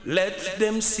Let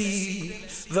them see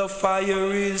the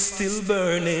fire is still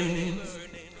burning.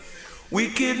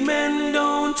 Wicked men,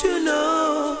 don't you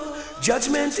know?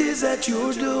 Judgment is at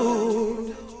your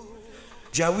door.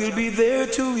 Jah will be there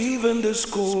to even the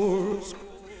score.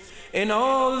 And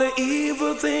all the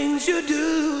evil things you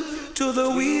do to the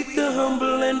weak, the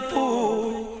humble, and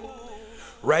poor.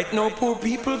 Right now, poor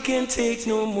people can't take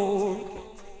no more.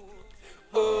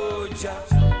 Oh, Jah.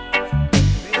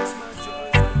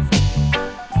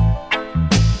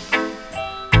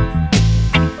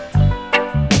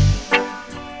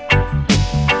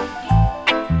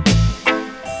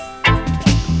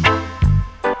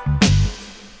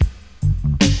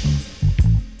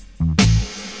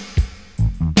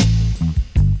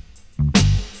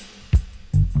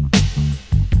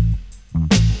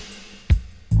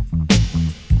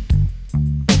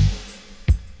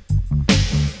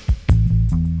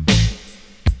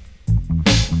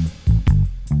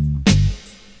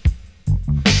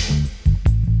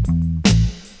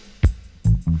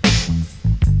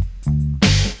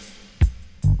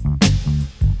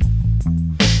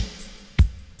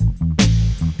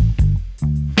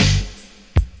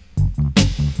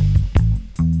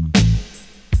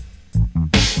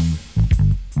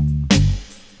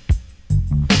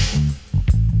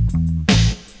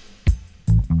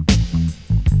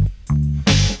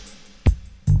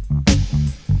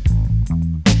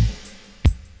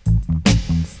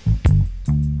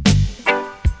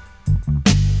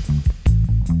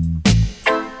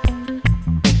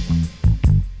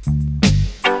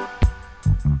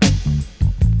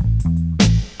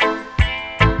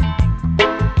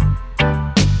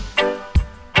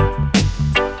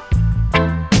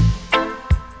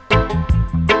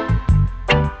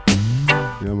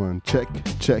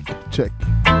 Check.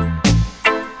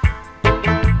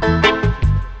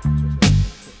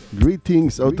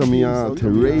 Greetings, outta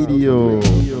Radio.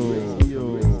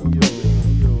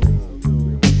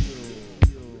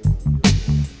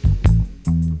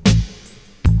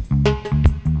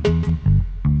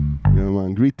 Yeah,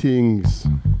 man, greetings.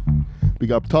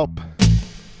 Big up top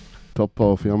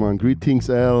off, yeah, man. Greetings,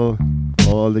 L.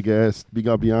 All the guests. Big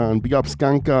up Jan. Big up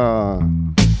Skanka.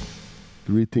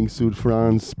 Greetings, Sud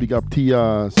France. Big up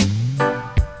Tias.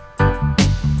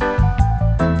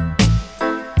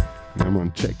 Come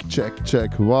on,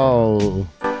 check. Wow.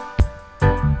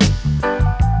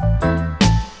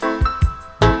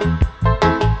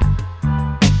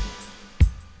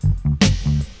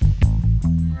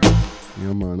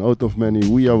 Yeah, man. Out of many,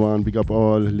 we are one. Big up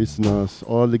all listeners,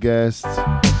 all the guests.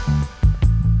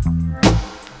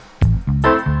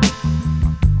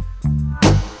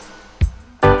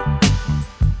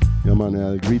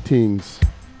 Greetings,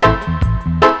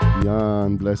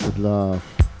 Jan, blessed love.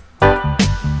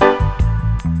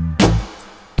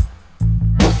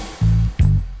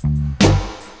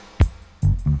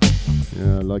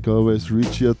 Yeah, like always,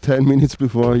 reach here 10 minutes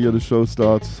before the show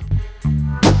starts.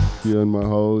 Here in my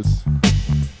house,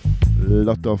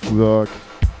 lot of work,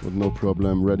 but no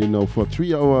problem. Ready now for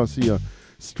 3 hours here,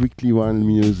 strictly vinyl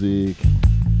music,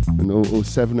 and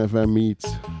 007 FM meets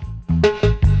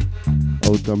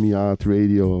outta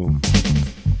Radio.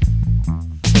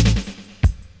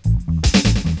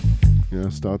 Yeah,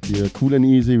 start here cool and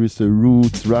easy with the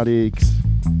Roots, Radix.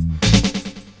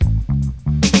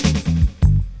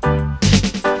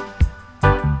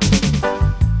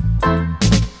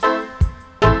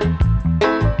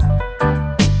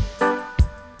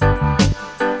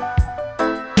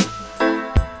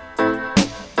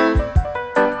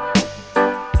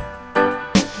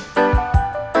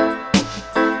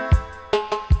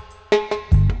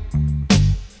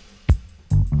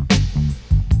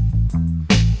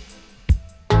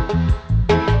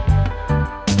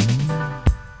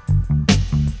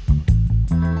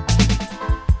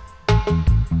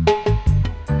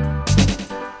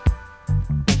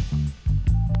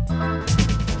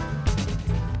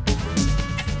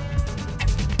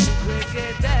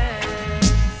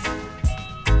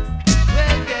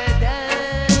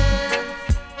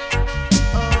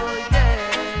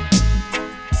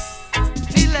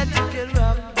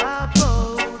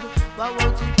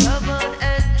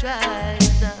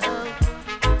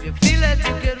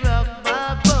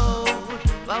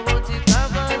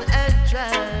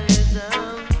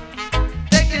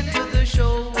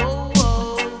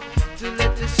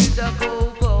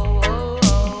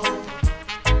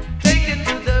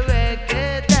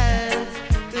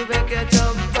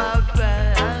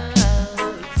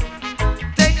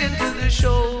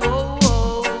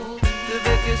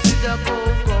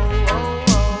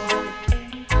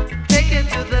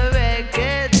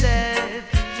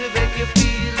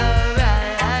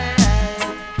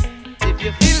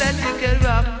 that you can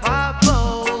rock my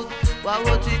boat, why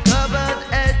won't you come out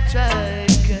and try,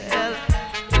 girl?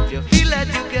 If you feel that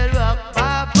you can rock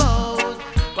my boat,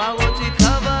 why won't you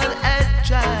come out and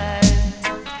try?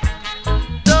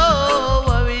 Don't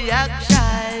worry, act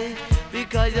shy,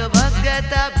 because you must get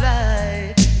a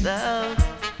blind. No,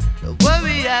 don't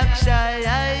worry, act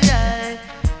shy,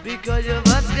 because you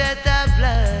must get a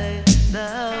blind.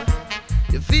 No,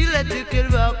 you feel that you can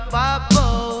rock my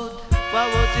boat, why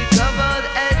won't you come out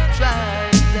and try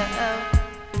now?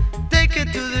 Take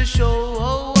it to the show,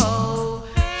 oh, oh,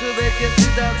 to make you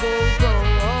see the go, go,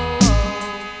 oh,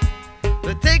 oh.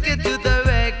 But take it to the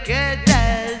reggae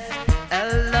dance,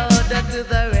 hello, to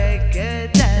the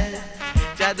reggae dance.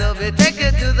 Shadow, we take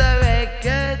it to the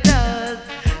reggae dance,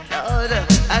 Lord,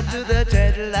 and to the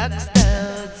dreadlocks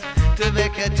dance, to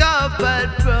make you jump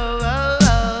and pro, oh,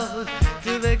 oh,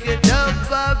 to make you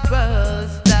jump and pro,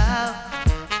 stop.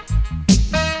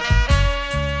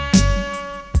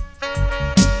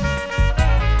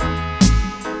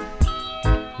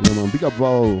 Yeah, man, big up,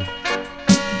 wow.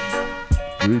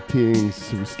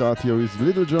 Greetings. We start here with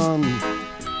Little John.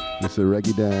 It's a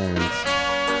reggae dance.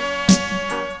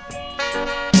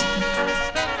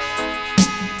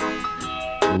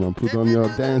 Yeah, man, put on your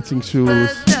dancing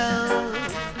shoes.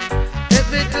 Take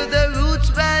me to the roots,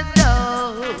 man,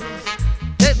 knows.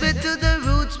 Take me to the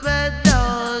roots, man,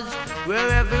 knows, where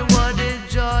everyone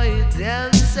enjoys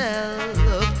themselves.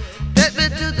 Take me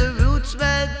to the roots,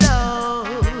 man, knows.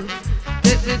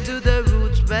 Take me to the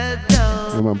roots, man,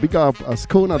 knows. Yeah, man, big up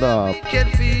Ascona da. We can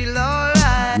feel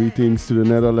alright. Greetings to the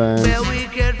Netherlands. Where we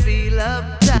can feel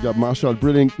uptight. Big up Marshall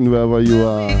Brillington, wherever you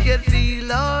are. We can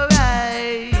feel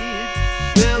alright.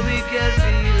 Where we can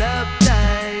feel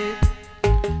uptight.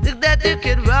 Think that you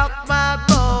can rock my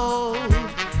boat.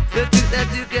 You think that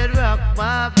you can rock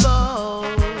my boat.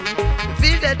 You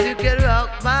feel that you can rock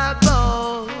my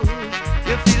boat.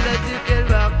 You feel that you can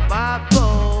rock my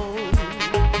boat.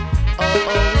 Oh,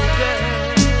 oh,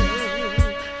 girl,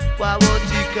 why won't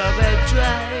you come and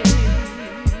try?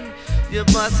 You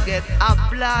must get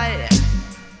applied.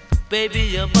 Baby,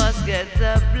 you must get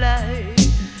applied.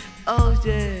 Oh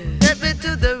yeah. Take me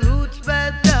to the roots,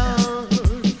 man, dogs.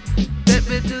 Take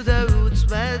me to the roots,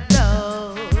 man,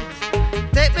 dogs.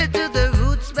 Take me to the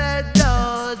roots, man,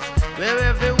 dogs, where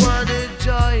everyone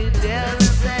enjoys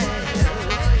themselves.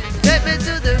 Take me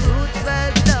to the roots,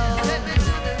 man, dogs.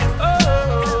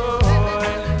 Oh,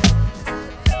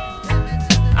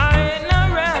 I ain't no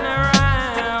run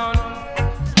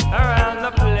around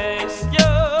the place, yo.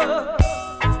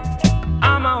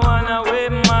 I'm a one-away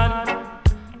man,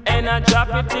 and I drop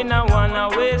it in a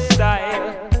one-away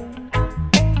style.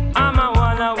 I'm a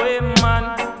one-away man,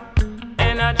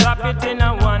 and I drop it in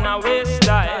a one-away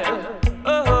style.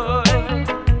 Oh,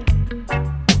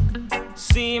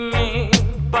 see me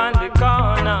on the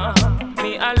corner,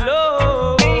 me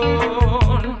alone.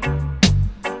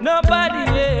 Nobody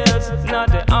else, not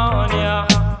the owner.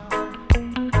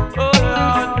 Oh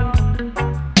Lord,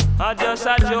 I just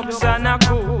a jokes and a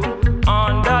cool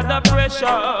under the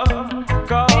pressure.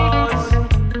 Cause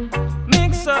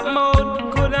mix up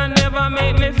mode coulda never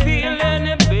make me feel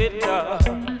any better.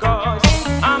 Cause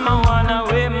I'm a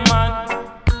one-away man,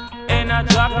 and I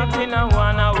drop it in a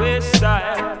one-away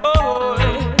style. Oh,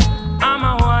 I'm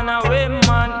a one-away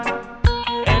man,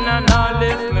 and I now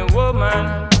lift me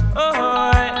woman.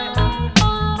 Oh,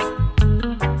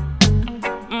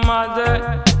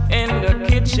 mother in the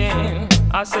kitchen,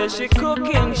 I said she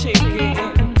cooking chicken.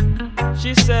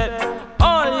 She said,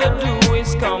 all you do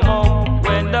is come home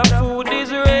when the food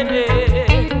is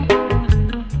ready.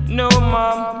 No,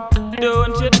 mom,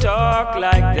 don't you talk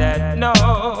like that, no.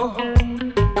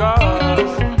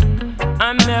 Cause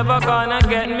I'm never gonna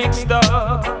get mixed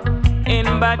up in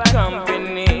bad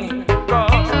company.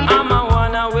 Cause I'm a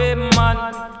one-away man,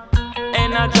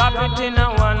 and I drop it in a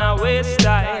one-away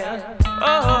style.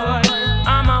 Oh,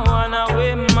 I'm a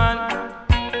one-away man,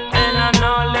 and I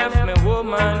now left me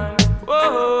woman.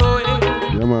 Oh,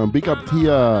 Yeah, man, big up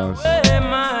Tias. hey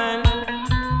man.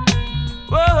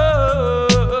 Whoa,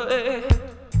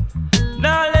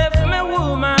 now left me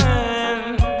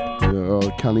woman. Yeah,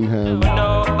 Earl Cunningham.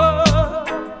 No,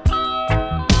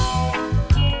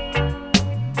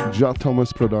 Ja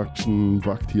Thomas Production,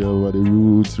 wagt hier über die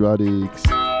Roots, Radix.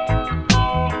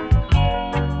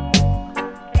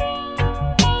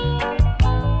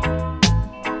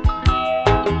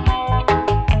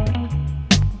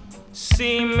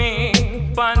 see me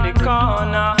on the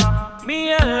corner,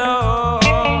 me alone.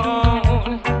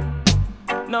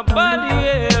 Nobody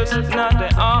else, not the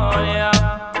owner.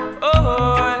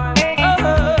 Oh,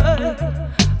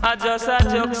 I just a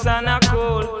jokes and a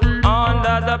cool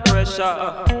under the the pressure.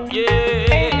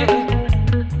 Yeah,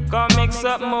 come mix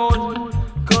up mood.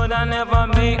 Coulda never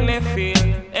make me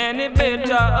feel any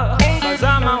better. Cause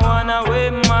I'm a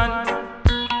one-away man,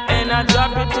 and I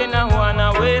drop it in a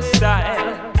one-away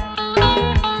style.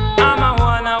 I'm a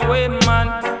one-away man,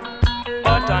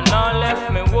 but I now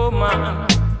left me woman.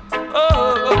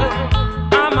 Oh,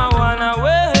 I'm a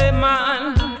one-away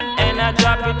man, and I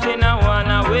drop it in a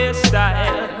one-away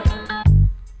style.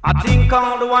 I think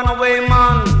I'm the one-away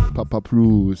man, Papa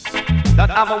Bruce. that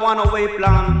have a one-away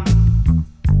plan.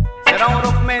 Said out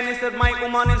of many, said my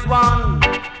woman is one.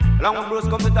 Long with Bruce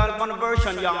come to talk on the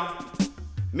version, yeah.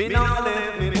 Me now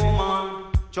left me woman.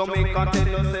 Jamaica tell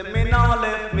you, say me now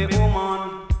left me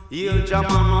woman. Heal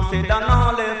Jamana said I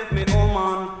now left me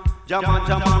woman.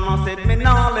 Jamana said me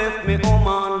now left me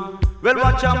woman. Well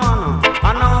watch a man,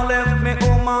 I now left me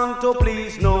woman to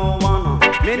please no one.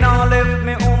 Me now left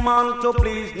me woman to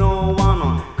please no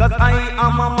one. Cause I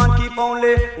am a man, keep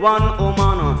only one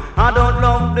woman. I don't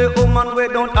love the woman we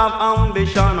don't have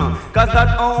ambition. Cause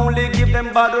that only give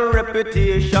them bad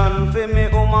reputation. For me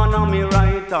woman on me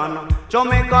right hand.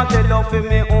 Jamaica tell you for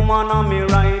me woman on me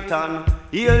right hand.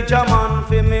 Heal Jaman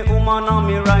for me woman on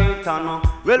me right hand.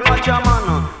 Well watch a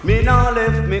man, me now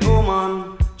left me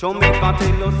woman. Jamaica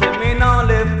tell you say me now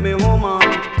left me woman.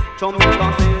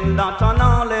 Jamaica say that I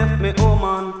now left me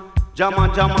woman.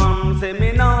 Jaman say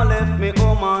me now left me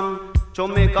woman.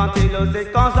 Jamaica tell you say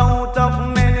cause out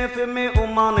of many for me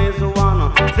woman is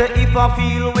one. Say if I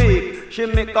feel weak, she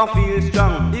make I feel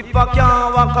strong. If I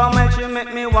can't walk a mile, she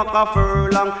make me walk a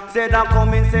furlong. Say that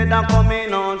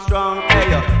coming on strong.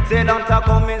 Hey, say that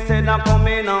I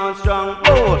coming on strong.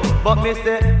 Oh, but me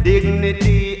say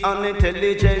dignity and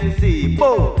intelligence.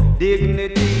 Oh,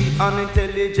 dignity and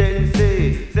intelligence.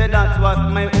 Say that's what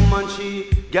my woman she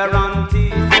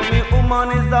guarantees. Say me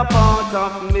woman is a part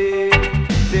of me.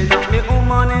 Say that me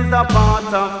woman is a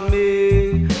part of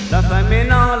me. That's why me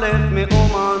now left me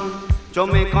woman.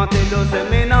 Jamaica tell you say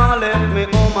me now left me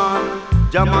woman.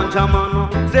 Jaman.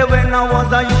 Say when I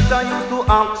was a youth I used to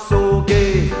act so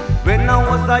gay. When I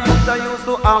was a youth I used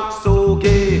to act so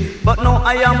gay. But now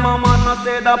I am a man, I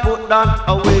said I put that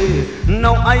away.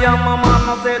 Now I am a man,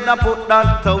 I said I put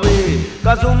that away.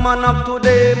 Cause woman of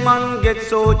today, man get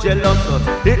so jealous.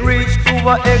 It reach to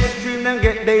a extreme and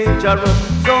get dangerous.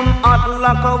 Some hot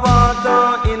like a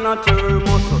water in a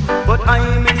thermos. But I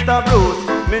Mr.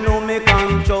 Bruce, me know me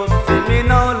conscious. Say me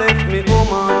now left me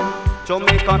woman.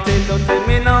 Jamaica tell you say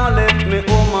me now left me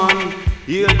woman.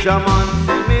 Heal Jaman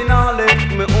say me now left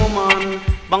me woman.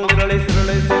 Bangladesh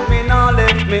say me now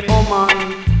left me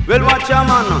woman. Well watch a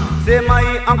man, say my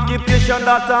occupation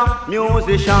that a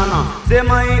musician. Say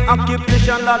my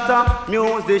occupation that a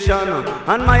musician.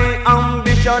 And my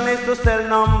ambition is to sell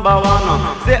number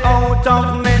one. Say out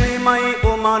of many my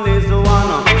woman is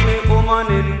one. Give me woman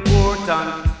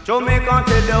important. Jamaica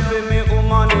tell you for me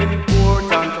woman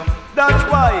important. That's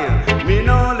why me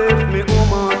now left me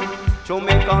woman.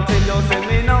 Jamaica tell you say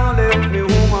me now left me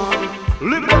woman.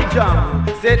 Live up jam.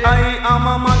 Said I am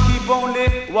a man keep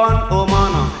only one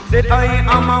woman. Said I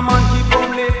am a man keep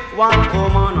only one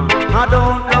woman. I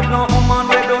don't love no woman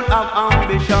we don't have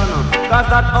ambition. Cause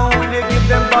that only give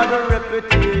them bad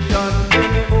reputation. Give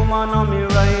me woman on me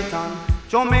right hand.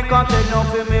 Jamaica tell you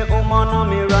for me woman on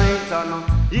me right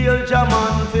hand. Heal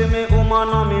Jaman for me woman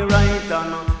on me right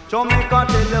hand. Jamaica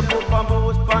tell you put and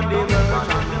boost on the version.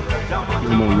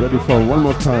 Come on, ready for one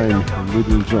more time,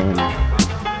 Little John.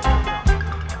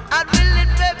 I really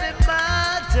baby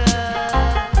mother,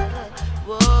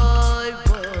 boy.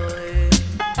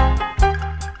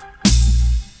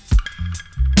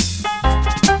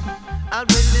 I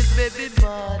really baby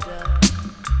mother,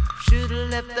 should've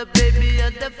left the baby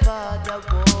and the father,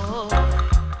 boy.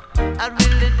 I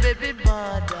really baby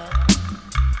mother,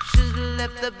 should've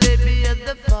left the baby and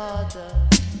the father.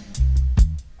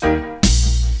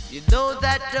 You know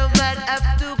that the man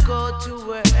have to go to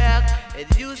work, and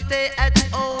you stay at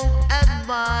home and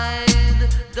mind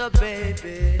the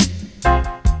baby,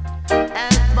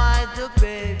 and mind the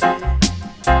baby.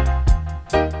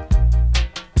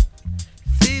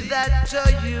 See that your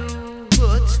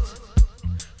youth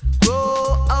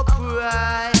grow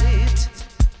upright,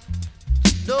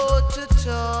 know to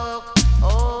talk,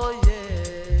 oh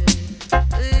yeah.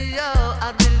 Yo,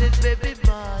 I really baby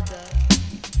mother.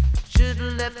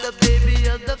 Should've left the baby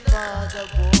and the father,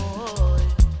 boy.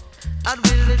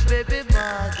 Unwilling baby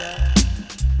mother.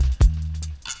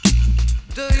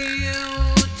 The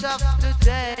youth of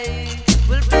today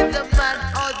will be the man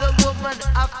or the woman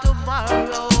of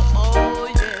tomorrow. Oh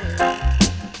yeah,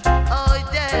 oh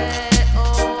yeah,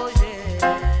 oh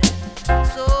yeah.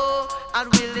 So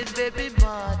unwilling baby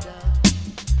mother,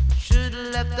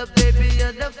 the baby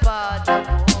and the father,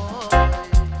 boy.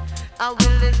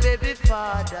 Unwilling baby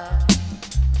father.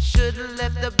 Should've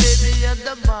left the baby and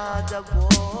the mother,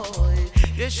 boy.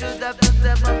 You should have put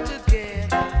them up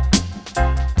together.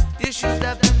 You should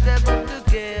have put them up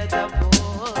together,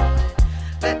 boy.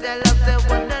 Let them love them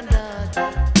one another.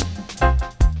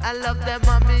 I love them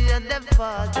mommy and them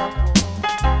father, boy.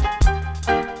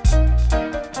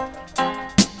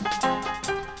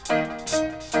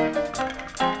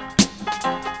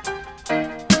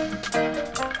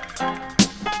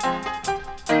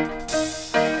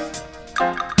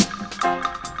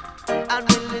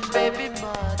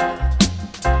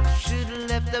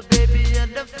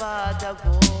 Father,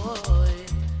 boy,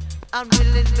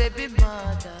 unwilling baby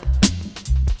mother,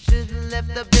 should've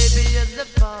left the baby and the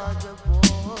father,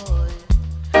 boy.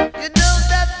 You know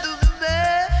that the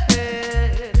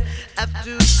man have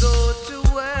to go to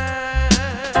work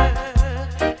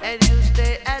and you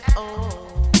stay at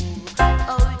home.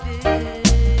 Oh yeah,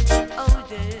 oh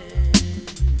yeah.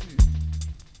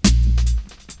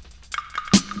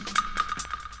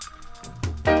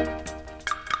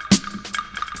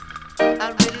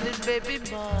 Unwilling baby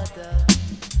mother,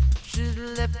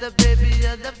 should've left the baby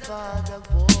and the father,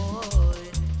 boy.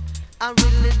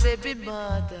 Unwilling baby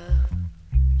mother,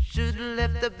 should've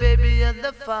left the baby and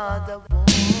the father, boy.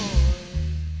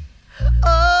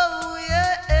 Oh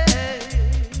yeah,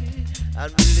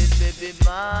 unwilling baby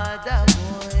mother,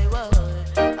 boy, boy.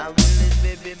 Unwilling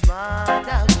baby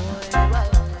mother, boy, boy.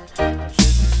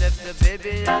 Should've left the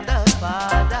baby and the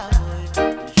father, boy.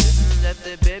 Left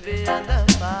the baby and the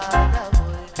father, boy.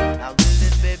 I will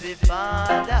it, baby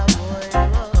father, boy.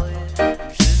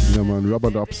 Ja, man,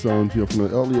 Rubber-Dub Sound hier auf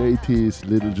einer Early 80s,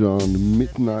 Little John,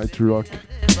 Midnight Rock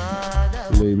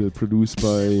Label, produced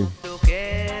by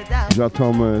Ja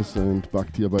Thomas and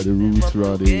backed here by the Roots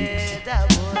Radix.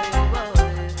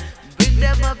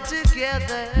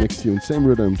 Next tune, same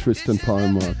rhythm, Tristan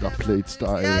Palmer, dub plate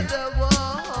style.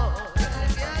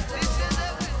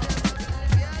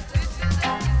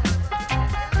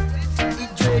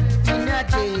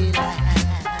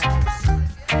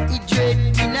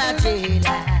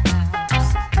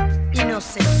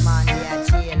 Innocent man, they are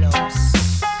jailhouse.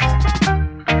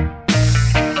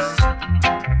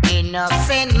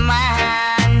 Innocent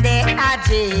man, they are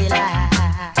jailhouse.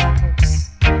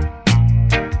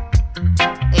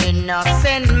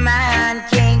 Innocent man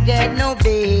can't get no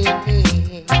bail.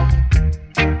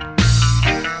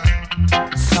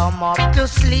 Some up to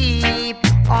sleep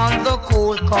on the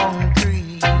cold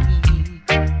concrete,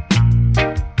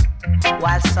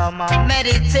 while some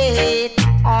meditate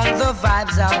on the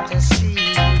vibes out the street.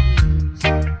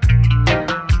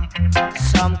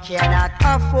 Some cannot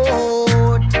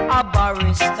afford a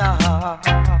barrister.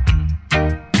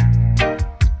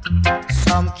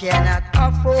 Some cannot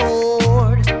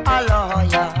afford a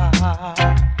lawyer.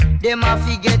 Them have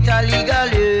to get a legal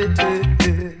aid.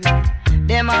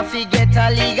 Them have to get a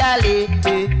legal aid.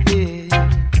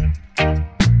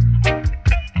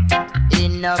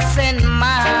 Innocent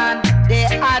man, they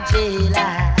are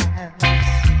jailers.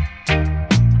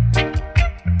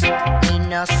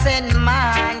 Innocent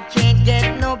man can't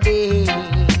get no bail.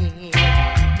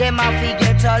 Them have to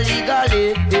get a legal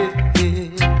aid.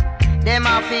 Them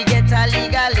have to get a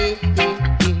legal aid.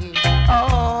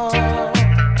 Oh.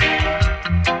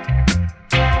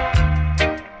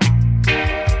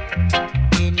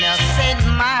 Innocent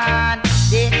man,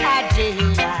 they are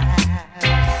jailers.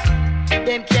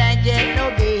 Them can't get no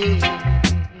bail.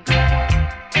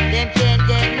 Them can't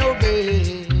get no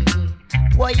bail.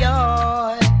 Why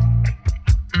yo?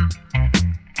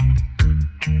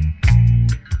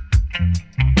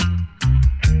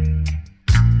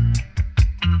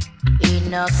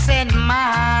 Innocent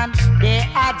man, they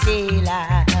are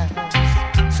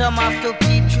jailers. Some have to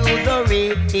peep through the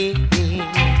rain.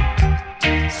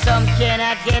 Some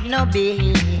cannot get no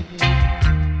bail.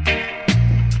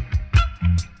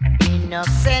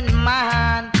 Innocent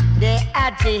man, they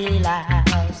are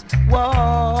jailers.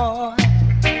 Whoa.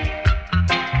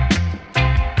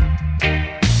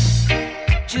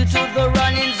 Due to the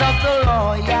runnings of the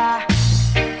lawyer,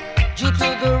 due to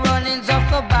the runnings of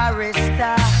the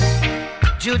barrister,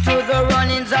 due to the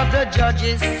runnings of the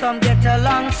judges, some get a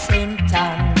long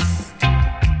sentence,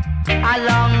 a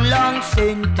long, long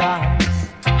sentence.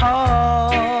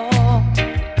 Oh,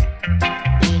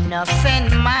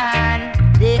 innocent man,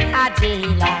 they are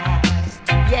jailers,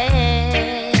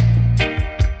 yeah.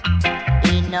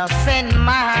 Innocent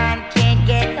man can't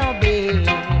get no bail.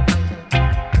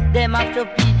 Them have to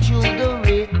peek through the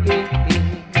rain.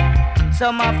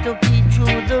 Some have to peek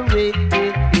through the rain.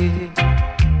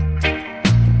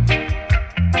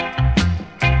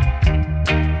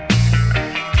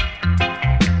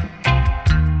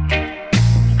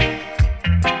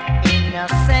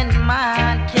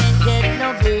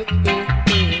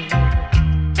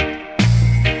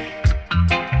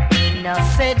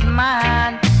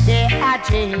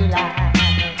 realize.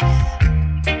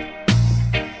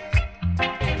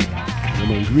 Yeah,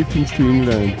 man. Greetings to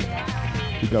England.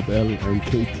 Big up L and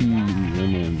KT. Yeah,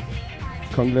 man.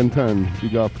 Conglenton.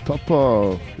 Big up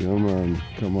Topper. Yeah, man.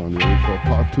 Come on, ready for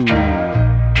part 2.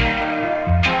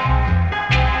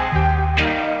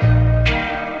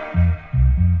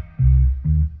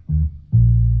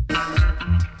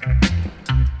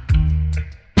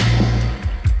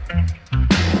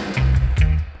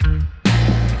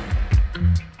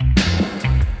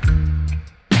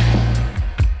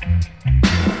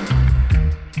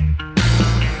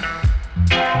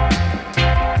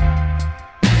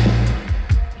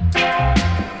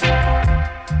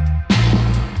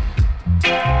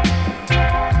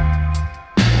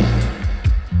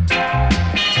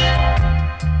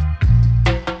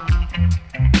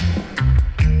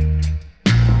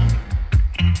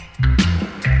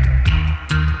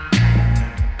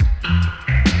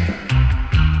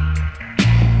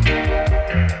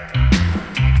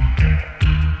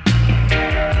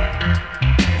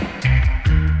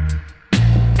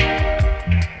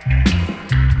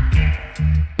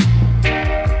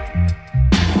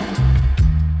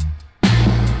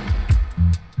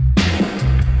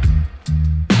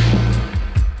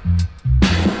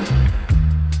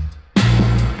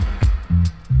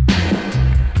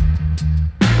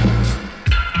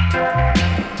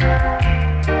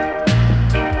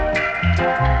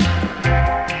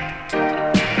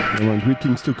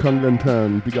 Greetings to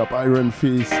Conglenton. Big up Iron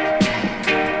Fist.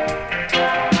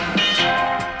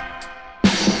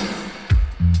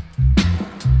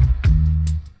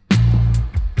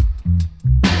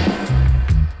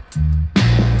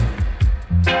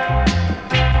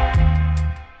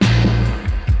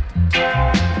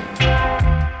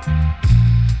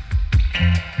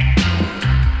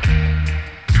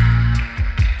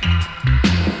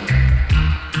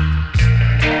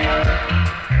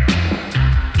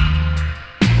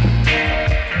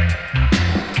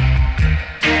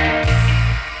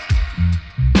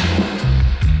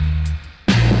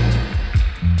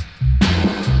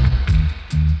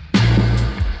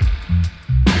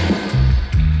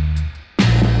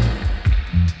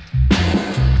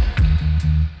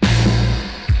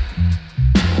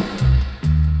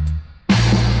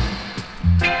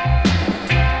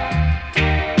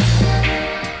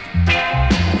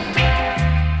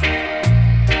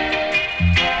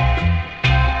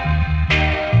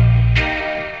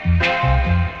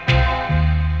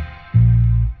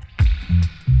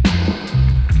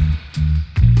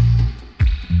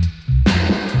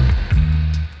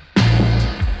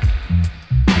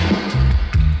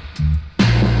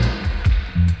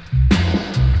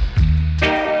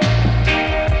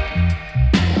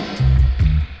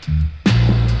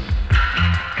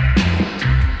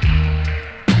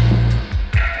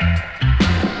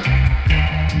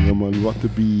 The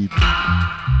beat.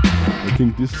 I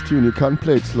think this tune you can't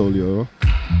play it slowly, oh?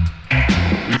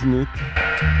 Isn't it?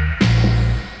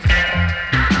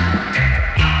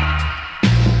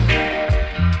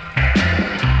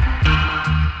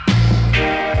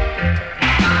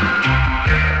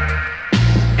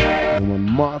 I'm a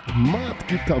mad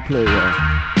guitar player.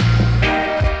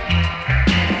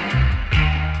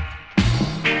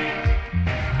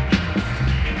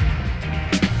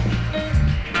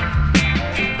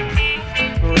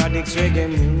 Reggae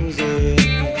music,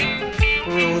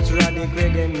 roots radic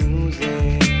reggae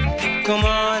music. Come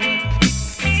on,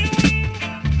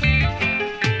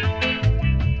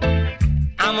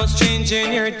 I'm a stranger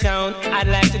in your town. I'd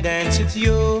like to dance with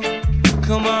you.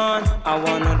 Come on, I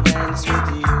wanna dance with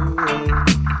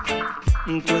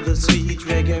you to the sweet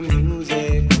reggae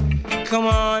music. Come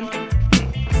on,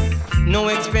 no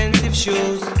expensive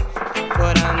shoes,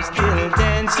 but I'm still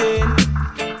dancing.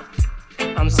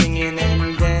 I'm singing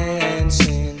and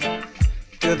dancing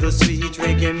to the sweet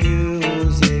reggae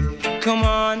music. Come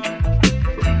on,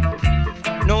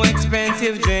 no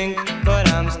expensive drink, but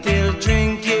I'm still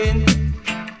drinking.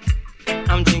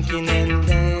 I'm drinking and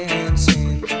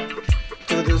dancing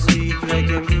to the sweet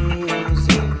reggae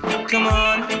music. Come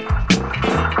on,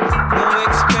 no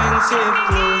expensive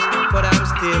clothes, but I'm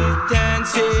still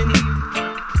dancing.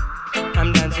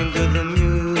 I'm dancing to the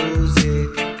music,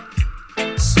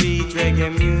 sweet reggae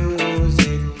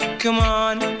music. Come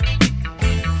on,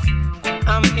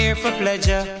 I'm here for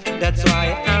pleasure, that's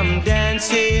why I'm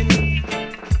dancing.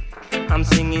 I'm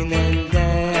singing and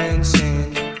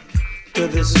dancing to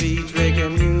the sweet reggae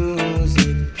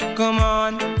music. Come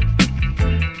on,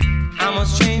 I'm a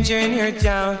stranger in your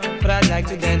town, but I'd like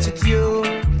to dance with you.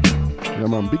 Yeah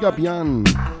man, big up Jan.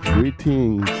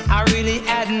 Greetings. I really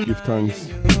admire Give thanks.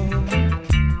 you.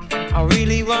 I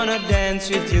really wanna dance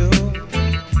with you.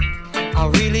 I I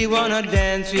really wanna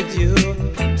dance with you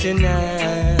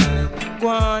tonight. Go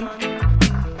on.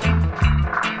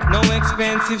 No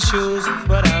expensive shoes,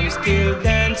 but I'm still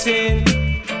dancing.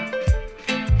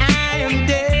 I am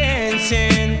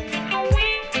dancing.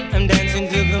 I'm dancing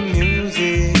to the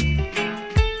music,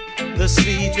 the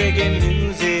sweet reggae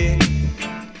music.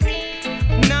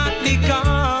 Not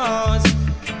because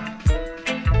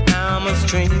I'm a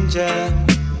stranger.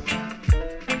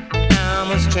 I'm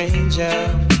a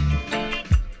stranger.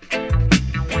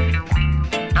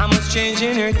 I'm a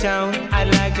stranger in your town. I'd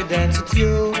like to dance with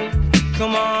you.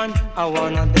 Come on, I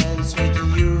wanna dance with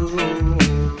you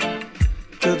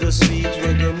to the sweet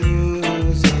reggae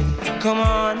music. Come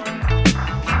on,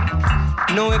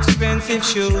 no expensive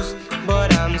shoes,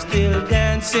 but I'm still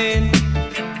dancing.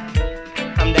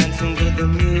 I'm dancing to the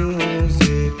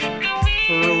music,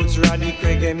 roots radic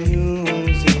reggae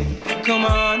music. Come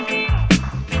on,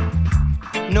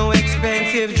 no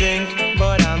expensive drink,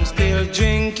 but I'm still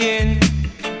drinking.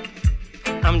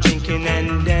 I'm drinking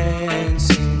and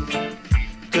dancing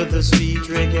to the sweet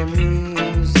reggae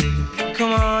music.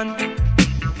 Come on,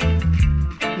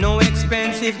 no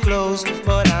expensive clothes,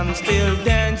 but I'm still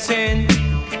dancing.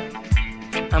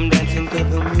 I'm dancing to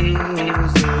the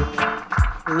music,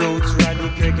 roots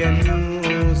radic reggae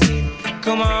music.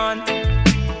 Come on,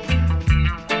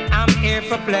 I'm here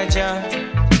for pleasure.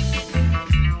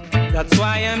 That's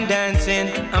why I'm dancing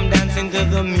to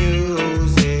the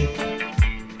music,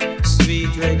 sweet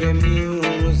reggae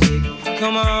music.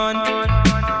 Come on.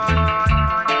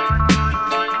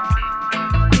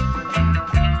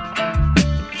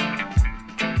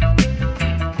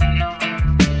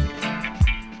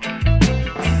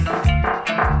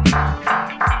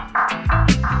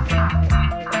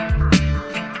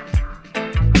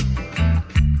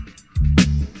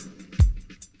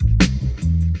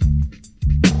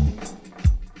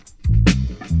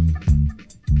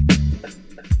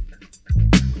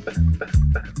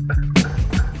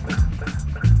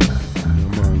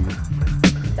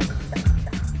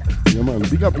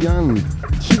 Big up Jan,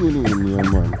 tune in, yeah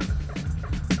man.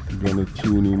 Gonna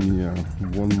tune in here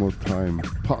one more time.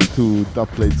 Part 2,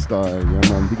 dubplate style, yeah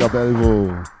man. Big up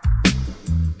Elvo.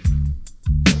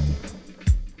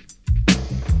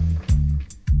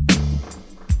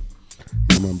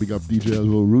 Yeah man, big up DJ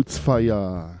Elvo, Roots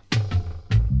Fire.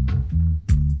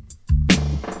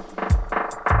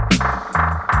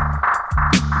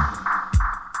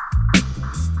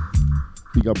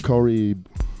 Big up Corey.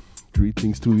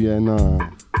 Greetings to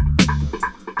Vienna.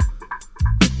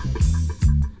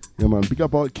 Yeah man, big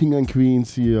up all king and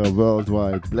queens here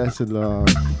worldwide. Blessed love.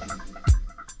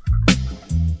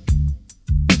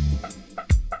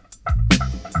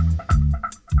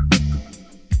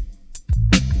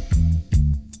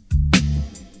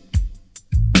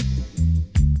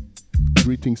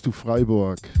 Greetings to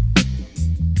Freiburg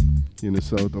in the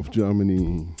south of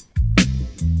Germany.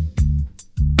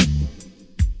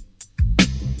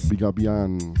 Big up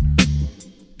Jan.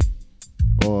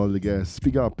 All the guests.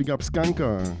 Big up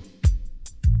Skanker.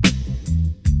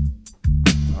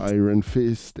 Iron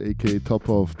Fist, aka Top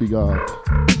Off. Big up.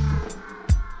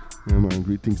 Yeah man,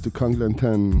 greetings to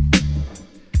Conglanton.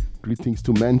 Greetings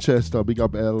to Manchester. Big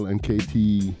up L and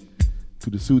KT. To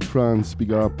the South France.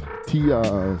 Big up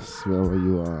Tias, wherever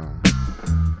you are.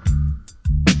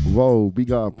 Whoa,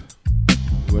 big up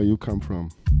where you come from.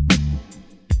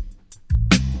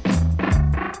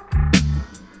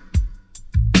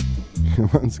 Come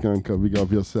on, Skanker, big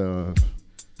up yourself.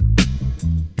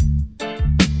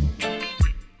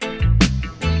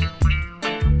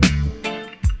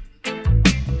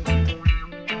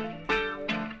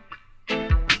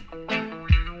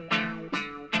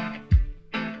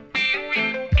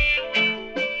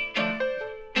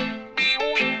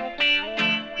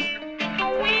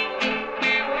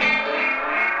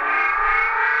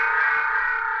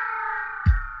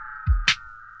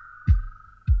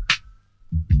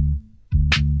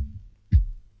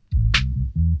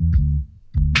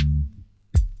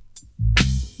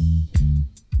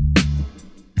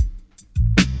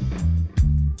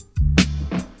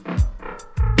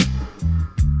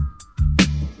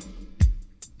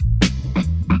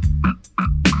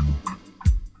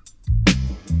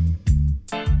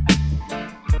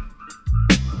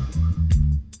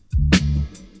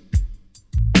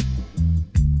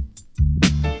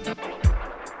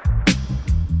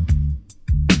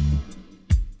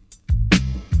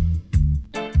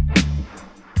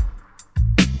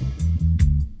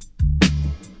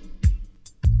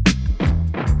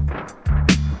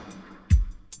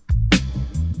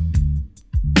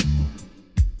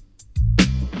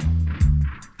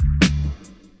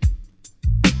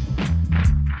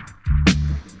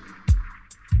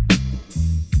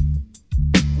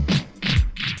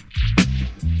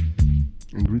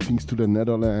 to the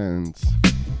Netherlands.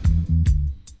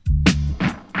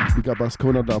 Big up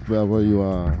Ascona Dub wherever you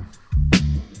are.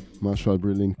 Marshall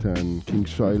Brillington, King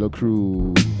Shiloh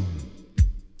crew.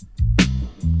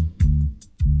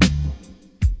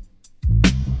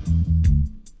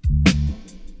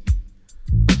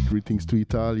 Greetings to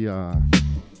Italia.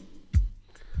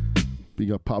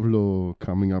 Big up Pablo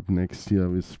coming up next year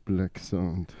with Black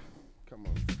Sound. Come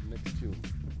on, next tune.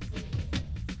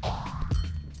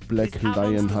 Black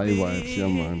Lion High Vibes, yeah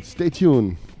man. Stay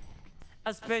tuned.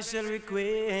 A special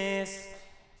request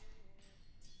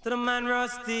to the man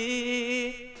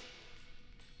Rusty,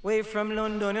 way from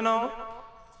London, you know.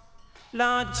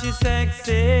 Lord, she's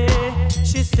sexy,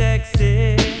 she's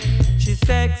sexy, she's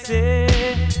sexy,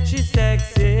 she's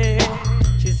sexy,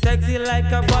 she's sexy like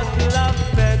a bottle of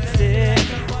Pepsi.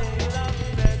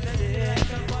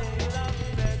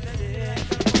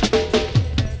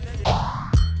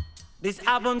 This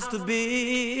happens to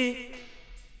be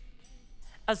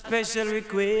a special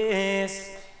request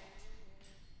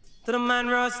to the man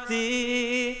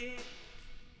Rusty,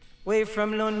 way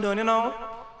from London, you know.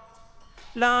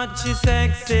 Lord, she's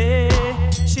sexy,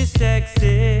 she's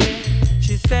sexy,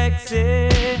 she's sexy,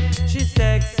 she's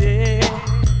sexy,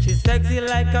 she's sexy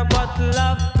like a bottle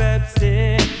of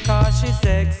Pepsi, 'cause she's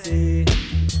sexy,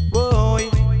 boy.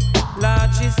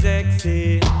 Lord, she's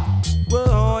sexy,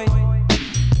 boy.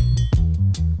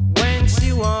 When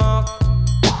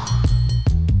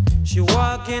she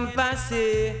walking past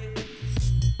it,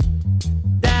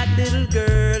 that little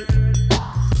girl,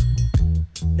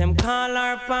 them call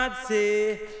her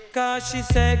Patsy, 'cause she's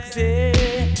sexy,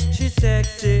 she's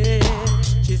sexy,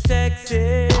 she's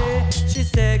sexy,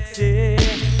 she's sexy,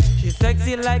 she's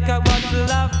sexy like a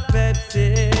bottle of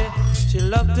Pepsi. She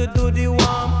love to do the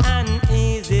warm and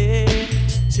easy,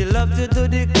 she love to do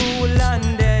the cool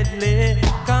and deadly,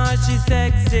 'cause she's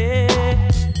sexy.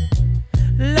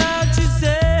 Lord, she's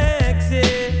sexy,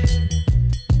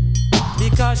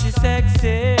 because she's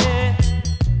sexy,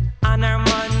 and her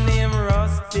man named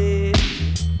Rusty.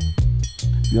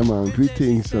 Yeah man,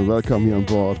 greetings and welcome here on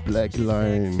board Black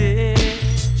Line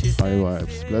High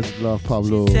Vibes. Blessed love,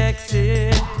 Pablo.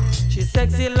 She's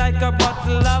sexy like a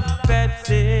bottle of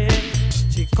Pepsi.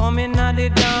 She come in at the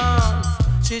dance,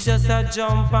 she just a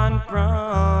jump and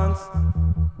prance.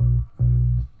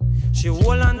 She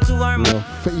hold on to her man.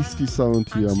 Feisty sound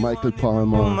here, Michael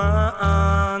Palmer.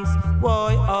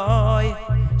 Boy, oi.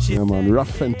 Yeah man,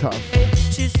 rough and tough.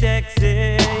 She's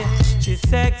sexy, she's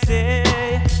sexy,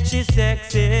 she's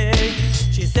sexy,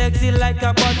 she's sexy like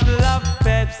a bottle of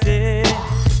Pepsi.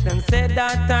 Them said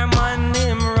that her man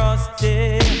named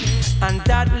Rusty, and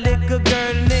that little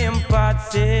girl named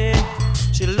Patsy.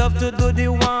 She love to do the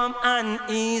warm and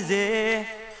easy,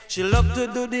 she love to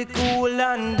do the cool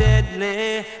and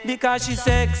deadly, because she's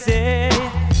sexy,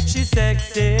 she's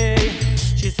sexy,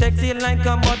 she's sexy like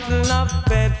a bottle of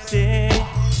Pepsi.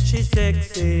 She's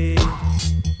sexy,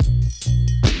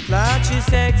 Lord, she's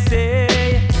sexy,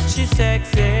 she's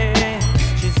sexy,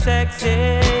 she's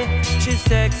sexy, she's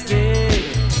sexy.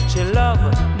 She love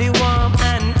the warm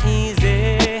and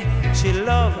easy, she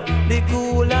love the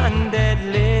cool and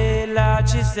deadly. Lord,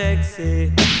 she's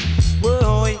sexy,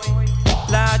 boy.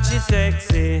 Lord, she's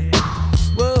sexy,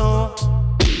 whoa.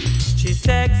 She's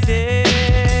sexy,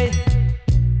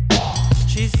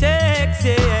 she's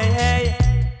sexy,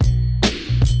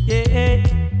 yeah.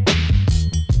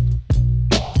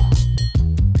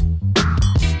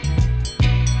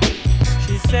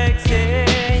 She's sexy,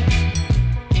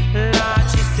 Lord,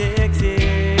 she's sexy.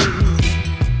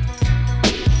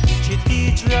 She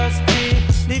teach Rusty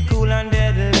the cool and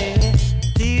deadly,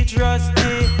 teach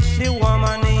Rusty the warm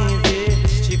and easy.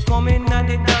 She come in at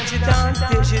the dance, she dance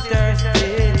till she thirsty.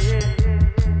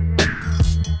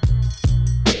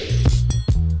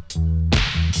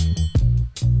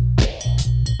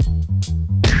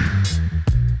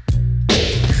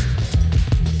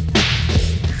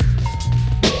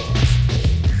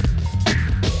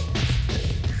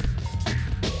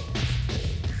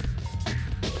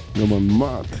 Yeah man,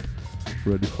 mad.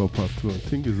 Ready for part 2. I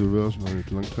think it's a version on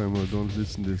it. Long time I don't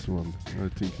listen this one. I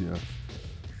think yeah.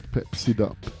 Pepsi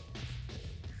up.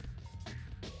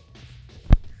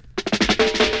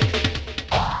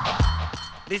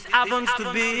 This happens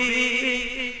to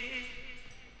be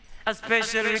a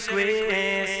special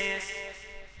request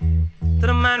to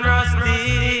the man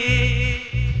Rusty,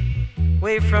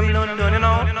 way from London, you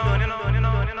know.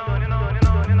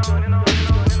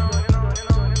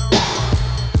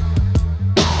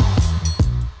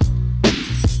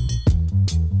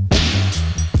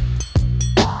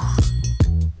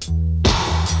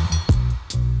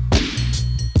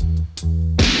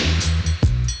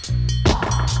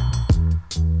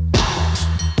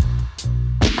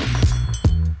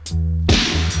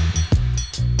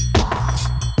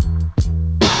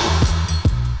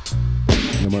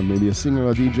 man, maybe a singer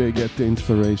or DJ get the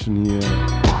inspiration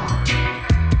here.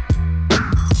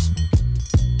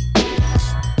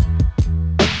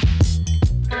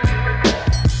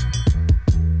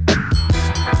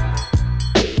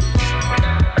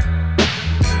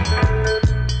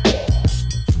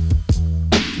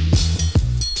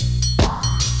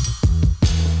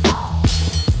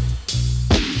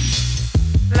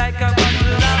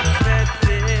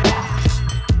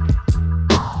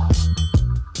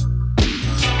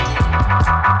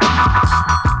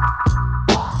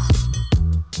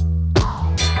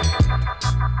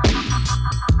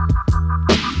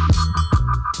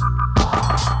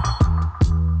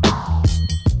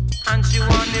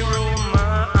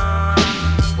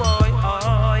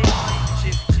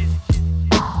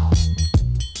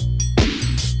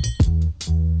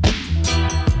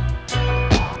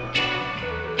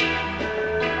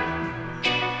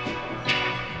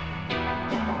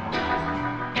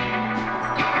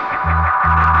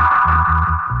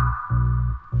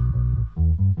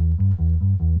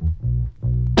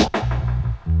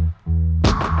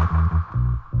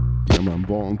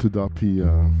 To that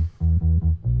here.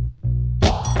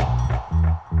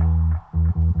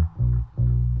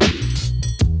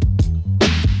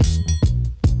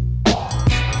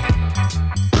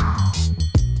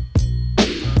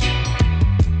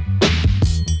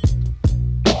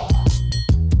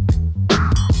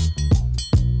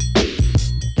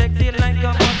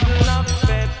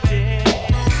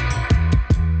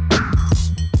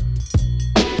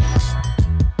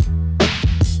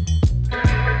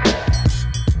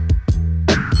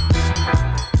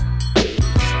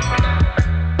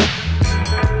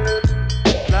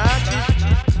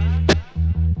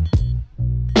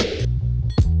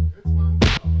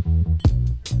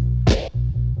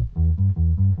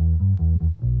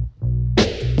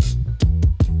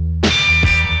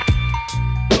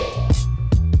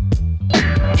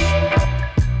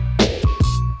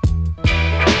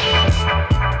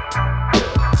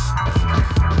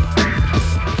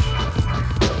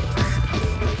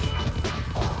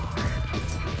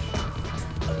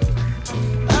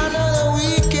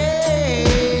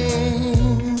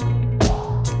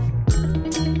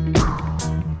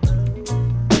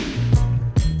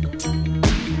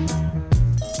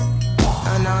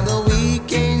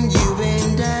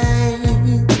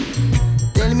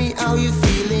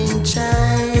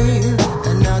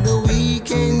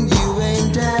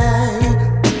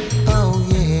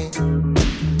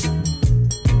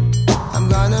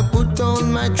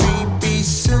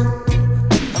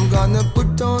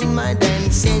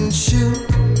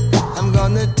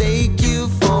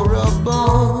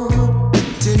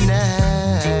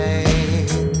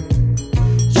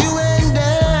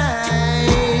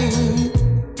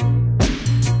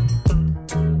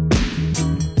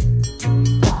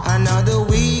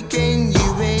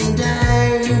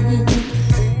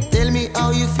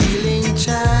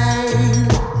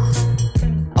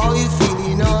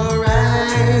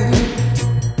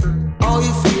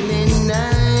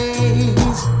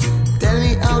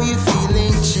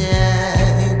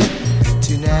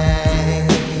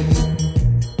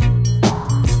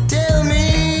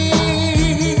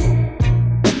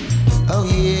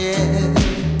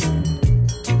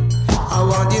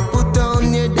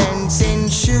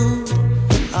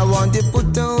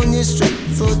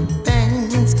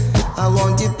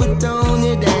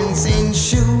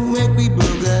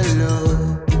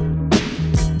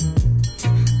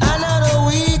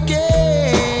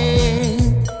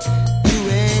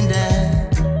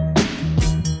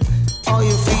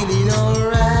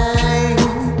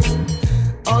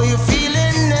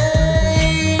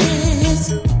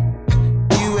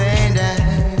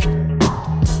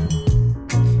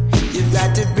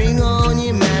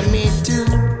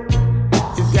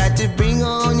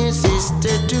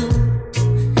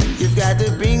 You've got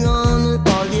to bring on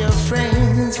all your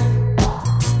friends.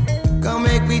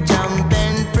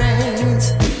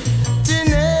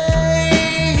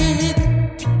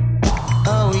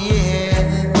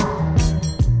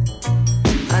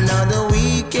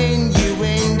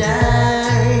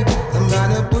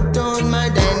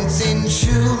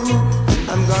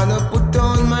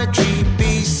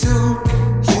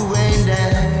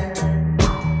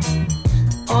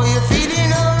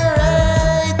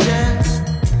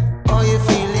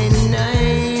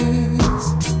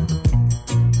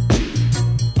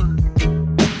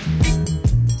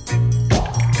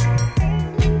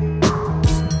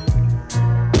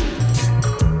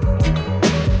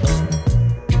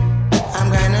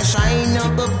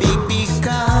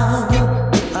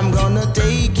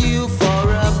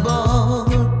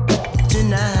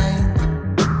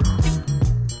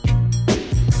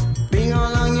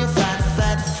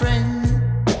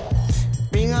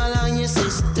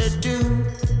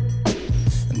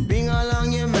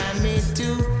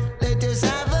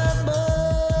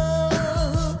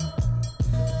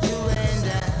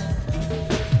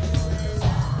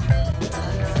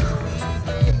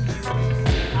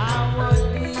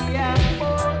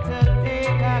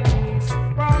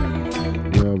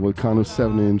 Meccano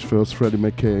 7-inch, first Freddie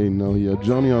McCain, now here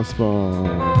Johnny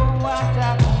Osborne.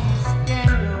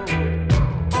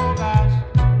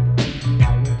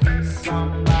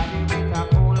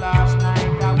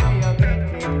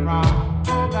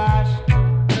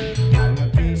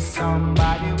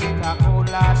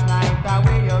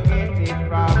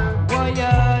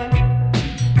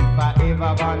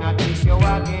 Gonna kiss you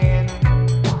again.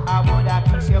 I would have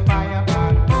kiss you by your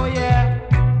hand. Oh yeah,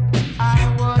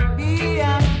 I would be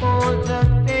a fool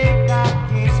to take a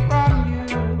kiss from you.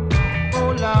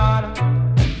 Oh Lord,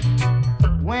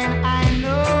 when I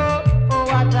know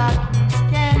what a kiss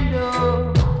can do.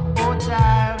 Oh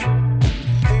child,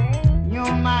 you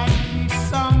might be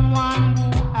someone who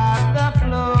has the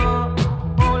flow.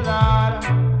 Oh Lord,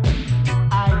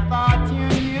 I thought you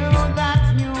knew that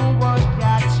you would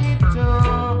catch it too.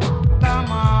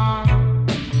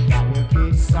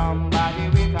 Somebody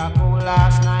with a cool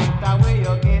last night, the way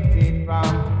you get it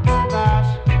from. Oh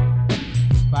gosh,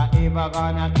 if I ever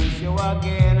gonna kiss you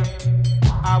again,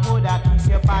 I woulda kiss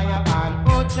you by your hand.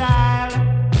 Oh child,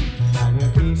 can you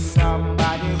kiss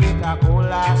somebody with a cool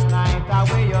last night,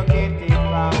 the way you get it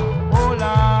from. Oh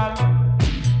Lord,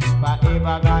 if I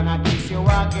ever gonna kiss you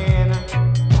again,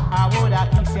 I woulda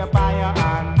kiss you by your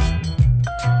hand.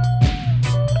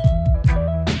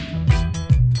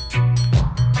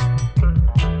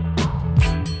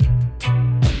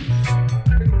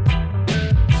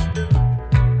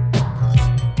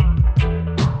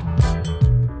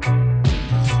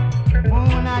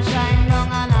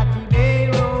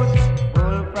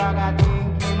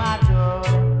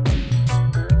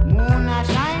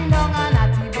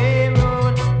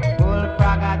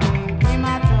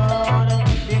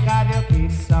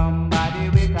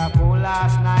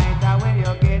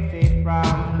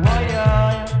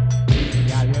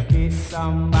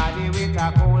 Somebody with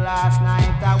a cool last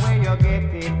night, the way you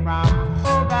get it from.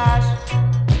 Oh gosh,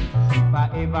 if I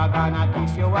ever gonna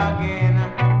kiss you again,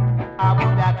 I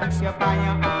woulda kiss you by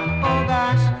your hand. Oh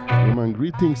gosh. Yeah, man,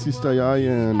 greetings, Sister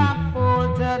Yayan.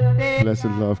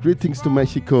 Blessed love. Greetings to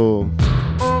Mexico.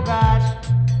 Oh gosh,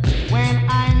 when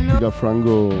I know. Big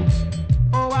Frango.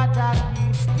 Oh, what a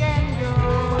kiss can do.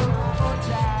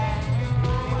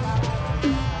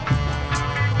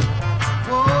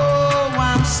 Oh,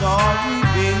 I'm sorry,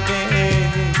 baby.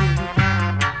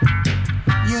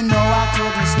 You know I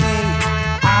couldn't stay.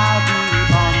 I'll be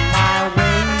on my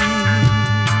way.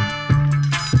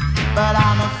 But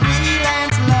I'm a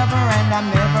freelance lover and I'm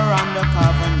never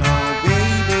undercover, no,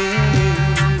 baby.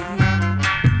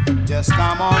 Just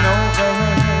come on over.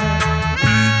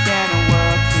 We can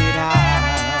work it out.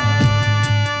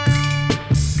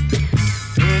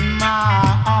 In my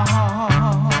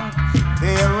heart,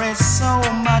 there is so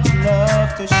much love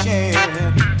to share.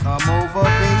 Come over,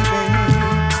 baby.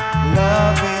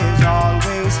 Love is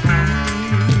always here.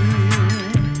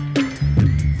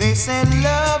 They said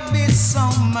love is so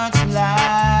much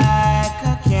like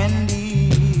a candy.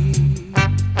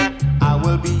 I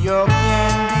will be your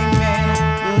candy man.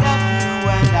 Love you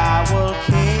and I will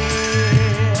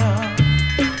care.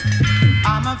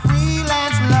 I'm a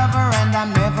freelance lover and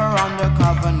I'm never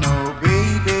undercover, no,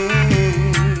 baby.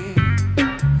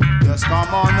 Just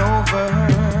come on over,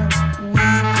 we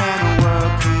can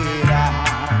work it out.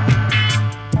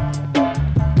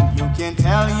 You can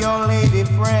tell your lady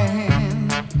friend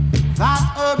that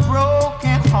a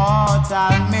broken heart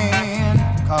I'll mend.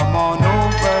 Come on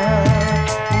over,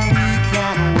 we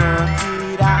can work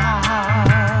it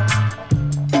out.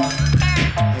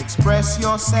 Express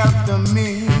yourself to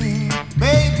me,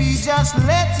 baby, just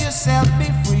let yourself be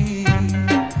free.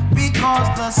 Because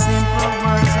the simple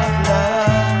words of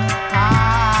love I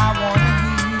wanna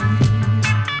hear.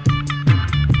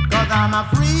 Cause I'm a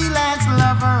freelance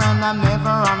lover and I'm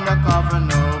never undercover,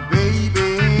 no,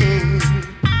 baby.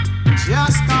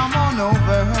 Just come on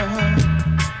over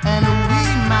and we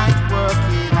might work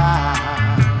it out.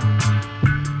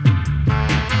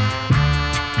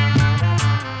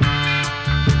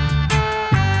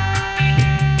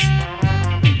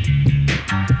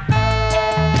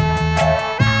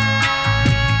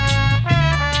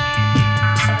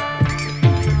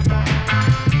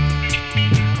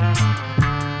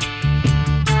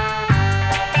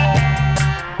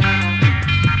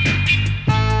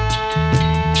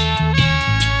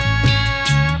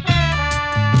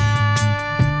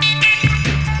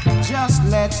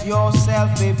 Let yourself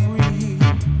be free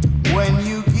when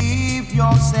you give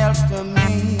yourself to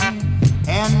me,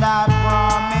 and I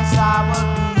promise I will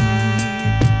be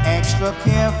extra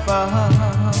careful.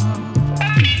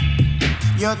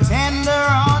 Your tender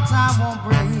heart I won't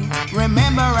break.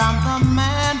 Remember I'm the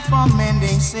man for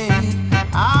mending sake.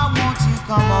 I want you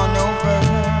come on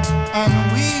over and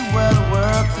we will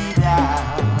work it out.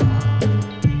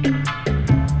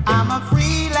 I'm a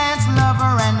freelance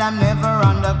lover and I'm never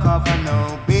undercover,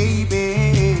 no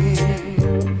baby.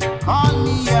 Call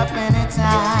me up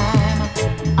anytime,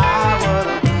 I will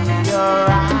be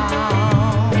around.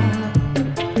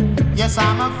 Yes,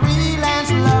 I'm a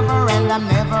freelance lover and I'm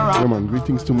never undercover. Yeah, man,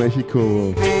 greetings to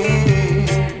Mexico.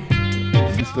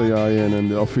 Sister Yayan and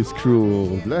the office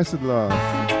crew. Blessed love.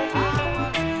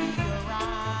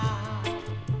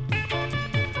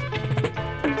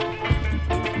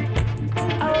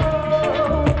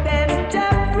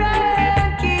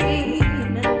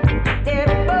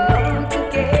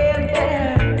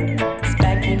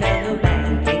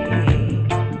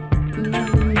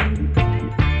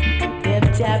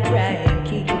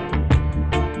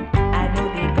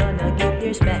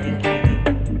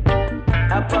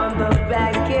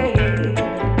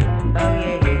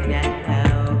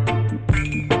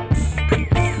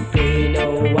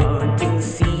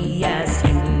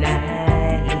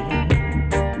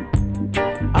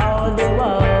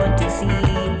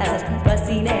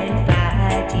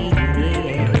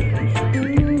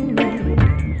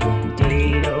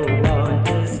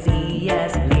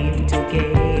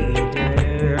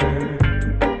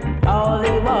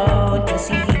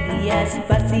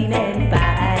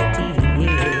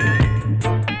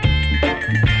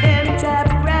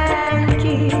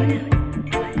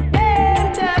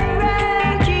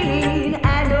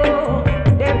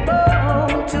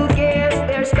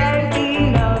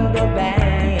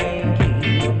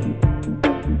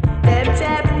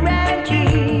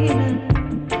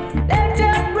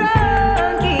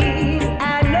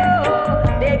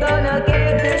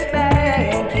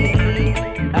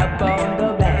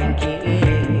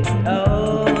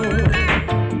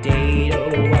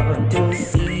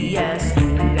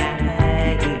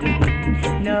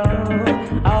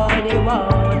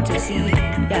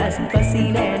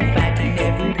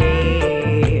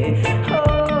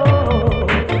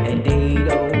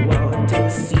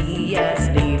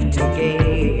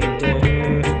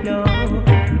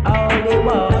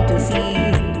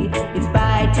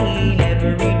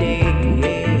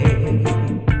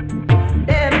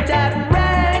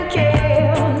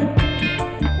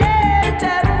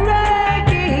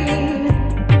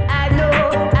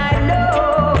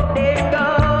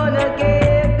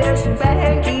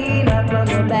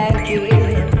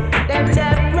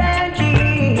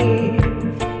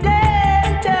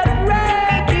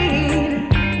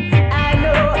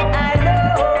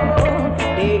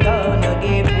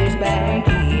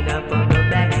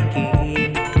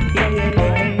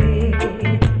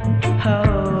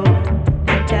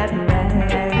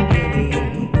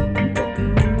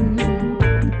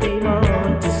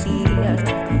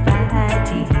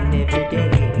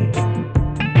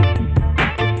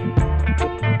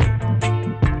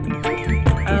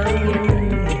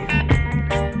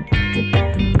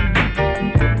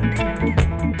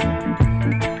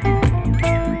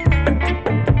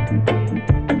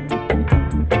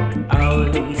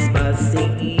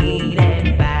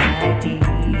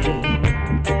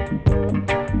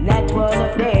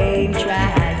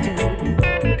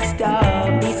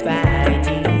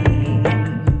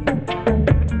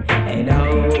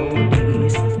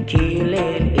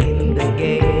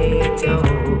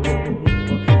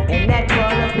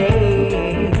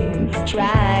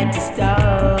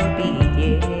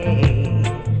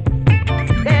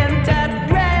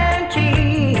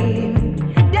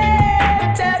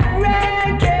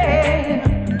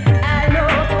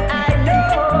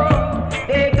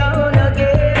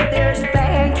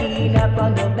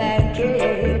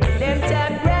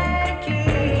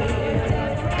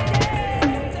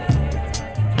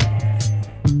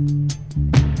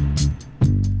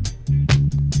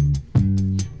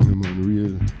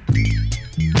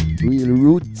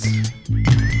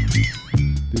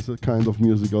 Of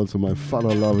music also my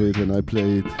father love it and I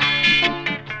play it.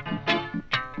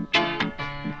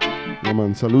 Yeah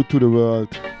man, salute to the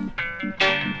world.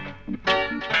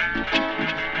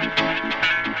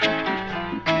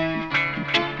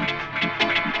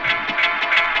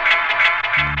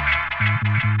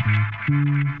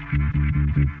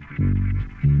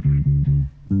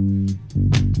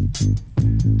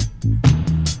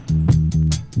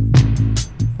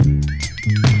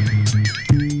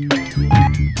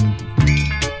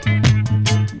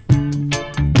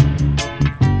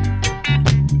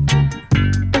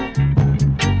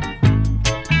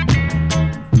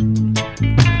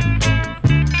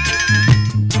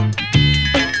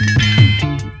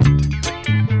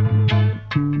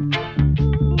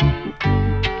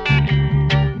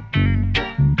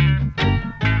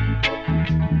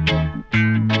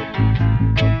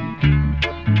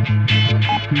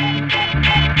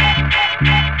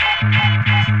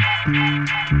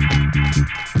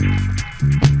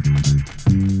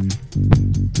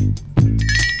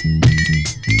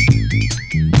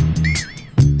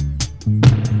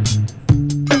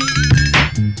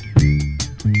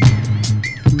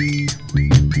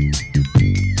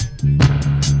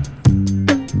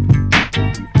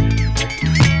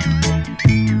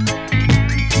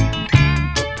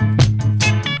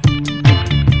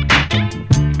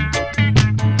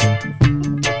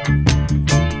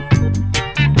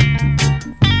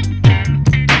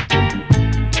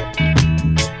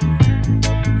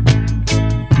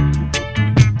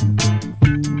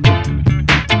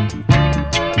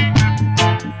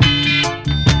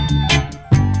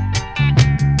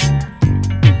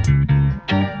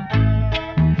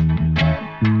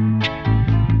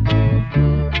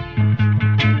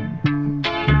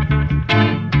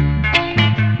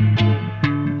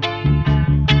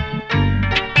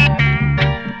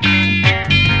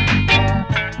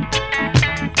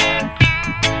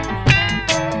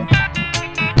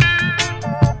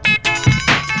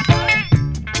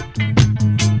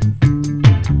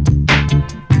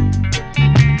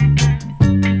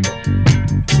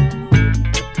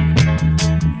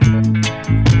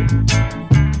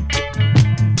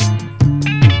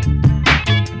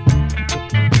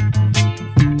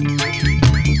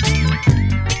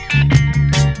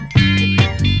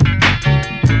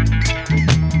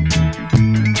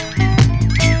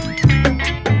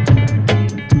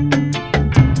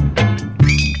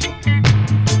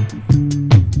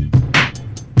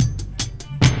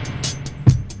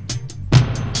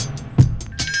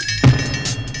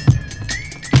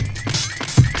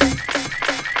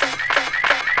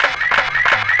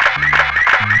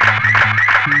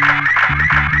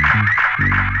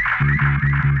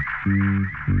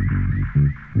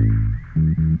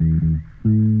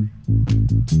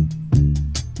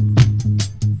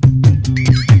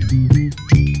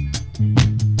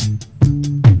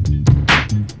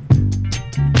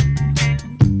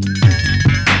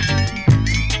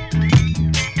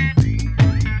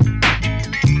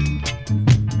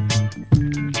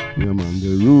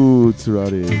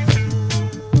 Radix.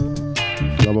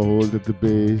 Flubber Holt at the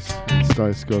bass, and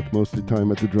Sty Scott mostly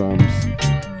time at the drums.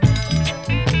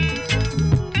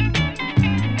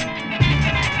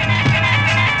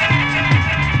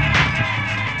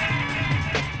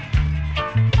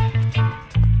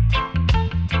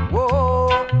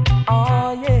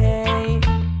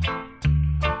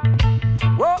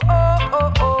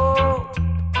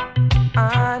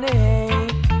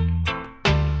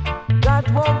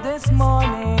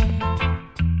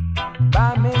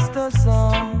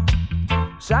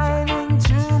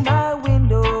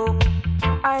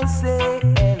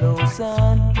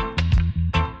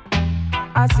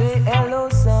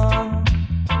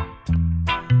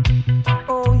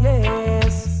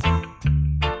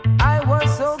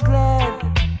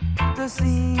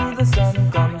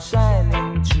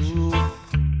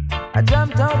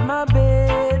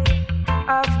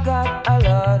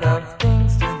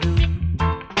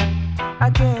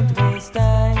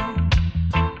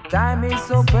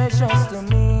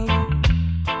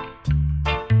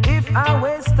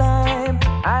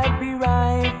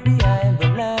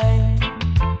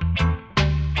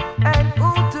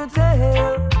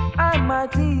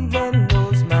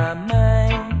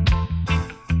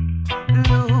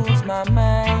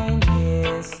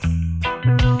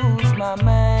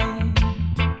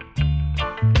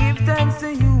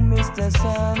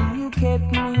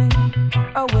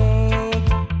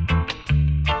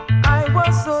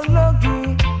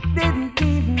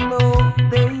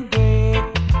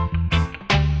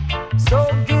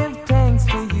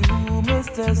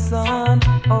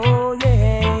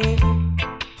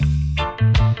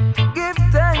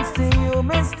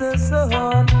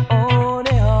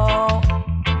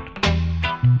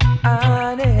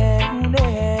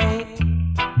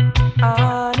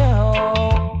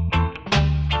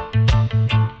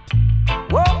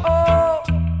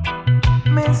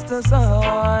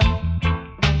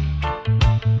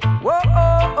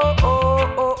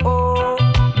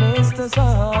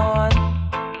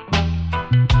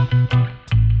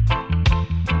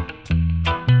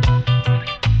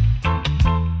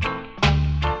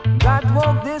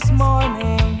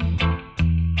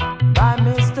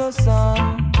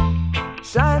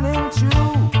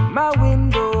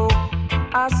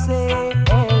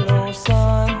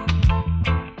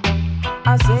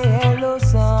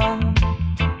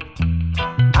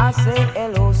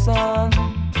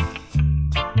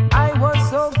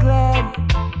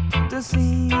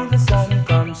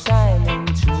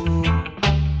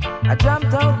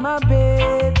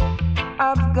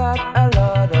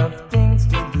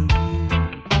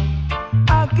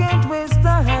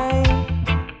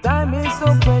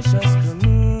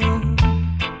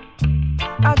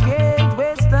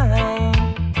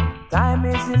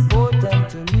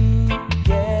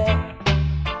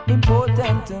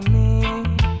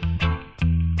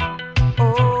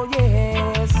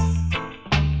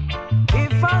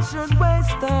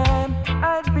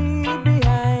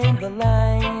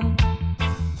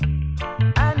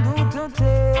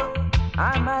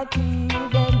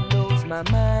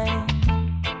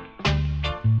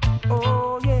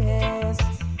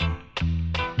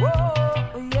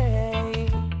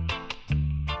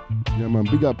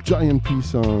 Big up Giant P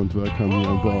Sound, welcome here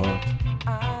on board.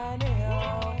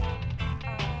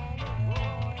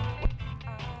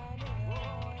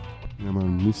 Yeah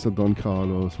man, Mr. Don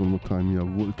Carlos, one more time here,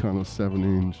 Volcano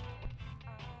 7-inch.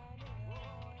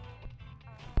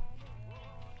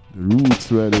 The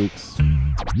Roots Radix.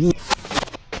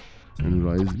 And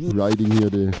riding here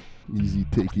the easy,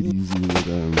 take it easy with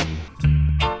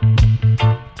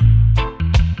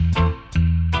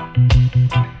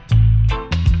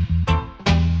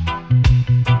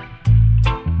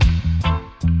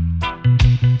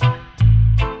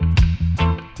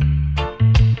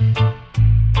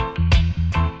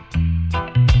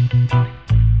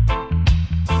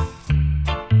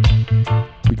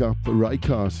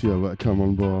Rikers here, welcome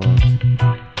on board.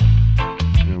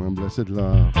 Yeah, man, blessed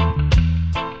love.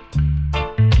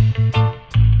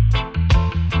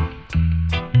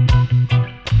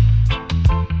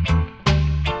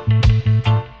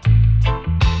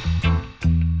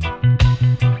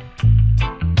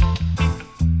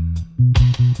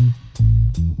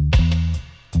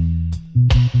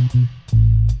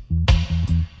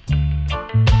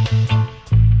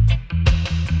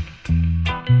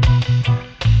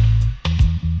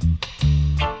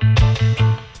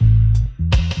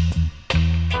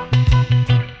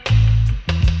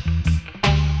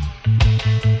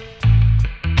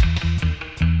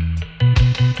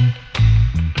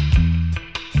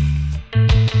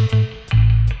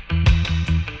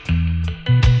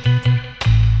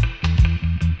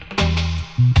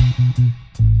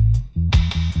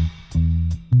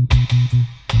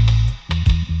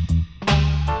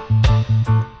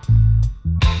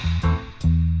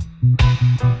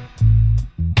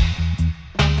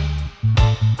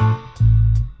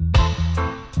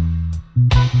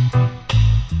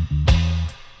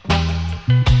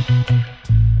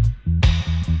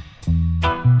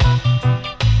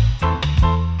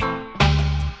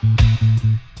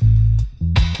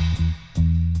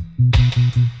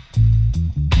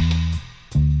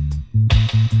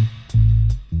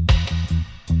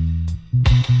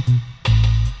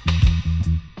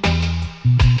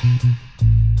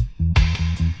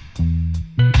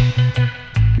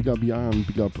 Fabian,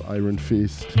 big up Iron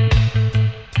Fist.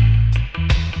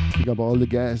 Big up all the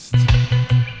guests.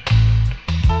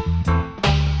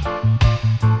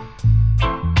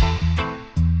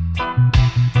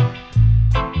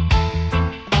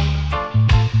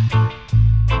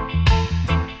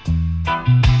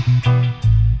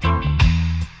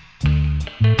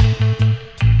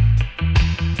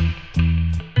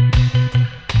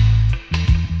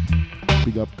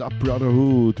 Big up that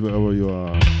Brotherhood, wherever you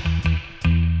are.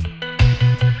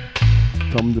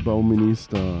 Tom the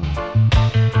Bauminister.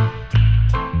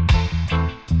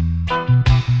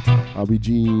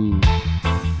 Abidjan.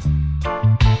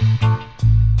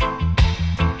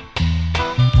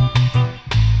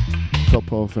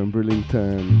 Top off and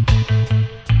Brillington.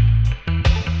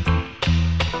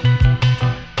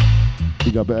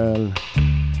 Big up L.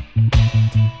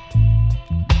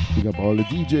 Big up all the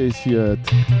DJs here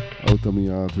at outta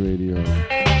Radio.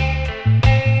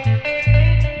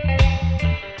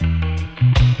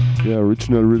 Yeah,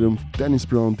 original rhythm, Dennis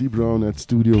Brown, D Brown at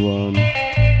Studio One.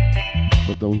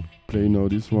 But don't play now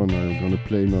this one, I'm gonna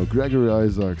play now Gregory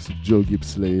Isaacs, Joe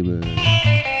Gibbs label.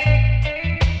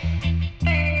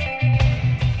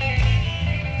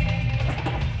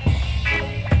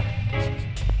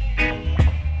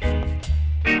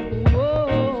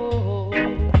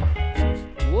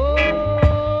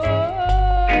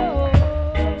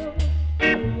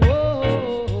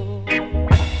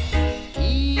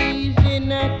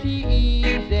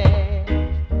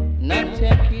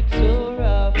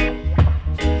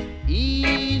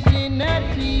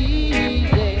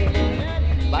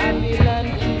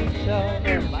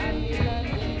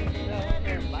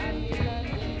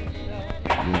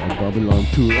 Babylon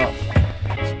too rough.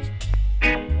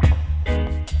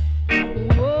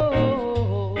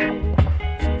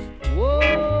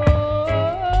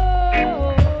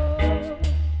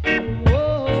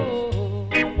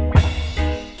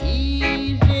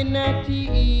 Easy, not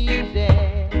easy,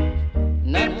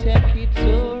 not take it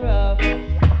so rough.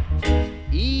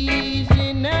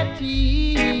 Easy, not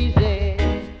easy,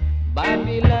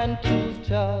 Babylon too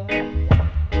tough.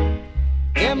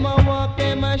 Them a walk,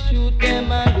 them a shoot,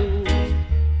 them a do.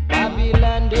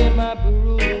 Babylon, them a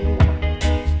brew.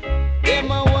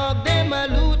 Them a walk, them a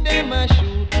loot, them a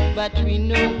shoot. But we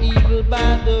know evil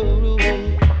by the rule.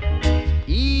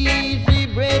 Easy,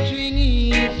 brethren,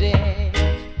 easy.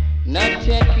 Not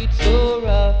take it so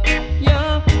rough.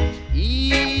 Yeah,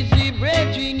 easy,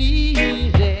 brethren,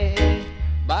 easy.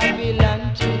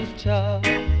 Babylon too tough.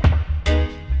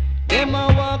 Them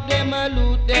a walk, them a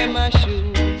loot, them a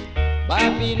shoot.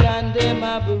 Babylon, them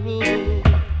a brew.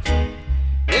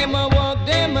 Them a walk,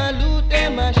 them a loot,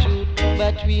 them a shoot.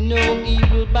 But we know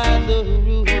evil by the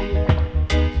rule.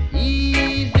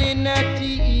 Easy, not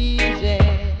easy.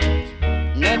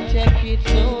 Not take it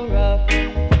so rough.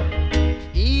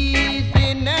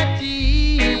 Easy, not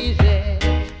easy.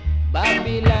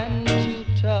 Babylon too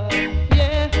tough.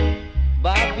 Yeah,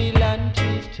 Babylon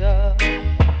too tough.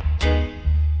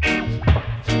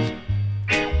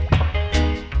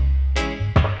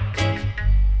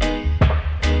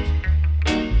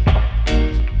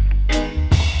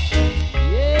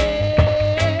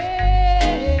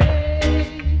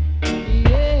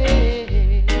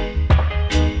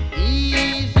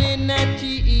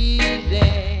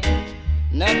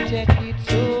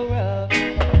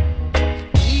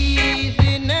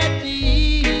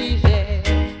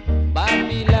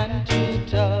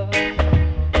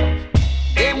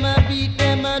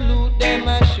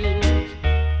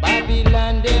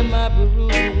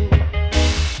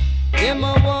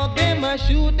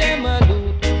 Shoot them a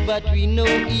loot, but we know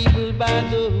evil by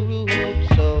the root.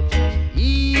 So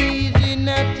easy,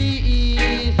 not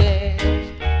easy,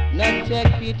 not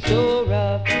take it so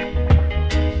rough.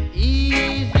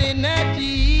 Easy, not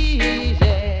easy,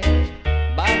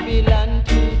 Babylon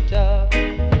too tough.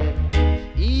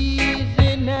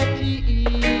 Easy, not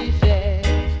easy,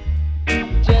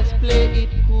 just play it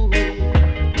cool.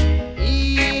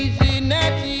 Easy,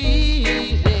 not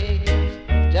easy,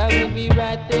 that will be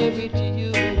right there with you.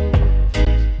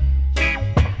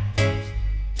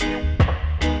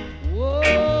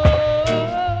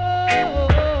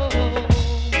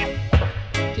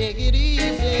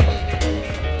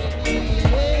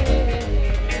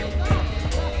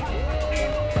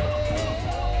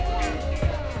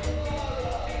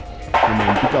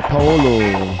 Paolo.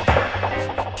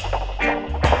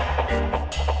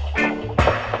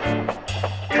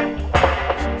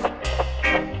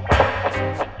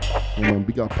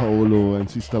 Big up Paolo and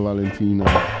Sister Valentina.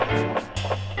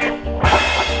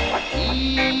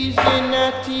 Easy,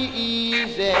 not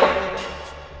easy,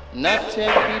 not take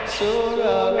it so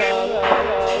rough.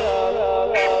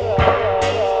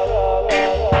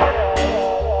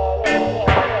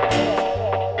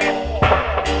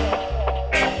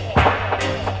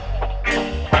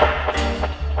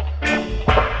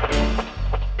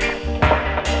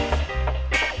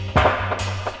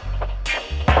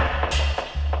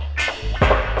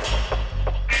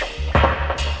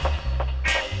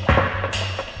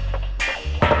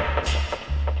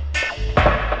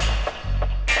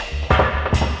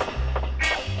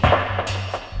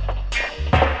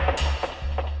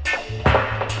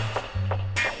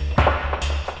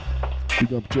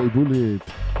 J Bullet.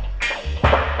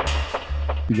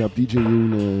 Big up DJ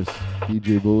Yunus,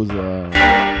 DJ Boza.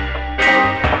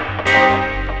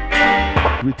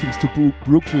 Greetings to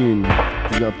Brooklyn.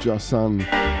 Big up Jason.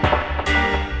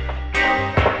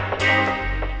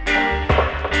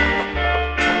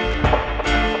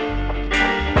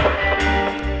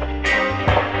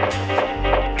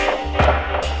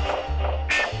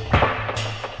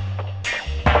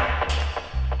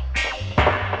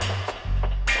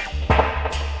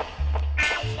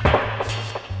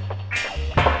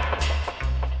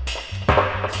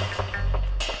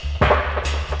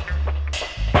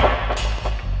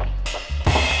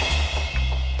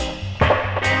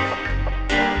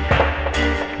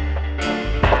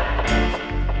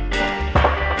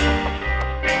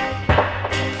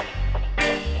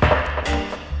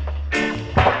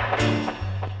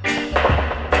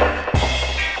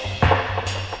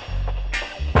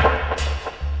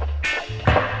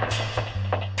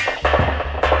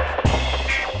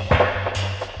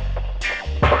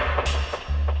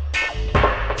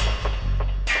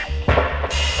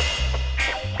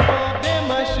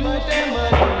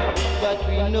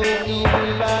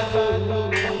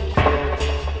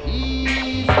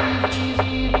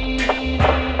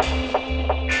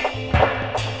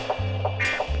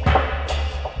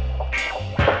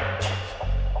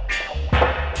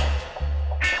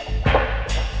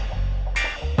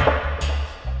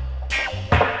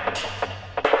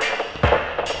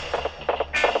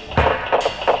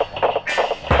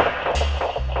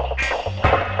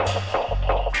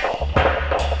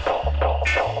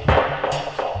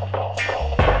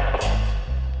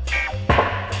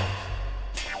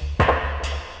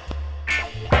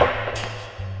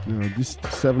 This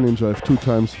 7-inch I have 2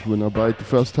 times when I buy it. The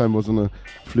first time was on a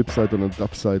flip side, on a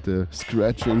dub side. The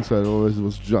scratch inside always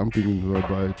was jumping when I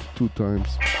buy it 2 times.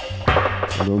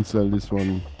 I don't sell this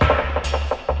one, so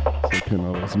I can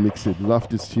always mix it. Love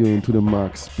this tune to the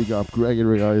max. Big up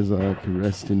Gregory Isaac,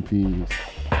 rest in peace.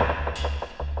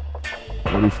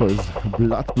 Ready for his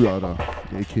blood brother,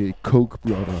 aka Coke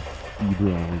brother, D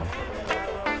Brown.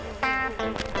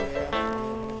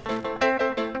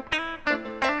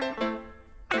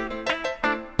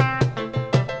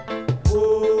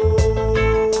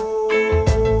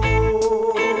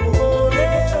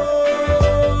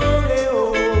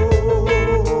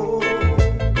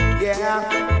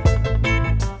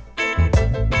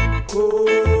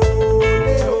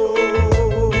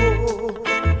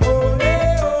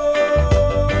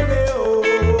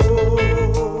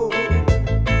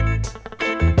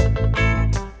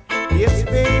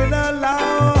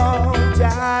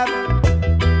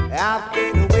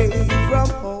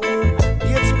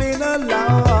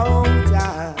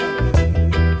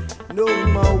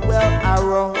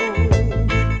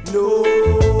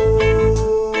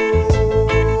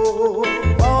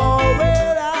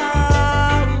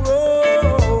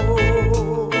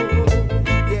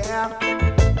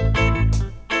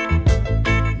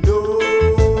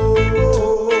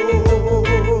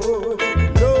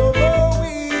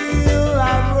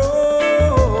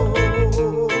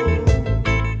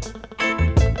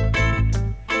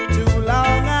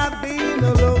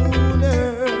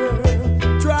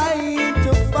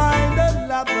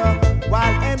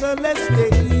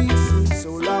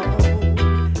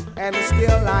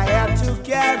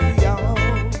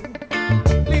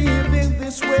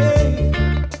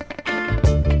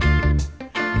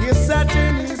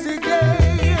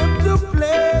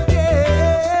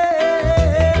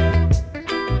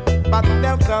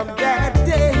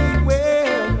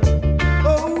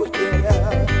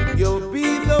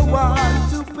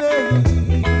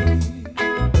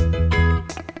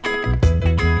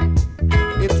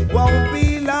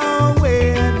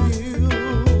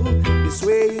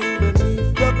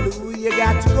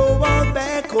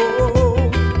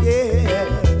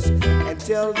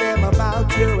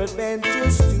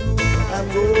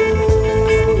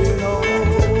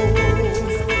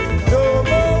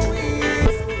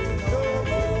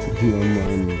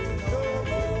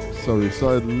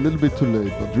 A little bit too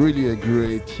late, but really a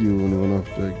great tune, one of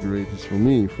the greatest for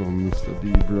me, from Mr.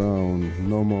 D Brown.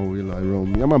 No more will I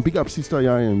roam. Yeah man, big up Sister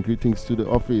Yayan, greetings to the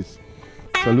office.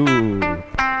 Salute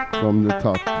from the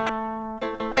top.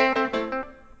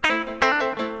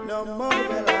 No more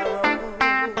will I roam.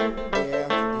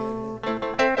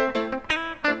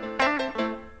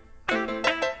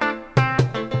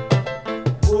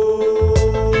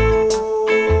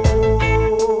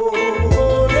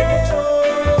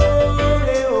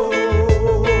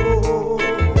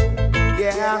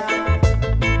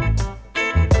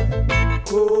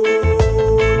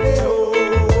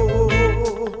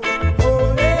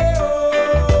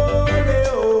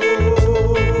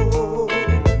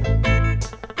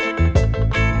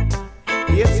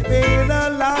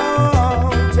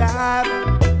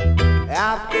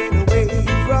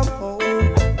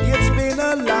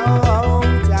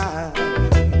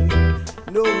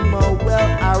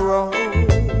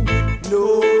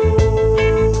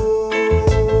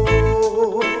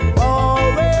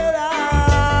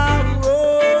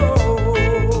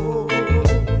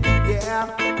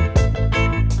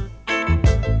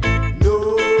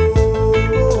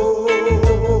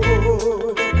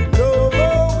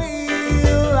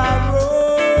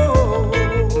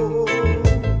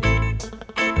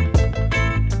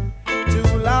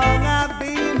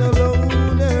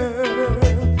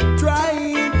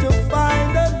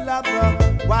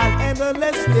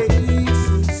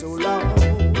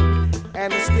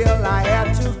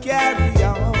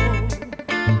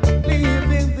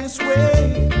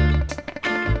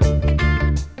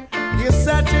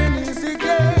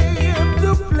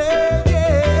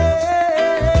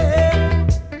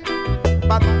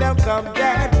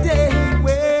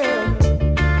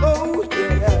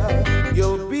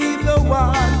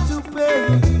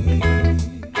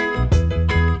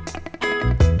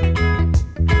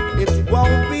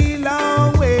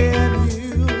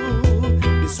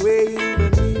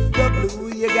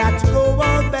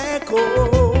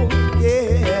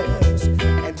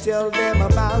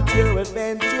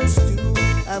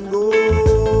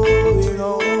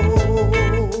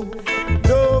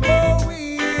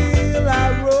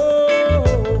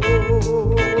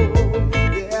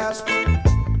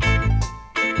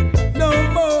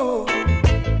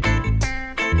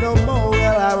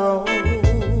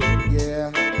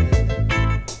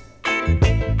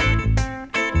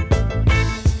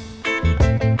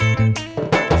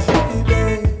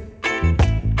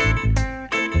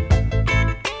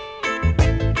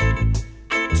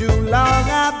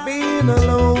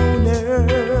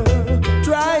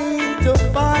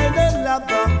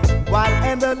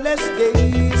 And the less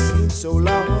days seem so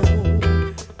long,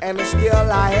 and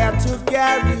still I have to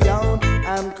carry on.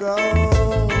 I'm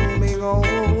coming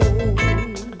home.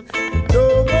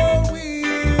 No more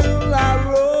will I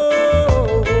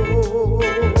roam.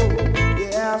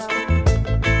 Yes,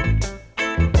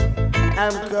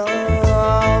 I'm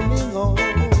coming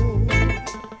home.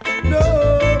 No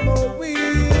more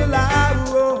will I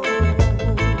roam.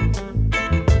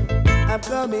 I'm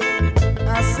coming.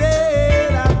 I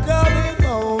said I'm coming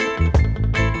home.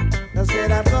 I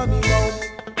said I'm coming home.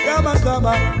 Come on, come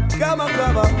on, come on,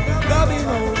 come on, coming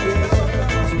home, yeah.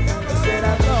 I said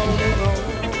I'm coming home.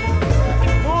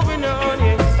 Moving on,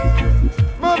 yes,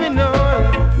 moving on.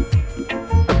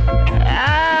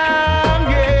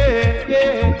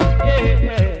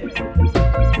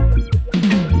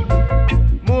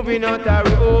 Moving out a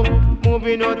room,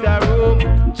 moving out a room.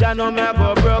 Jah know me a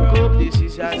go broke up, this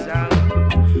is a song.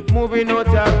 Moving out a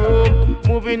room,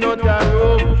 moving out a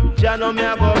room. Jah know me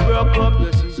a go broke up,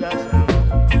 this is a song.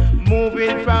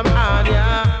 Moving from Anya,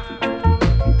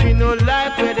 we no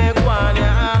like where they go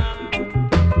Anya.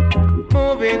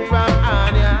 Moving from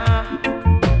Anya,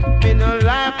 we no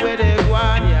like where they go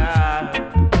Anya.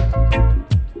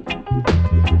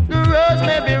 The roads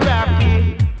may be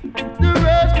rocky, the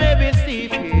roads may be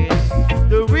steep,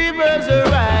 the rivers are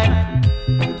wide,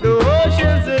 the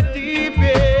oceans are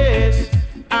deepest.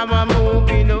 I'm a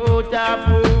moving out of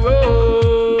the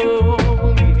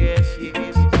road, yes,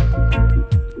 yes.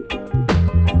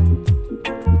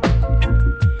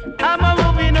 I'm a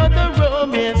moving out the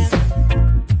road, yes.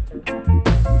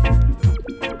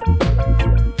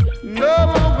 No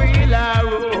more will I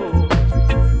roam.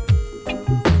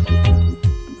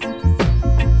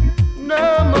 No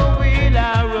more will I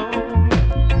roam.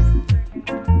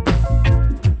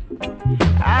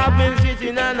 I've been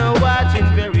sitting and watching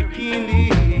very keenly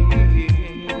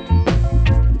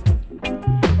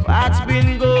what's been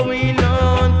going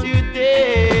on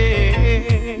today.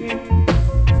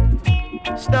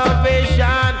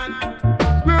 Starvation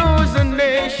rules the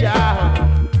nation.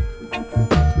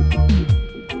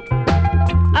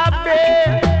 Up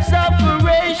there,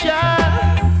 sufferation.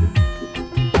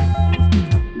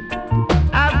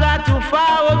 I've got to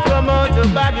forward from out of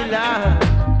Babylon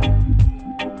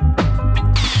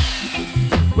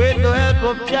with the help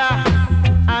of Jah.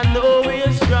 I know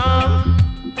we're strong.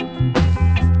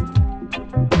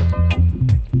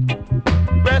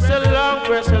 Press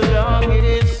along, it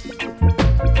is.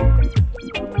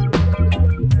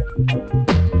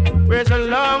 Press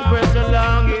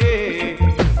along, it is.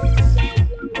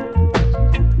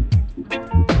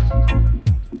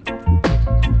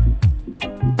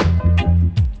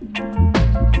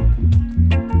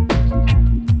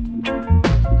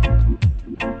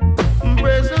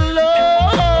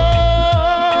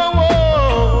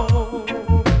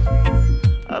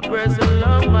 Press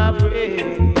along, my praise.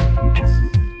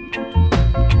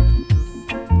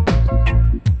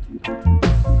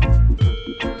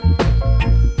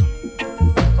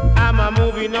 I'm a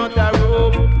moving out a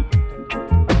rope.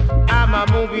 I'm a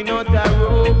moving out a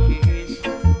rope, yes.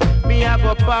 Me a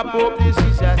go pop up, this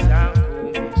is a song,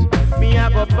 yes. Me a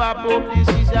go pop up, this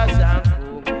is a song,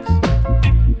 yes.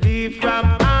 Leave from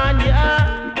Anya,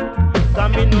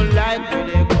 come me no like where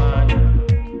they go.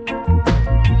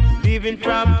 Leaving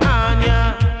from Anya,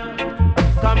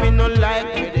 coming no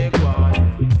like where they go.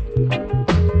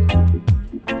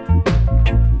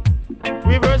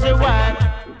 Rivers are wide,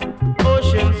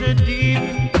 oceans are deep.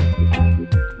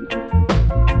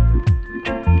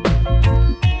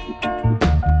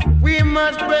 We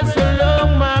must press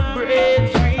along, my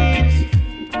brethren.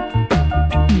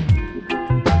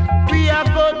 We are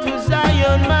going to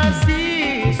Zion, my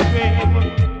sister.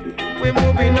 We're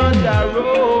moving on the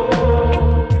road.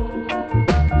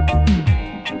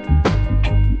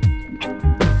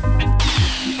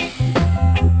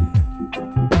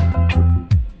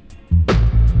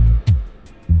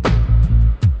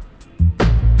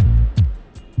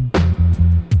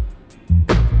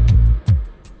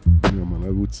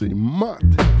 Say mad.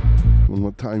 One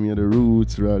more time here, the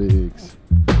Roots Radix.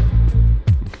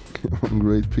 One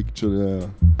great picture there.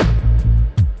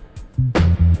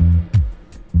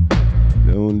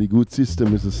 The only good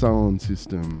system is the sound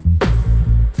system.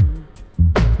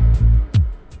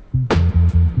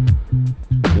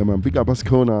 Yeah man, big up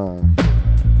Ascona.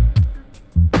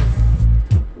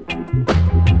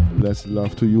 Blessed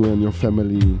love to you and your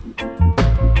family.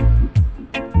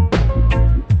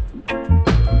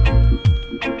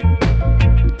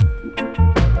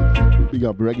 Big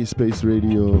up Reggae Space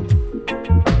Radio.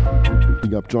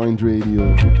 Big up Joint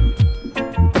Radio.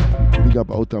 Big up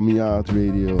Outta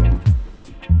Radio.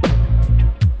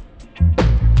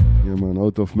 Yeah man,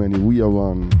 out of many. We are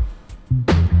one.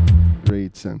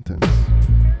 Great sentence.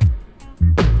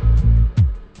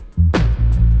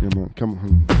 Yeah, man, come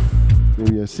on.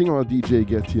 Maybe a singer or DJ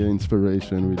get here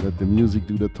inspiration. We let the music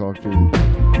do the talking.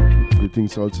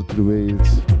 Everything's also to the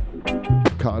Wales.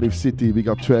 Cardiff City, big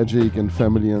up Tragic and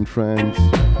family and friends.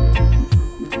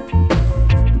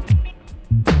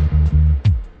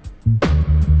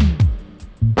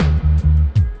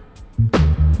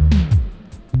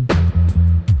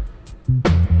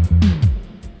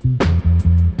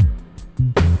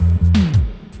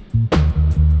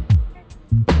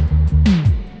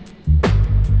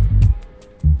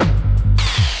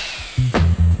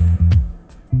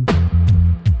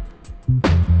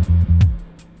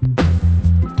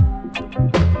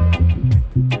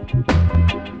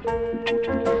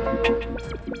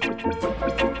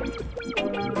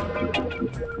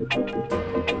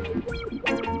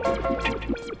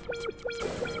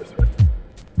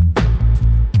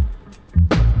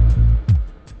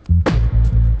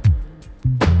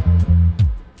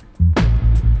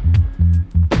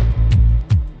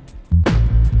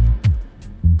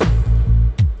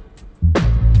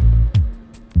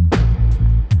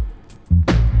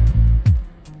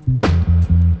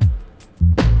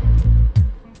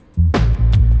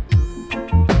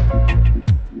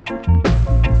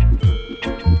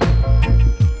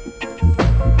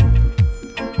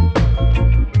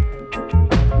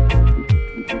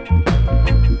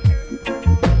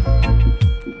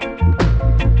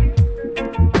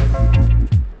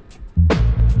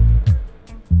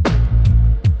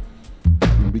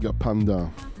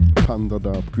 Panda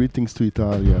Dub. Greetings to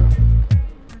Italia.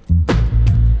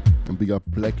 And big up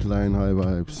Black Line High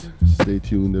Vibes. Stay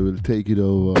tuned, they will take it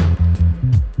over.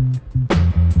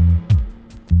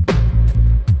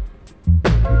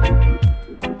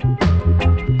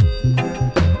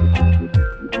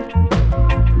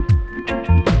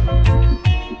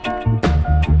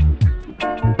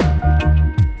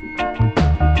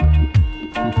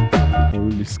 I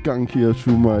really skunk here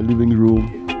through my living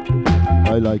room.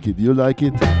 I like it. You like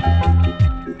it?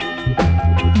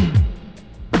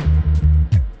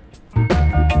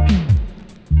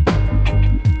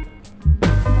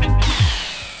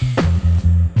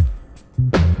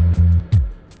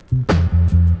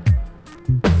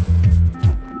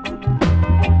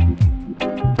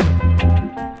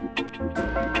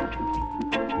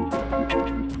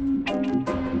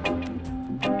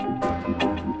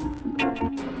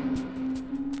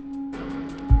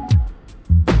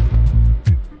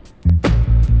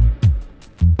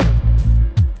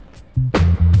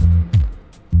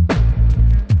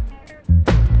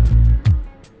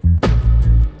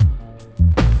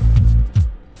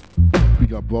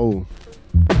 Wow.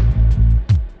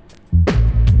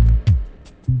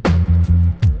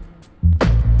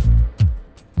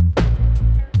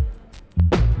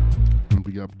 And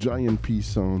we have Giant P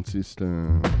sound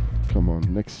system. Come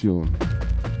on, next tune.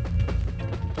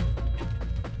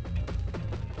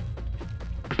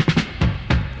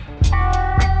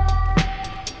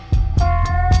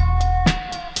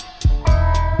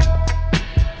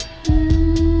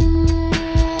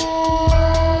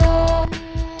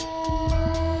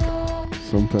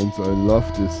 Sometimes I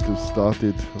love this to start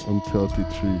it on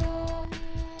 33.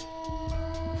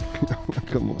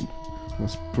 Come on.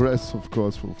 Must press, of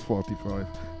course, for 45.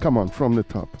 Come on, from the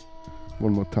top.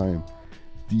 One more time.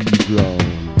 D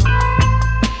Brown.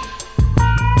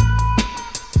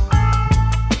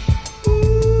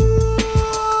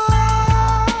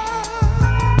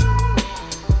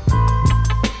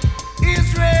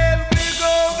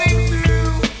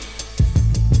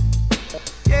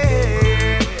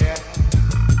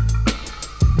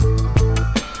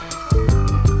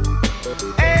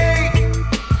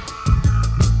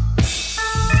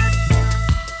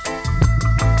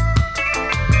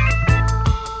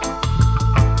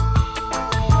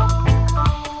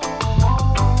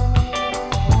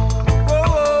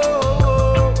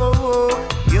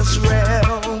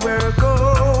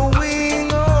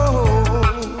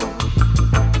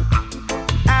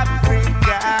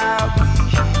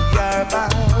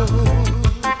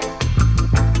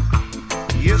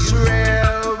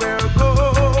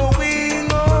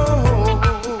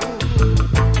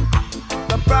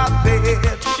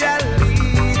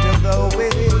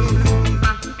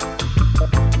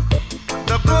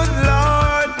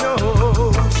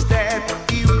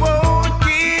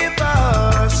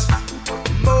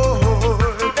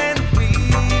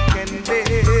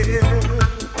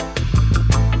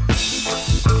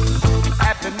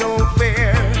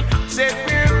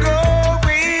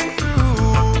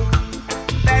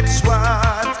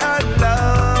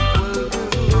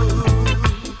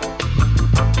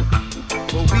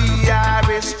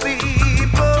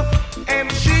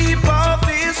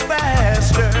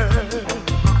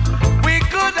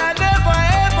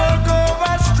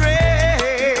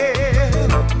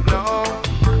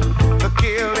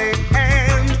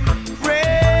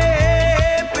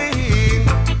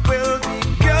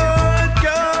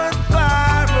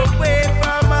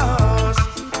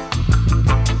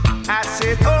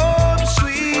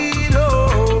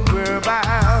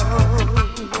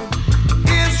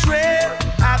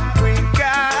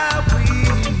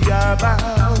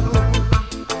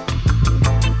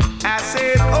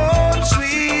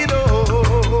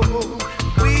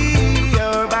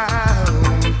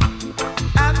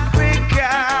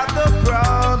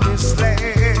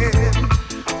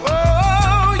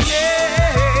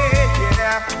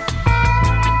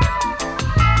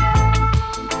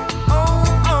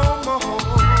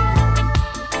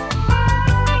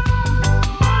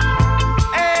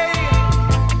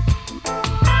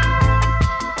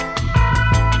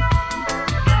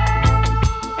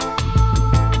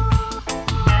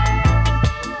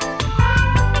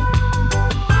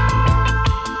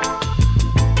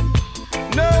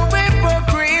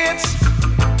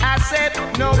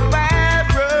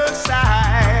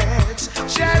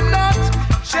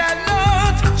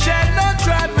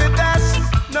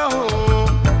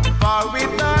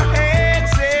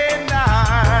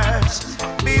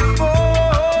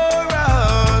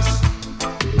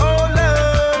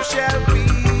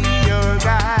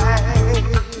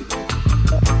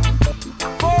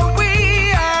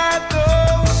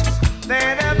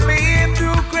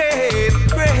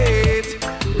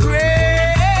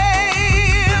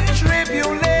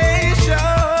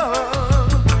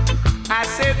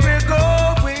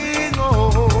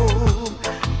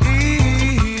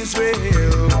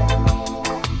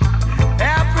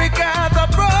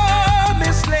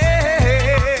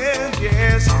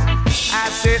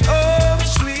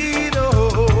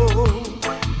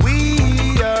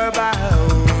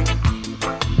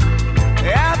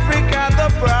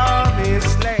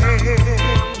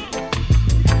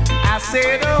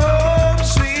 take her home,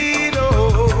 sweet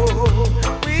home.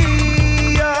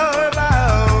 We are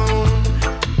bound,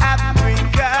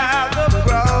 Africa, the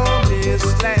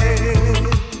promised land.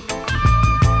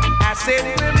 I said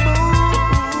we're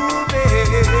moving,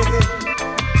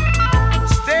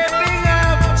 stepping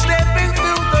out, stepping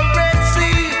through the Red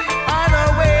Sea on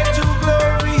our way to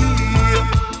glory.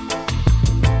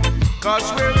 'Cause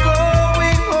we're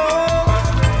going home.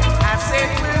 I said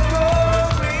we're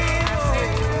going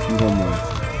home. Come on.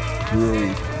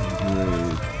 Great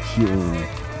tune.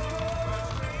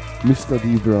 Mr. D.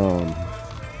 Brown.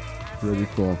 Ready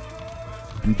for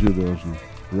DJ version.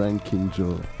 Ranking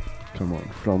Joe. Come on,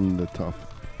 from the top.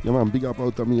 Yeah man, big up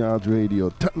out of me Hard Radio.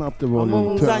 Turn up the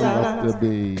volume, turn up the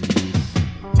bass.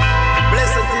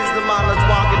 Blessed is the man that's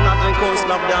walking not in coast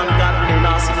of the ungodly,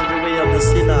 nor sitting the way of the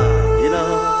sinner, you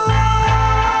know.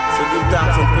 So give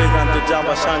thanks and praise unto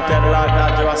Jabba Shanti and Lord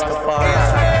God Rastafari.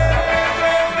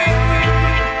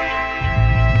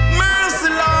 Mercy,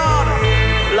 Lord,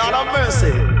 Lord of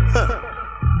mercy.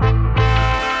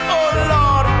 Oh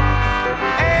Lord,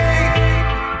 hey.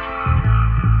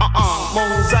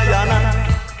 Mount Zion,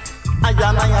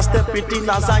 I step it in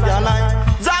a Zion,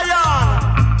 Zion.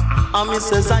 I miss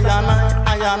Zion,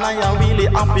 I really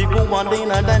happy go one day,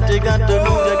 and then you got to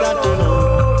know.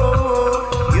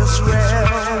 Yes, where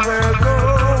we're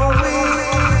going.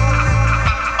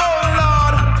 Oh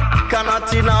Lord,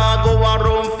 cannot go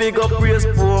around figure praise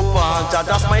Papa,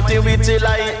 just mighty with the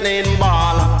lightning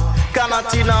ball.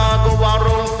 Cannot go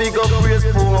around figure praise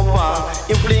Papa.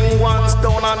 He fling one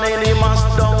stone and then he mash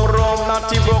down Rome.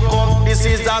 Not he broke up the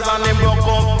scissors and he broke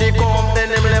up the comb. Then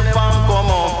him left and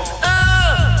come on.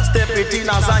 Step it in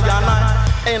a Zion.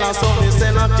 Ain't a son is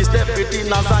saying not to step it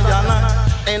in a Zion.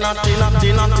 Ain't not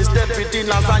step it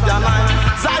in a Zion.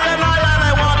 Zion,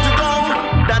 I want to go.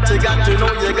 That you got to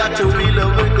know, you got to feel the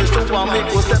way the show and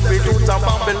make us step it out of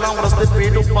Babylon. Step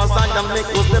it up a Zion,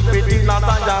 make us step it in a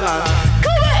Zion.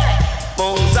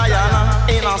 Mount Zion,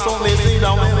 ain't a son me see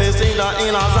that when me see that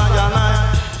in a Zion.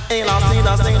 Ain't a see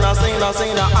that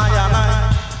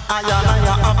I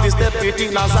have to step it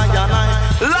in a Zion.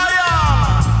 Lion,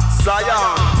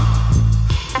 Zion.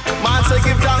 Man say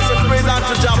give thanks and praise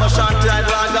unto Jabba Shanti and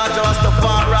Lord God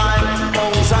Rastafari.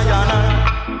 Mount Zion,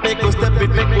 make us step it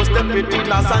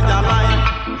in a Zion.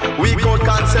 We call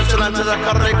conception and the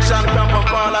correction from a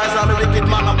paralyzed and the wicked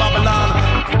man of Babylon.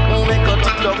 We make a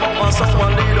teach of what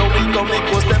someone leader. We go make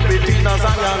us step it in a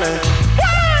Zion.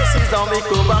 Sister make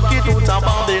us back it out of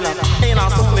Babylon. Ain't a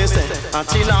so me say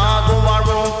until I go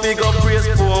around figure praise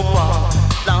Papa.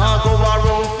 Now go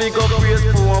around figure praise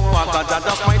Papa. Cause I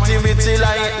just mighty with the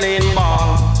lightning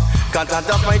ball. Cause I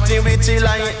just mighty with the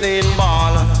lightning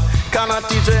ball. Cannot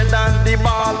teach it than the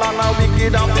ball and a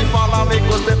wicked and the fall and make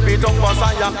us step it up a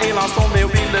Zion. In a some me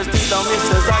will the street and me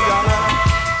say Zion.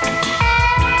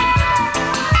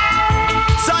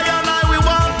 Zion, we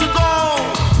want to go.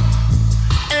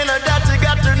 In a that you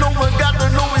got to know, you got to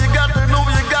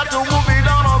move it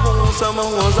on a go. Some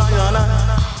more Zion.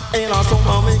 In a some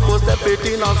make us step it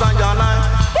in a Zion.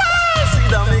 See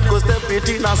that make us step it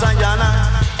in a Zion.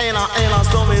 And I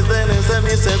saw me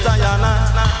say Zion.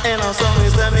 And I saw me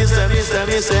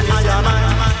say Ayana.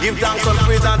 Give thanks and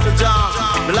praise unto Jah.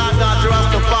 The Lord God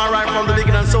Rastafari from the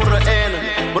beginning to the end.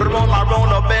 But around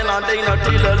the bend and they not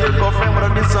deal a little friend.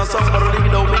 But this is song but a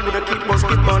leader. We would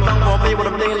keep on down for me. But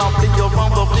I'm playing on flick your phone.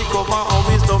 The flick of my own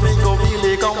wisdom. We go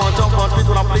really come on jump on speak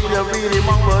when I play the really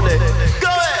mumble day.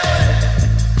 Go ahead!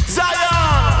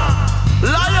 Zion!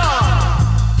 Lion!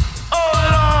 Oh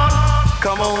Lord!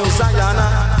 Come on Zion!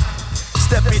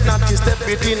 Step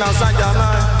it in a Zion.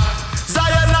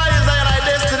 Zion is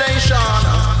destination.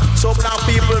 So now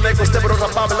people make us step out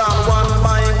of Babylon one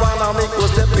by one. And make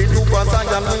us step it to a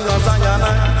Zion, in a Zion.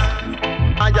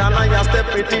 Ayana,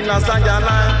 step it in a Zion.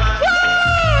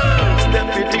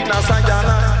 Step it in a Zion.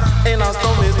 In a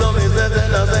stormy, Zion.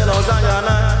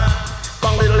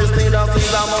 Bang little thing down, see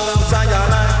the Mount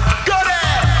Zion. Go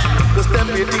there! To step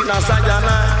it in a Zion.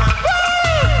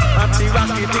 And see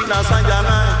rock it in a Zion.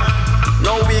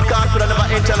 No, we can't put never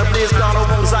enter the place called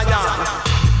Mount Zion.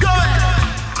 Go ahead.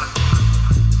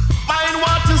 Mind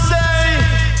what to say.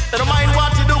 Don't mind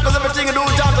what you do, cause everything you do,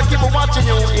 John, to keep on watching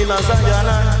you in a Zion.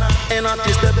 And I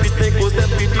step it, make us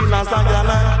step it in a Zion.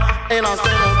 And I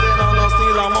say, no,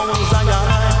 still a Mount Zion.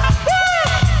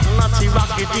 Not she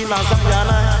rock it in a Zion.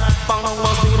 Bang,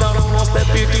 no, still a step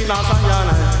it in a Zion.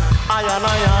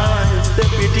 Ayana,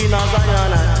 step it in a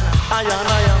Zion.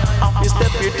 Ayana,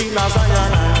 step it in a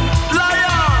Zion.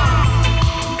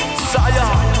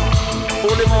 Zion,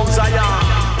 Holy Mount Zion,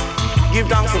 give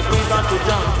thanks and praise unto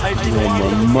Jah. I think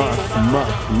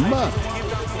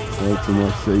Also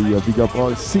must say, yeah, big up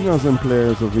all singers and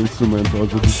players of instruments,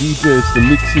 also the DJs, the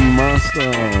mixing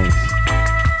masters.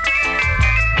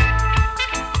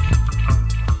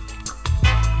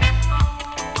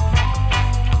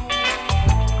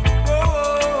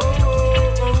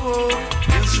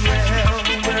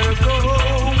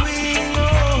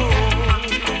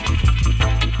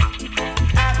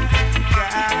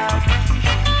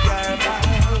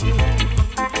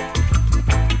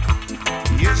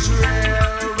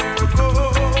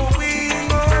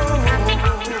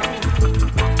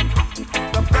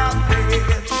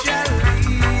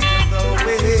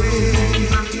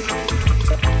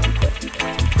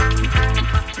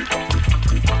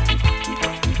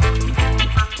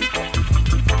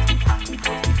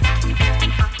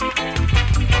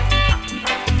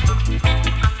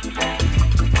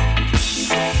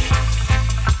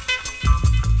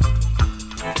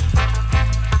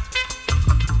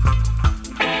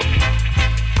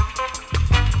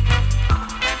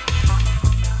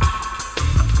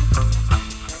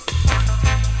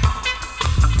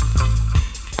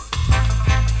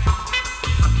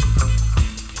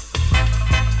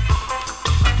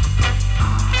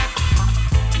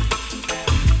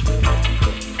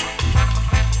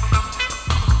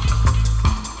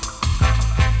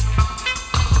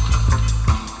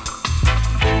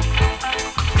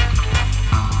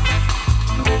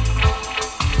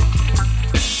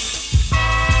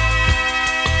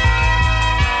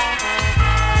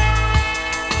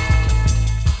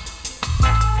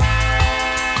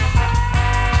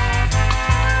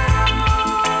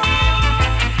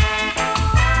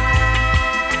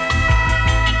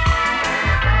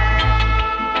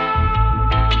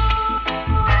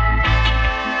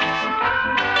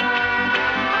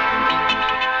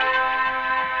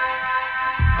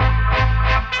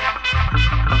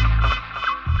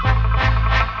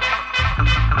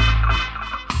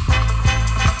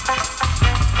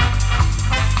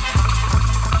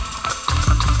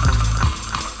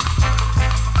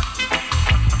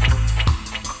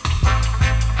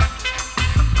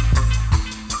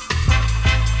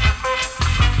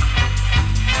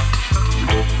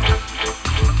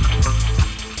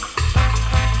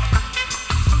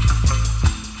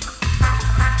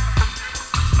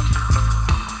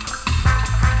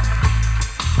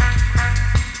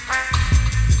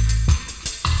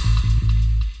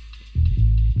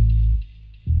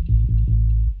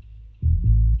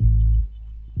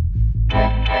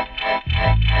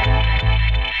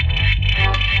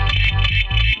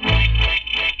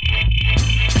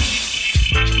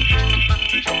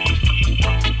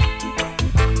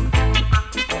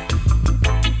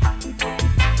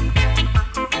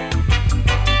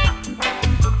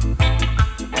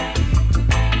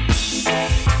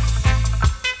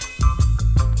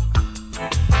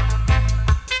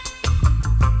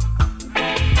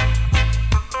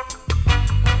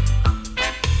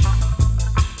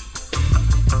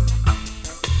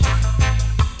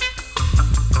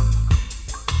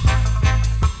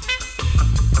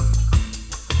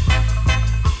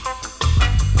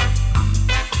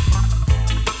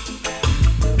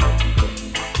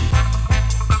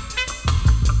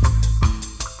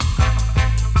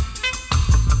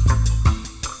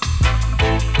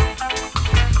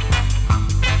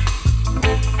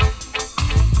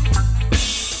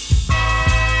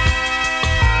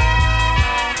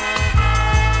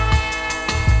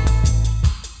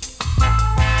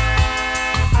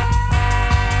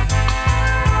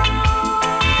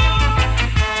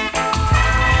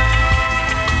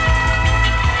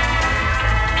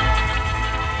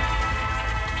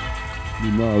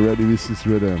 Ready, this is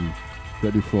rhythm.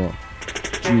 Ready for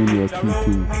Junior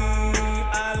Q2.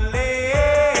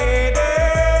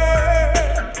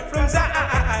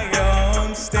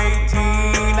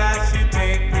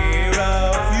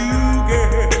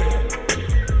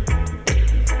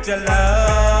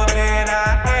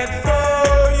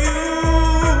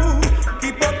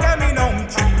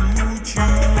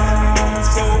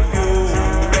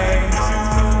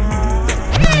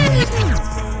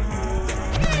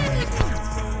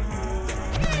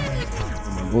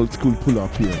 Old school pull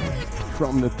up here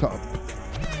from the top.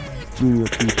 Junior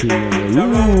Q2 and the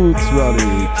Roots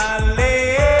Radics.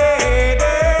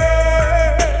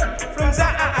 From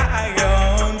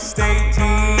Zion State,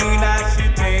 I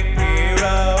should take care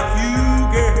of you,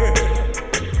 girl.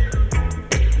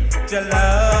 Your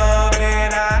love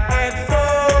that I had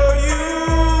for you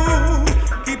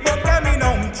keep on coming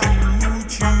on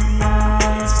choo-choo,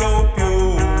 so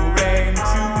pure and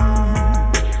true.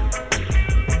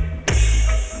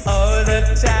 All the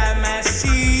time I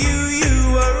see you, you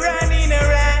are running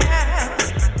around.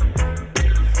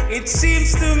 It seems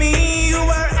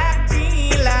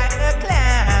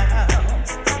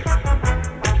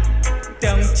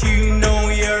you know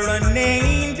you're an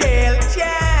angel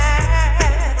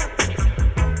child.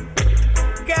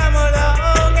 Come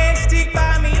along and stick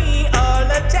by me all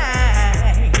the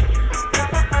time.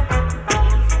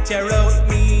 She wrote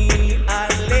me a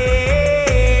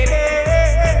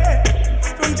letter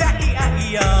from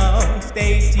Zion,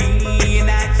 stating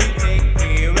I should take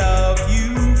care of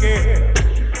you, girl.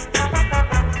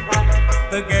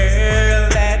 The girl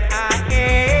that I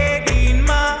had in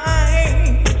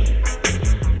mind,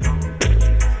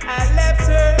 I left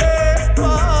her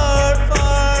far,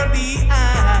 far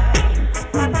behind.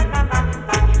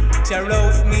 She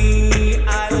wrote me a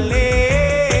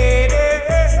letter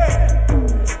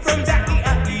from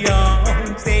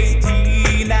Zion,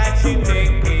 stating I should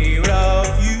take care of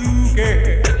you,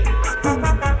 girl.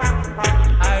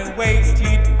 I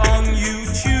waited on you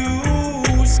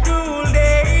through school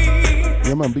day,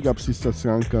 Yeah, man, big up Sister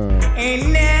Sanka.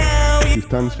 and now you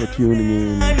Thanks for tuning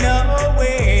in. run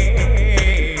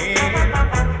away.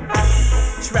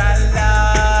 Tra la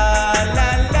la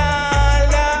la la.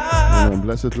 Yeah,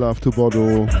 blessed love to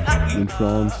Bordeaux in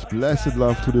France. Blessed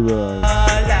love to the world. La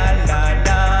la la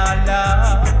la.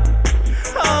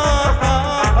 Oh,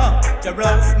 you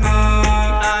wrote me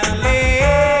a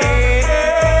letter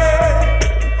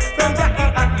from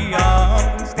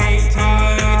Zion,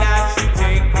 stating I should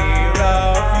take care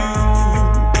of you.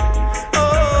 Oh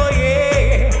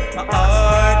yeah, my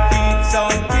heart keeps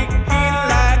on ticking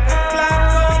like a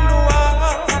clock on the wall.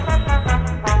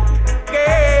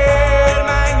 Girl,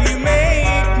 man, you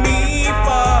make me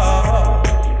fall.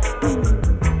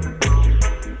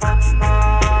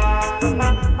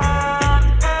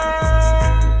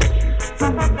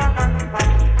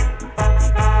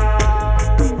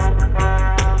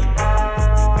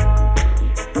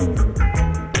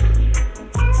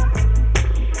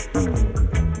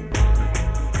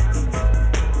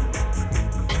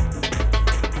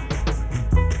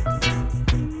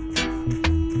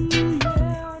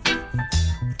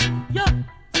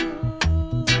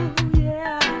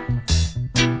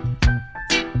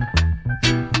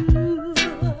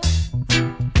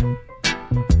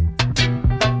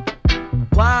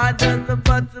 Why does the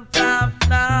butterfly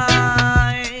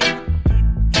fly?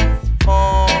 It's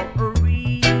for a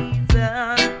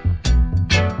reason,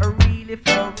 really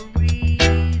for a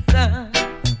reason.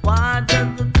 Why does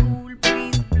the cool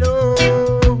breeze blow?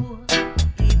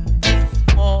 It is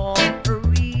for a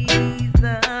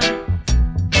reason,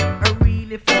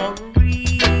 really for a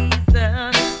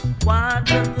reason. Why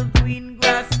does the green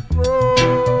grass grow?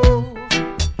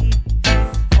 It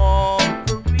is for a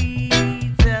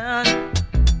reason,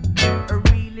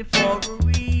 really for a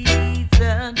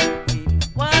reason. And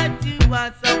why do I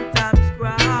sometimes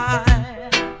cry?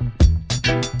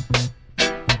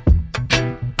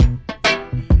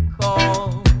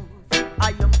 Because I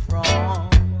am from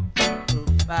the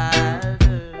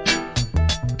Father.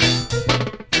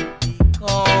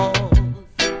 Because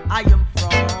I am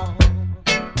from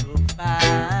the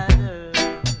Father.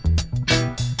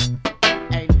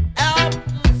 And out the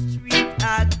street I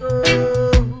go.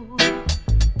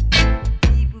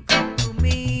 People come to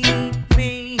meet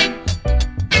me.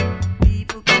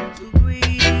 People come to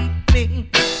greet me. And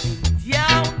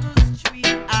down the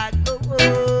street I go.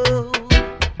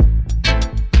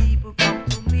 People come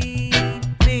to meet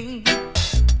me.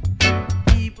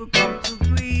 People come to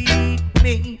greet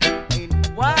me. And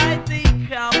why they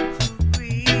come to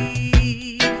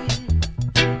greet?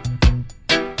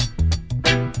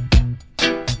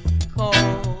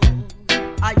 Because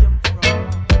I am from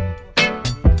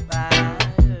the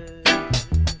Father.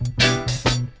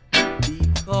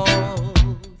 Because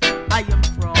I am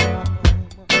from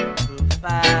the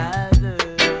Father.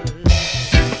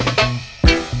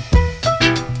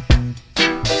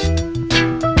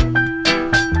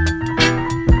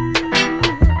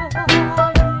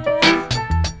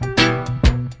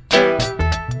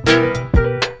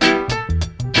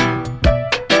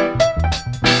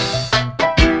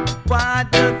 Why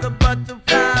does the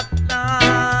butterfly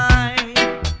fly?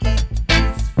 It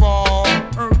is for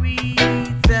a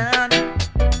reason,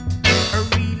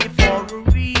 really for a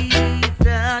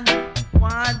reason.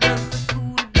 Why does the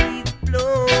cool breeze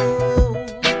blow?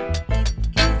 It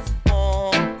is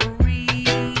for a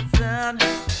reason,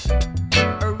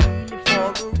 really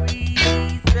for a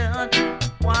reason.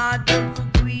 Why does the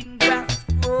green grass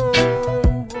grow?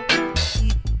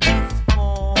 It is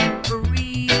for a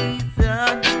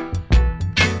reason,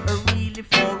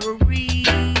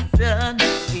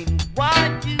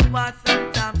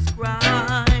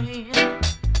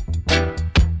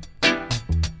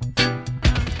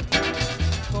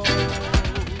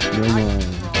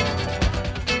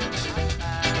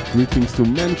 Greetings to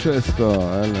Manchester,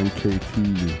 LNKT.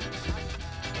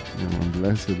 Yeah, man,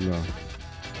 blessed love.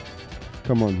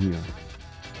 Come on here.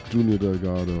 Junior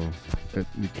Delgado,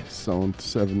 Ethnic Sound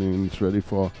 7-inch, ready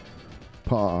for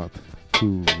part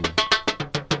 2.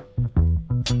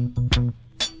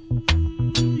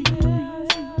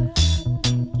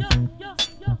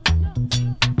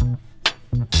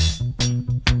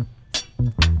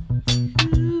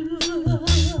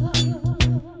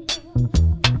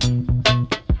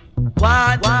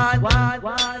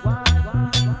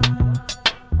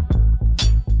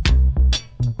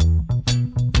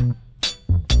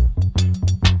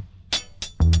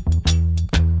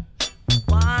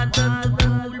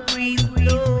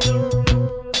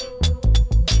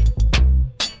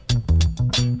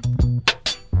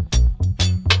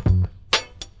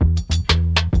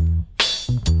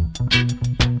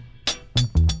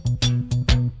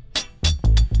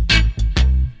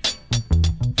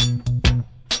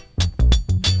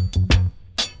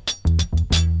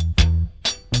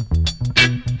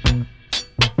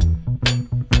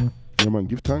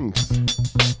 Give thanks.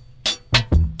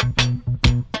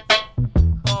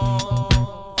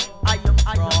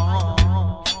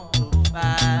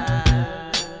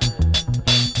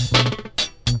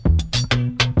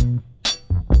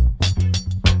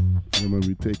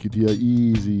 We take it here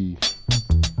easy.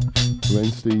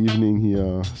 Wednesday evening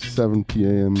here, 7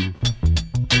 p.m.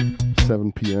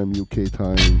 UK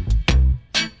time.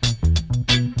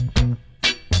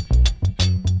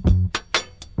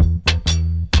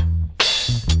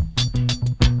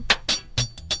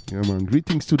 Yeah, man.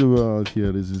 Greetings to the world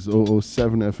here. This is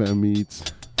 007 FM meets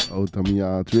Outta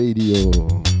Radio.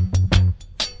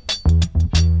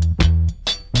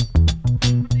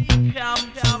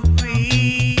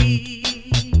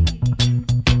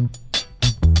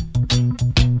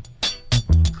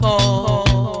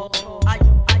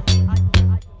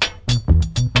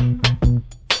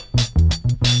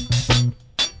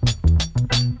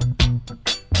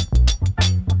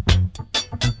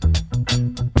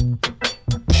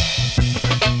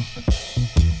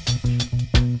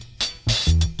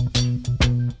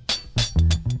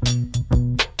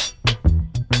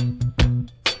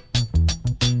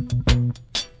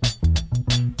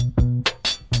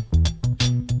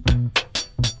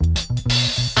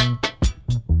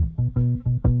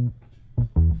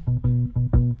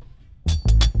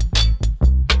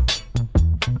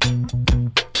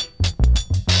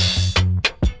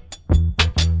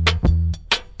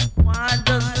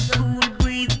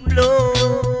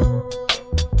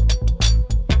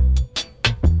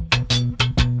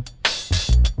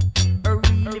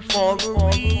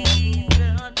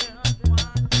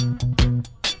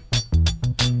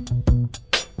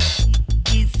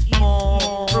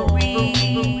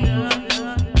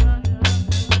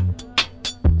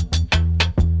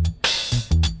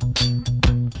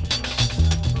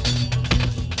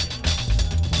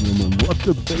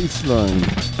 The bass line.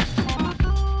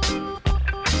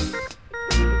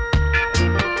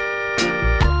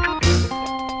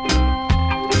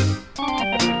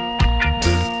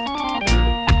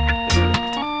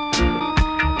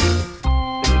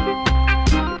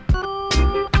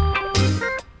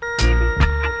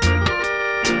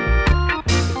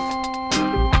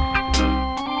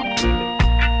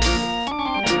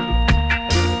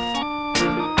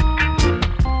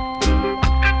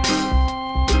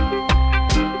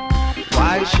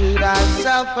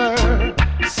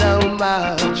 So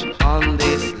much on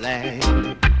this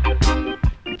land.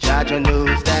 Jah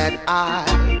knows that I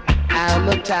am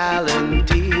a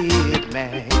talented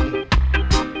man.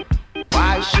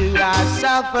 Why should I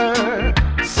suffer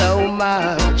so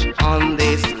much on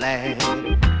this land?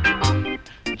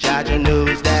 Jah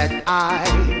knows that I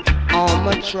am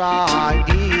a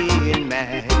trying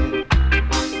man.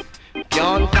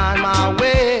 Can't find my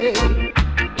way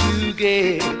to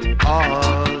get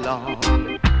along.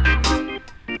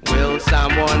 Will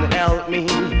someone help me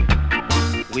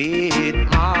with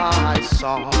my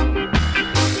song?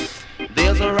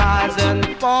 There's a rise and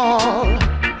fall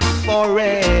for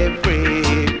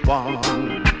everyone.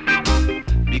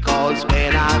 Because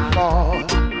when I fall,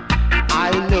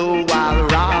 I know I'll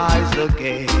rise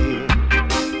again.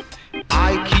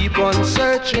 I keep on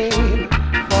searching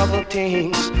for the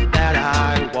things that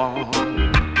I want.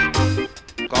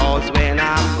 'Cause when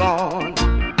I'm gone,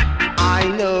 I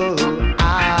know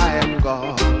I am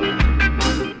gone.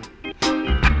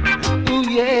 Ooh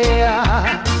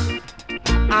yeah,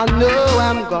 I know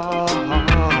I'm gone.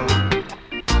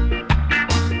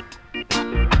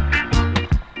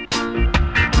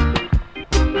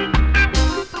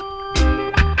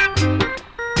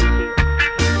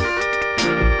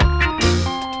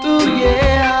 Ooh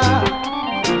yeah.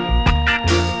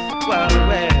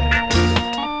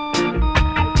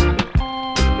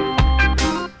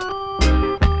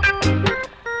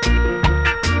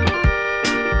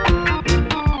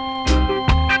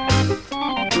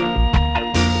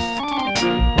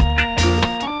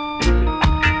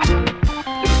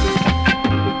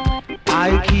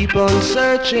 keep on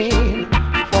searching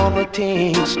for the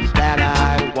things that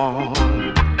I want.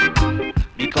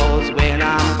 Because when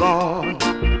I'm gone,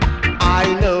 I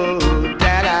know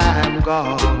that I'm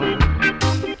gone.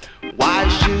 Why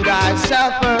should I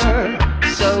suffer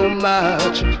so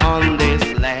much on this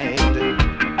land?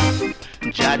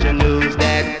 Judge knows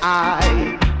that I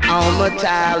am a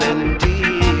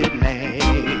talented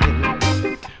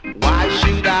man. Why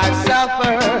should I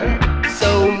suffer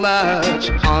so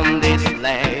much on this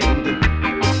land?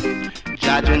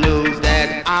 Judge knows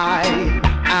that I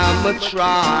am a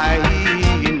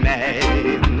trying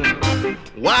man.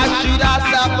 Why should I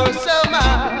suffer so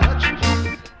much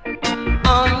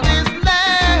on this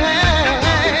land?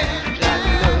 Judge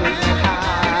knows that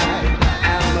I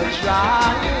am a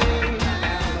trying.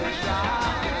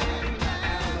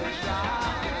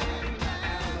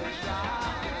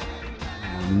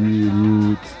 Real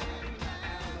roots.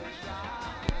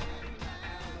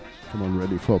 Come on,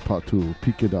 ready for part 2.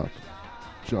 Pick it up.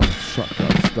 Just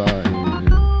shaka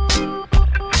style.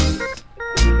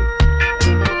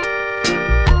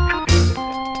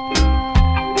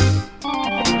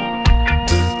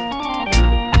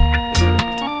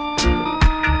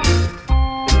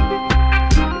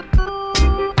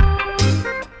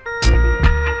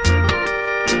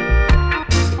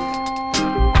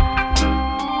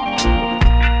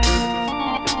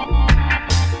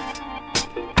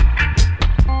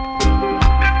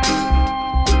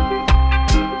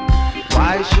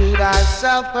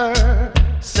 Suffer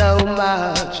so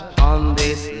much on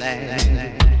this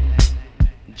land.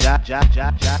 Ja, ja,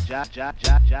 ja, ja, ja, ja,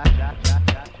 ja, ja, ja,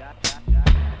 ja.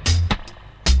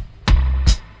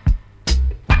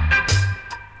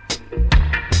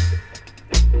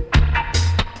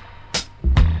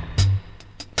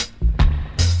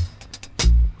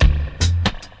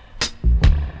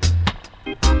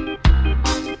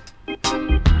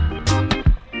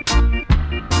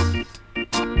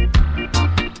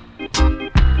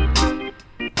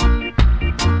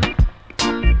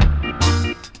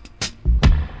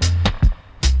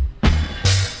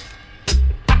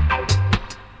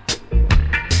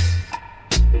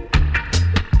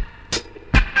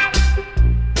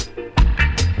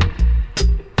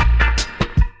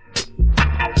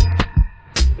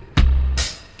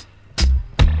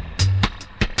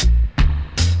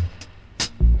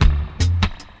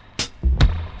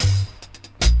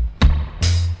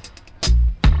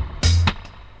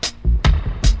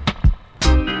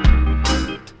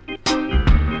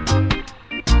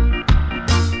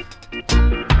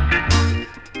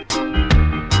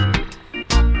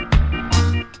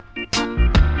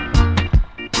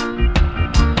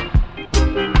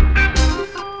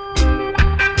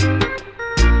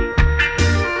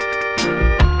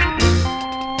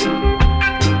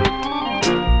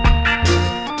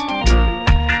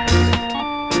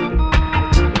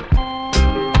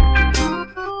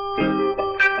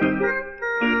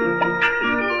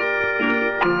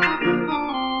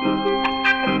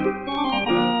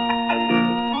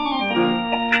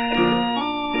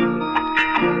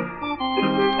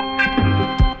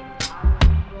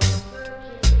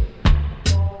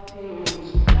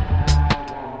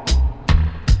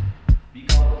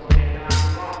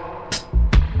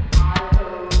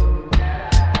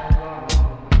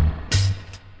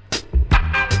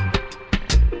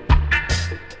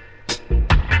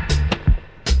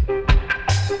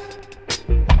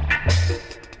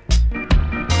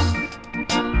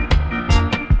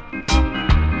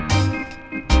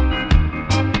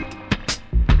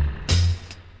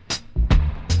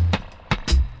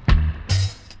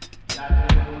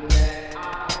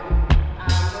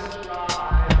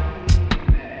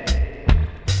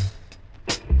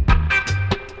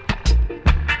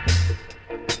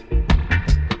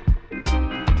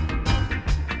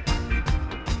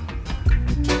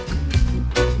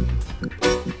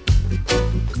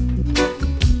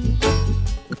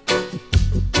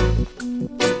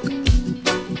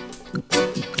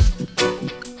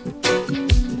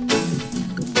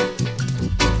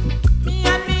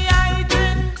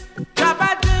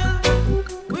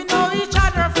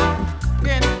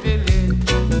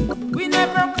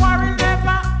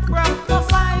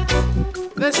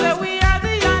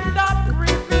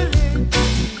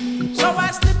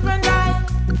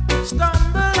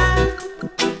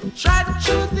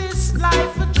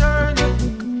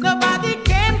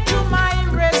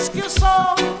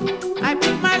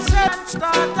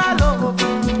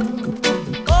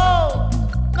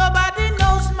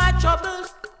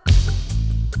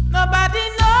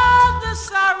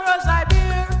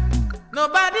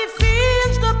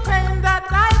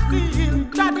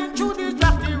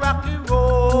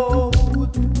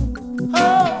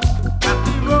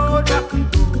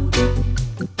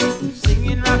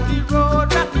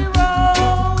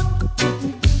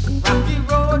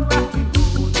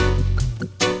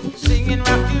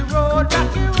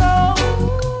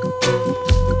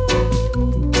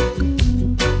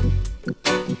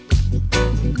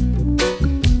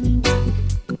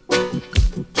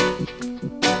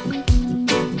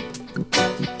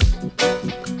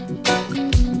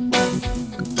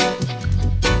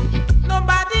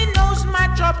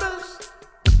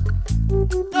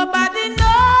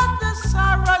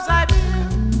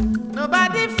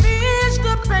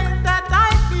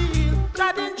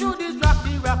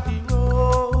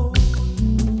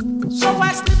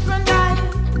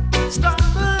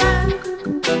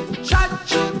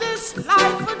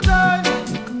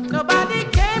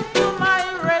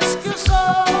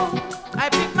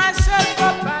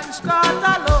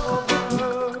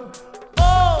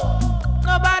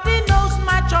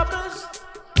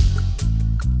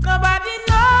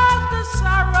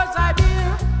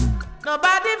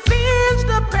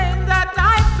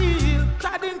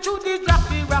 is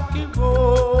rocky, rocky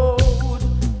road.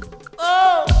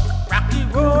 Oh, rocky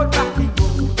road, rocky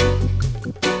road.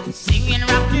 Singing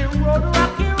rocky road,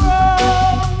 rocky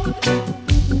road.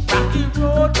 Rocky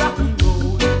road, rocky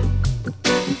road.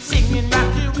 Singing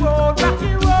rocky road,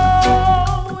 rocky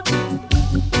road.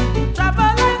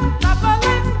 Traveling,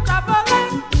 traveling,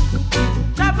 traveling.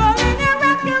 Traveling a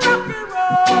rocky, rocky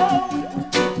road.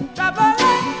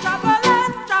 Traveling,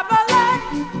 traveling, traveling.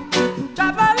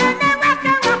 Traveling a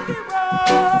rocky, rocky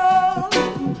road.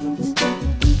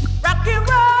 Rocky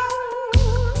road.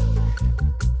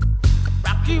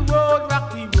 Rocky road,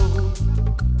 rocky road.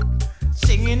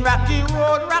 Singing rocky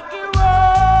road, rocky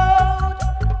road.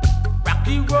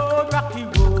 Rocky road, rocky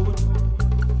road.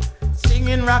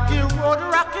 Singing rocky road,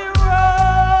 rocky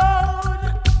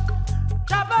road.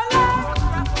 Traveling,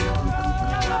 rocky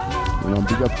road. And I'm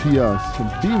big up Tias.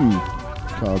 Bim.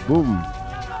 Kaboom.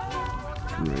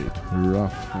 Great.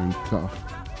 Rough and tough.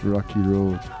 Rocky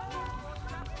Road.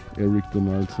 Eric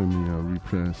Donaldson here.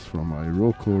 Repress from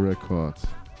Iroko Records.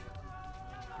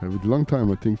 Have it a long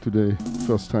time, I think today.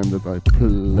 First time that I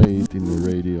played in the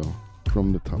radio.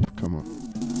 From the top. Come on.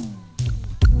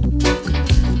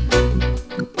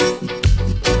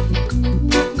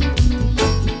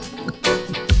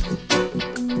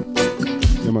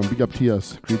 Yeah man, big up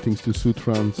Tias. Greetings to Sud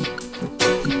France.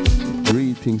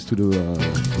 Greetings to the world.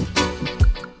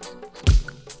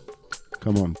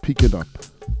 Come on, pick it up.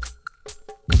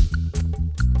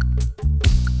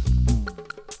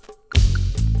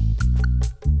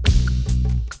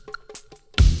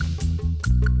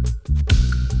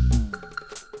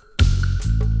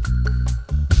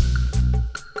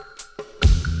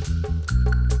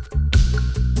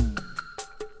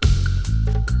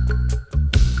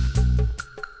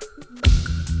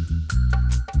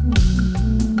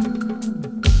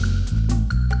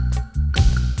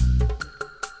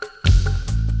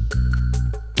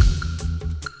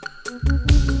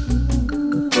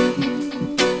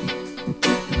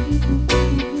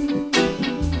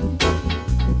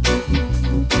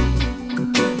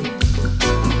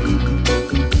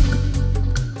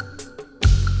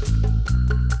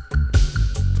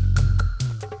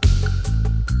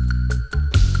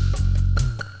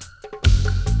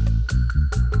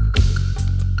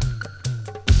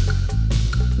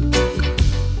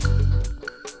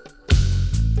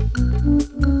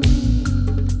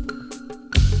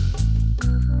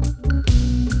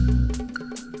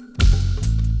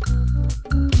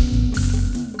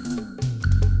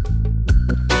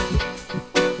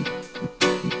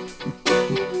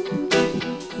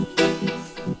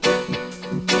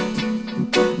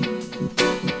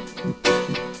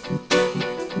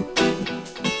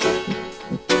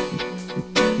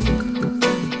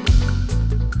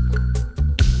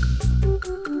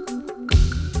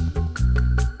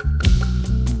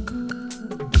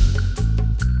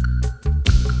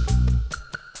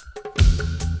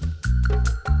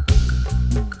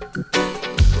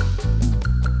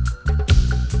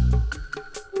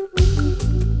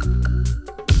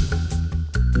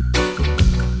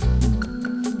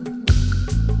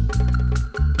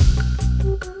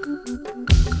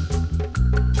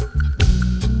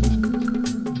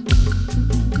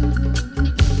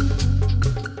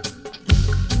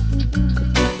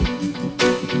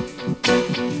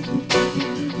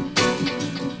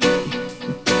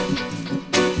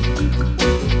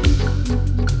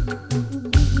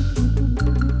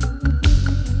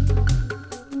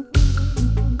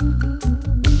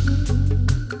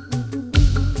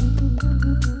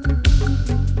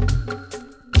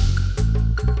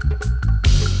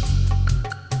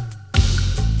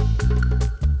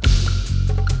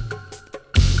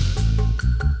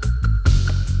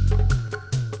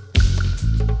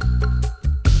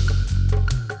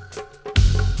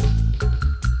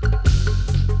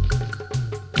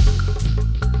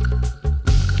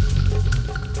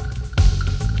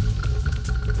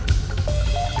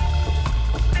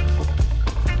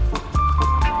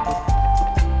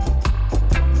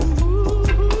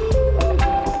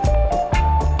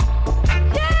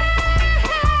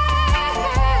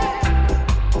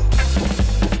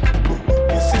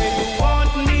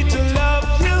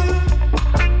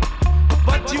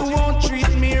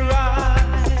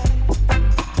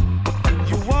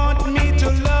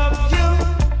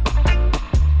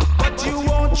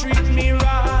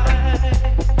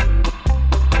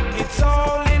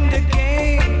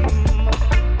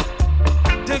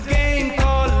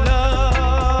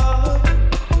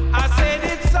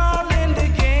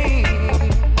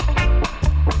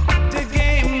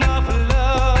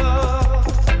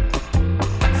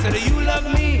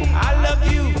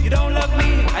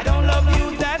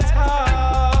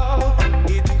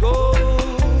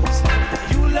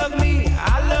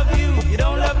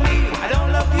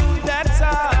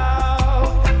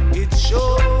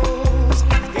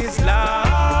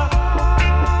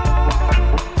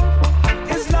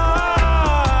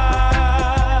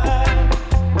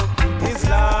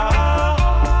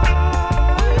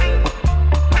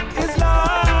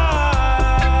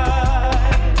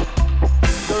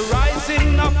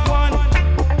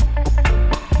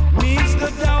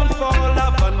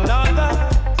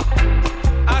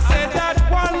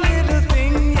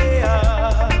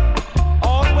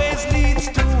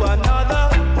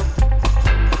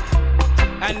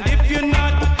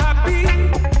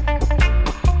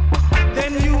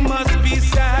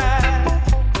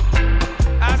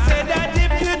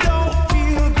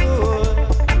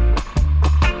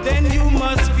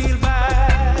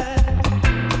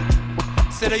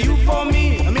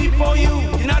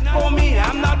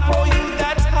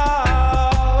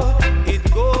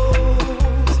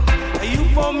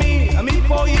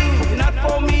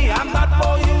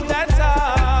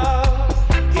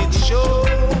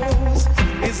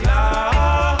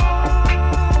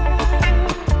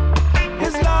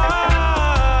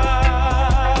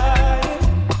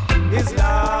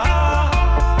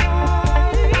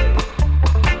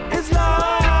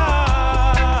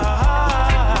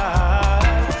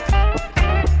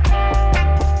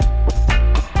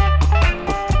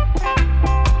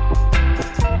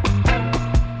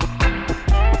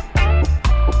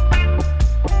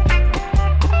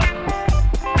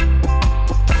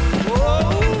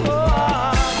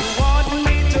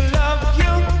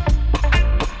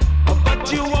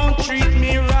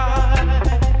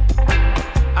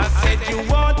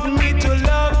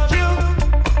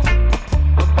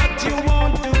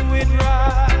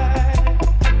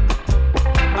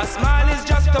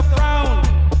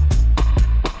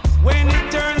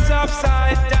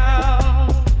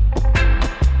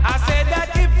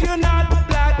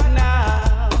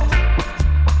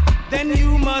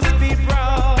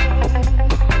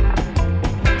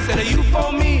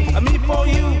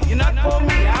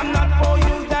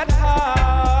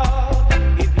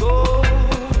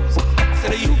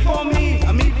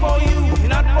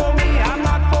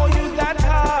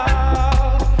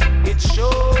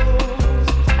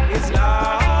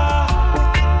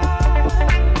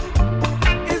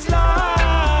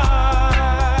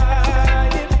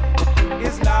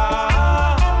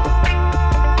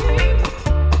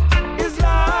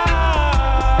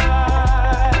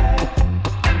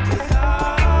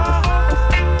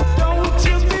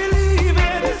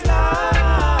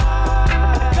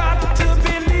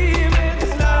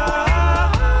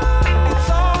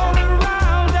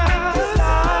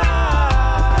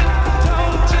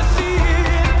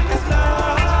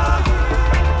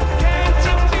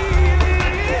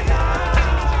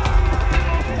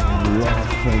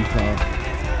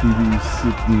 TV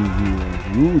Sydney here.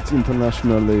 Roots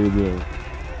International label.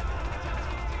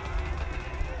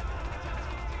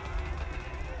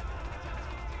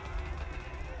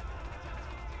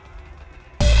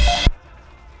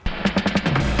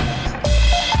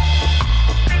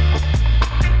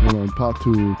 Part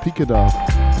 2, Pick It Up,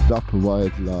 Dub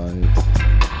Wildlife.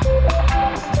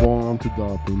 Born to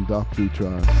Dub in Dub We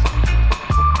Trust.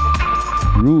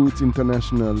 Roots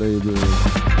International label.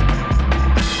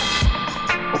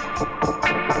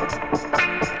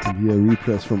 And here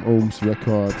repress from Ohms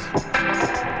Records.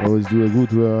 Always do a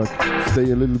good work. Stay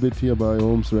a little bit here by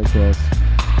Ohms Records.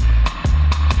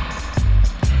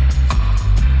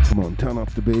 Come on, turn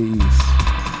up the bass.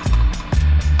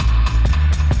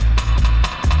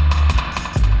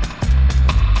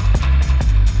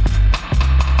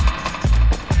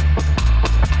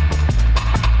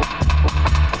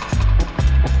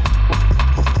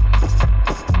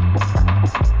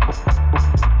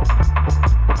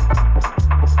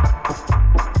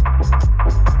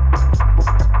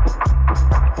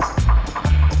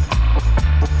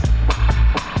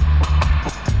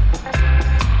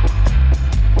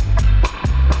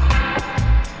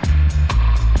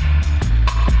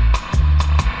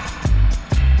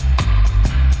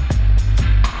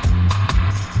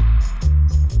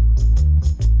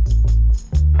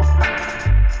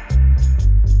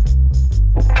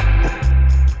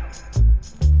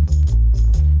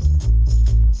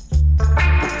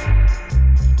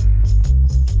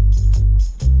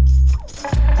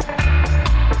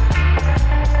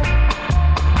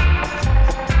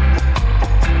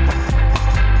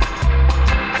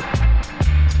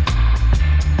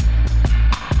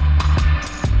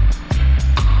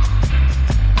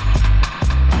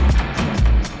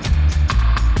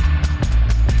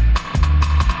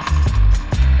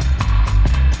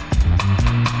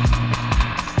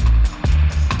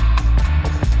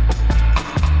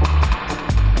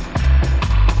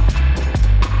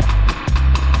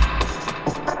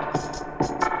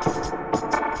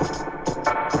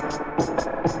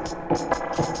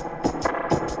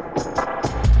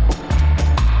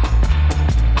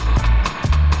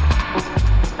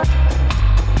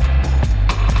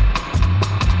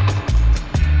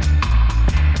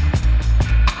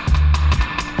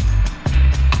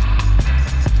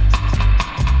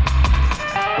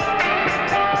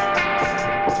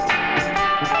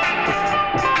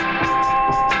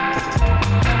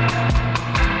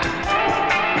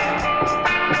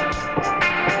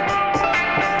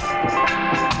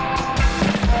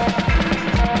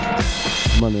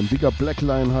 Big up Black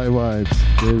Line High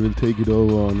Vibes. They will take it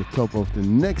over on the top of the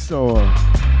next hour.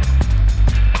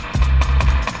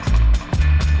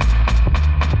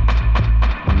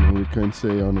 And we can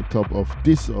say on the top of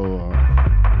this hour.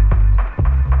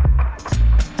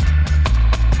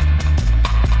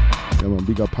 Yeah man,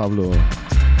 big up Pablo.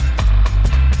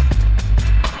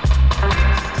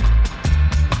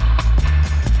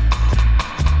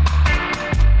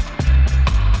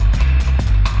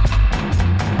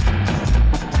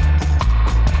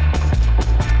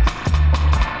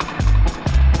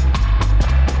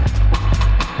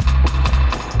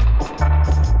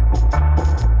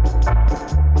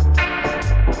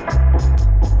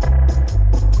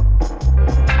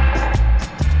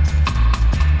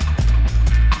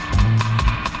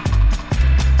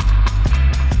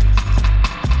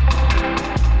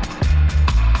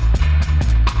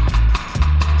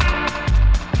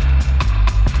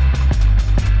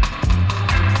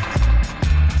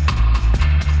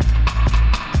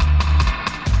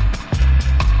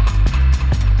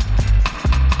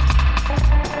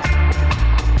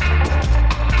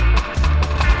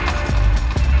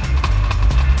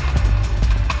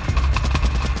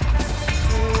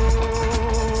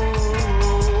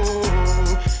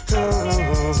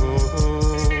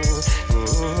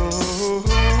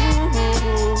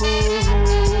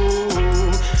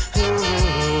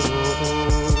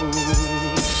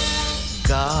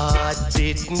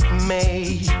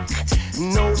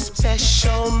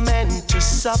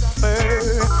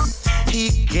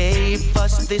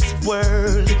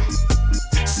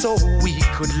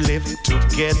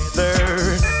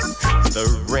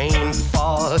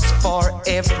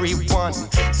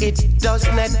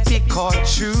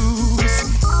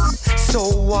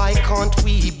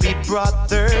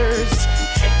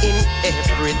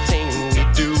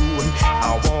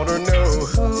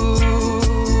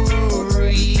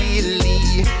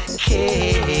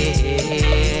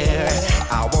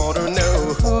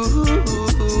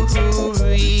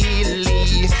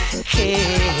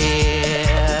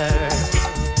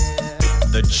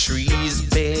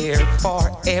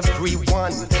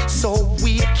 Everyone, so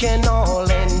we can all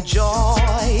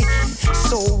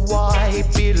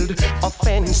a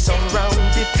fence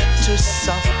around it to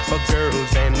stop for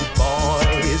girls and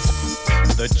boys.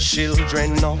 The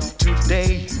children of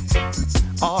today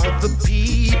are the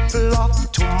people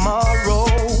of tomorrow.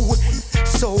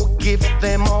 So give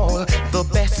them all the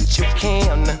best you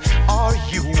can, or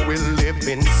you will live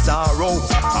in sorrow.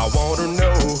 I wanna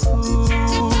know who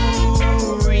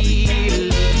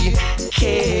really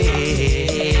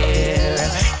care.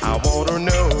 I wanna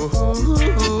know who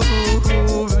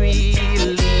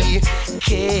really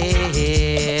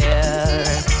care.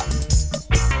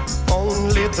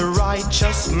 Only the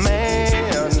righteous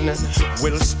man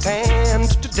will stand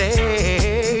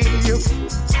today.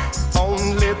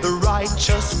 Only the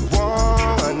righteous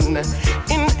one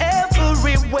in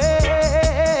every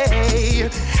way.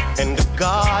 And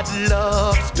God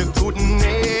loves the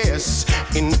goodness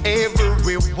in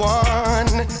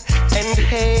everyone and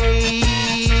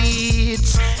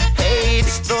hates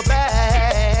the bad.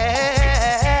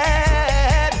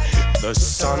 The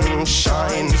sun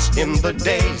shines in the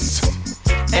days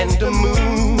and the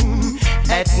moon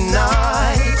at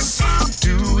night.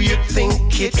 Do you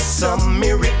think it's a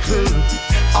miracle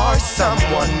or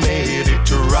someone made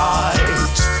it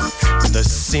right? The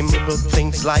simple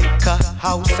things like a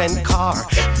house and car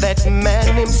that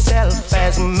man himself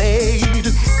has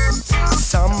made.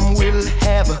 Some will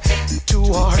have 2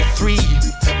 or 3,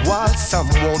 while some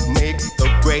won't make the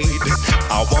grade.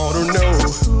 I wanna know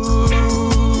who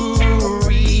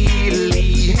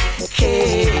really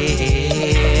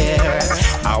care.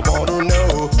 I wanna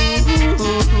know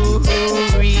who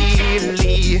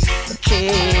really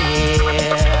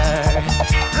care.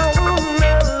 I wanna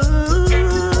know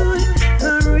who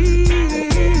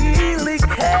really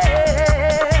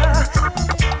care.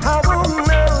 I wanna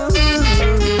know who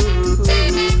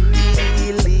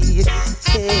really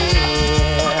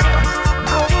care. I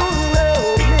wanna know,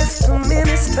 Mr.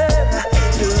 Minister,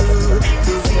 who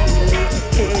really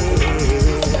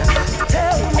care.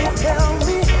 Tell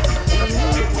me.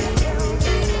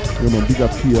 Yeah, man, big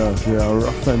up here. They are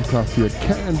rough and tough here.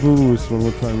 Can Boost, one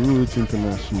more time, Roots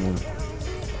International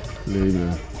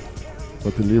label.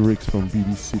 But the lyrics from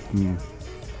B.D. Sitten,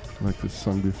 like the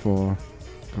song before.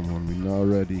 Come on, we're now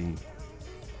ready.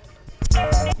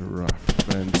 Rough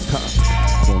and tough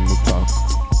from the top.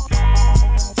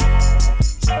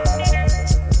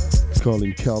 It's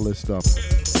calling Careless Stuff.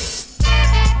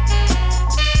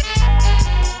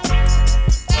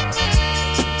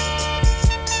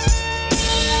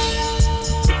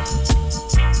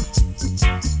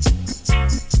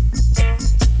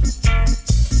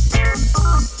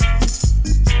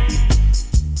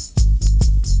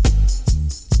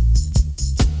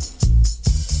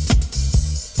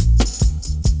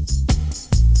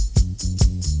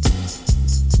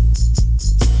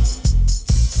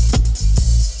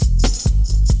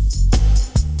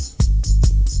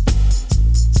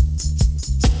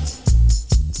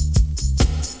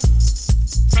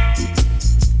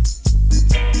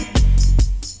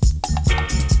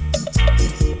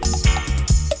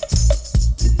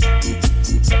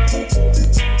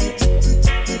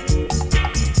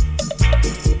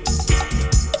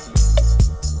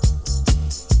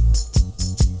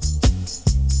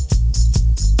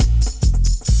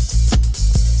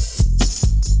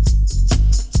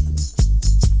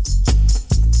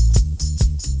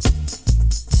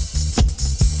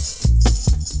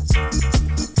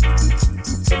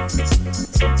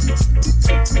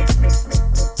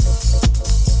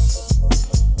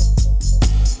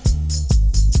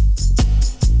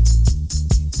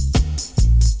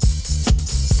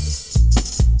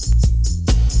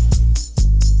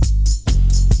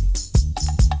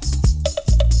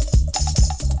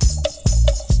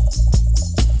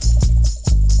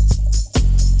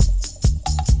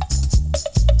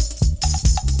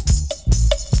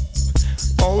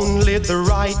 The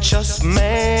righteous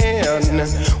man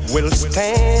will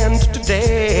stand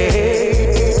today.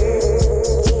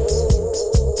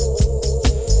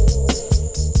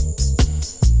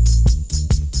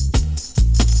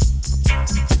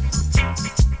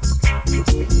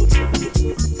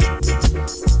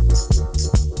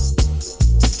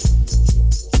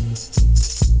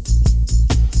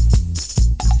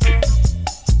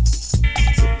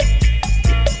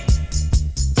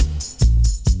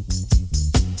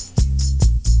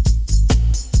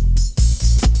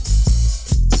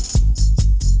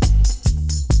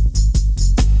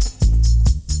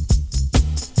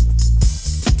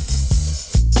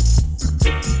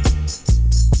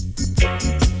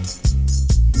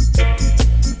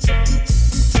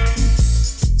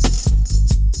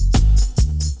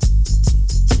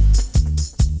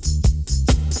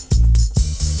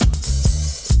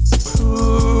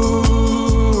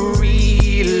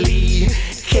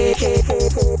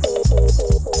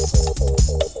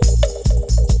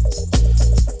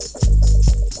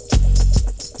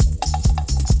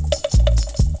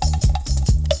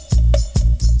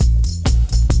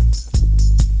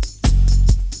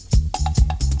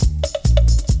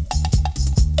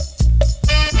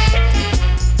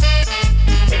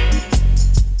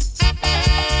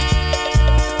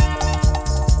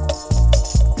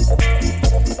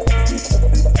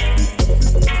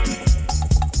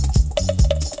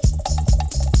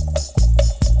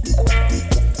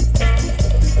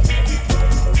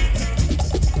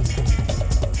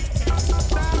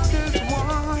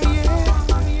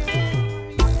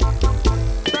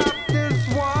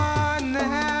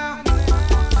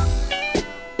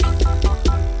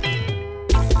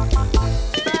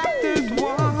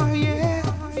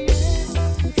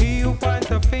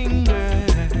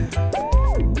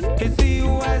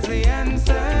 the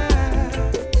answer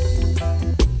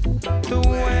to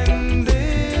end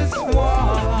this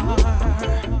war.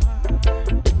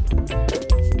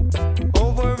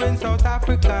 Over in South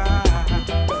Africa,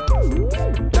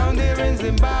 down there in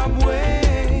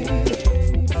Zimbabwe,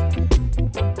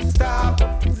 stop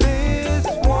this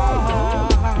war.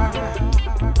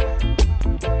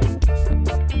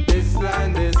 This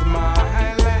land is my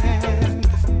land,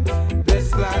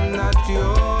 this land not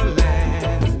your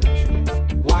land.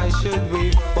 Why should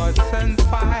we fuss and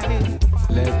fight?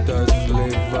 Let us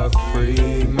live a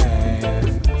free man.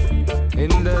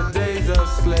 In the days of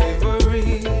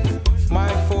slavery, my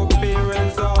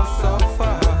foreparents all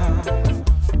suffer.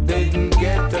 Didn't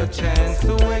get a chance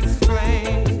to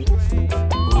explain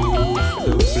who's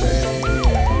to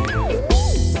blame.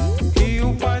 He who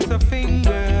points a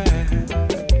finger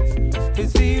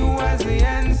is he who has the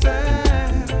answer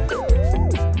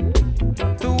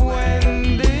to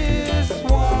end this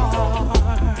war.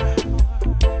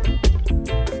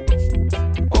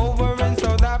 Over in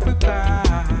South Africa,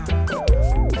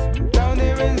 down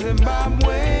there in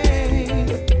Zimbabwe,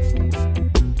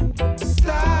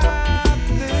 stop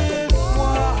this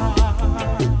war.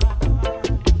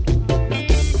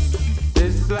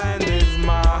 This land is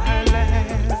my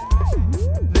land,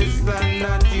 this land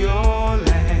not your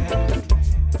land.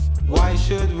 Why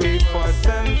should we fuss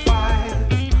and fight?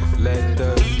 Let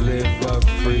us live a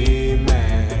free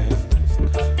man.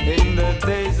 In the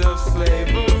days of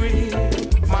slavery,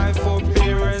 my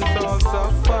foreparents all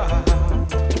suffer.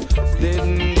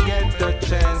 Didn't get the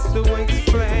chance to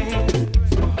explain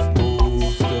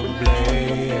who's to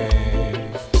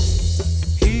blame.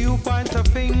 He who points a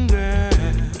finger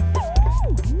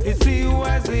is he who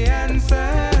has the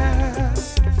answer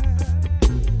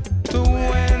to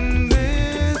end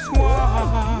this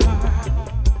war.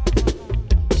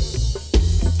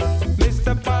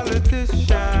 Mr.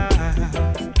 Politician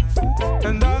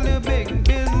and all the big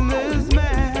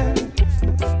businessmen,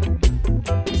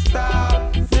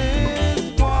 stop this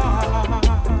war.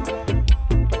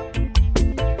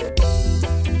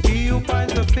 He who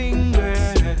points a finger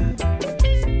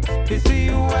is he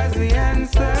who has the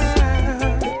answer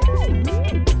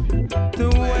to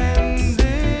end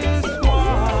this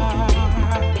war.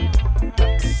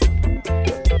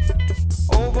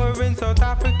 Over in South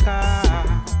Africa,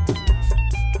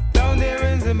 down there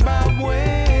in Zimbabwe,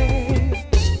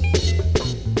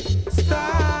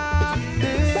 stop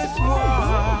this war.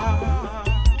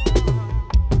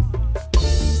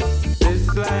 This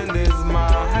land is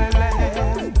my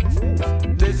land,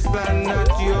 this land not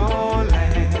your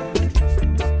land.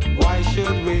 Why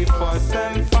should we fuss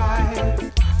and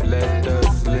fight? Let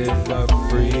us live a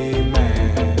free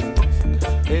man.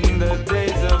 In the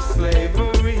days of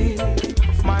slavery,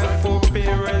 my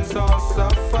foreparents all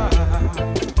suffer.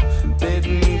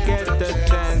 Didn't get the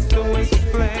chance to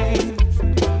explain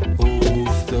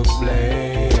who's to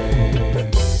blame.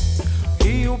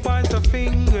 He who points a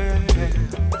finger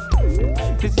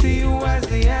is he who has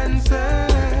the answer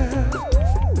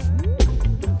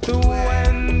to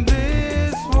end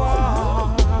this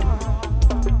war.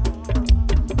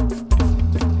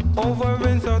 Over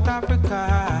in South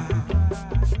Africa,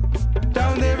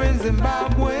 down there in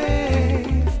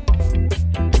Zimbabwe,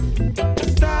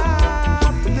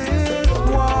 stop this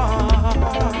war.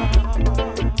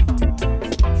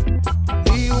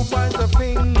 He who points a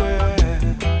finger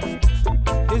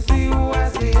is he who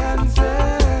has the answer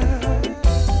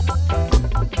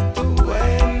to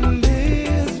end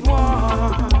this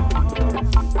war.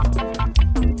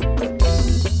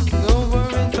 Over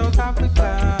in South Africa,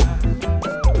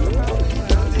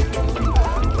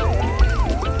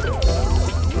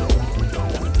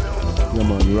 yeah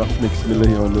man, Ruffneck-Smille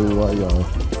here on the wire.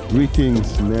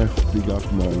 Greetings, Neff, big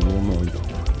up man, yeah man.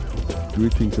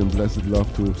 Greetings and blessed love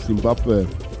to Zimbabwe,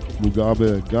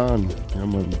 Mugabe, Ghan, yeah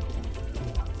man.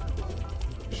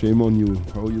 Shame on you,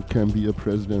 how you can be a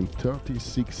president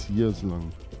 36 years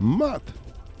long. Mad!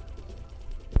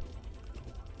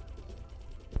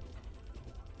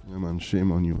 Yeah man,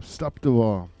 shame on you. Stop the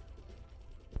war.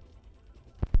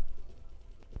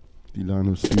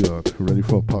 Delano Stewart, ready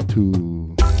for part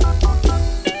 2.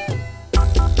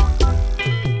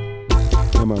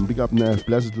 Yeah man, big up Neff,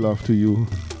 blessed love to you.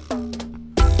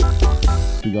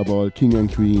 Big up all king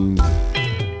and queens.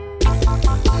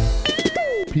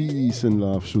 Peace and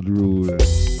love should rule.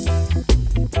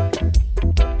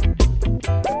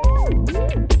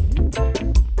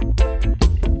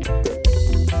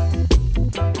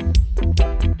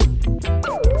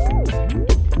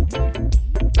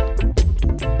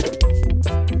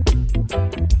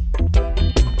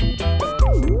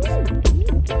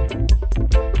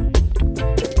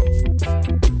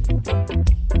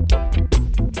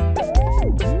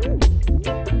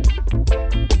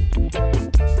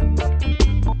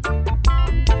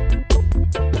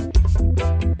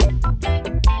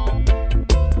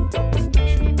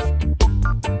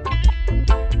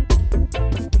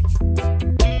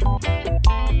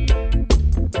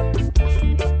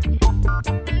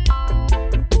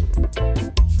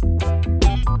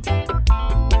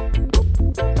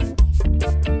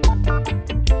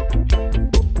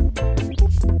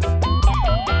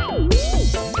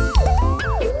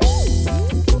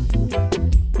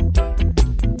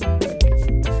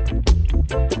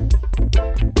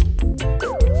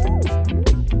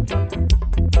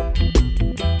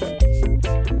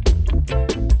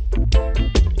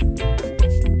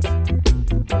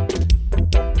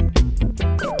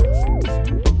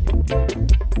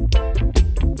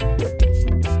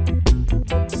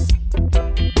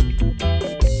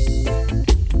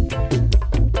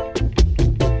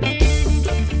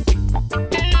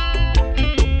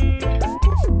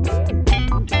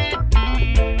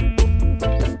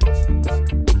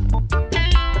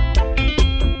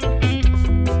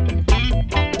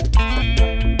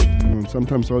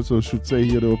 sometimes also should say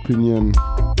here the opinion.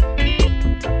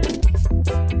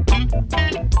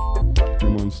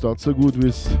 Starts so good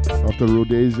with after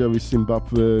Rhodesia with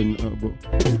Zimbabwe in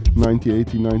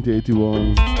 1980,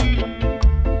 1981.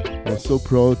 I was so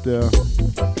proud there.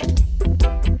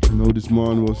 You know, this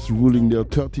man was ruling there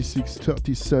 36,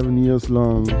 37 years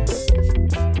long.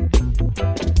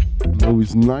 Now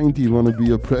he's 90, wanna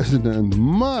be a president.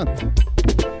 Mad,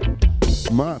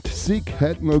 sick,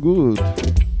 head no good.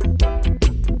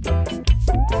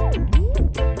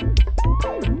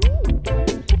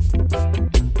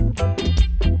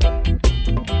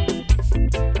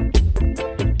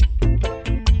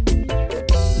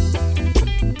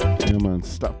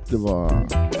 Stop the war.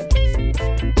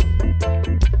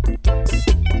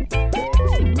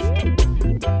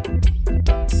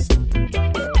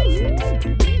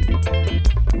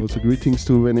 Also greetings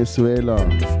to Venezuela.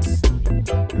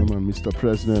 Come on, Mr.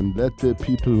 President, let the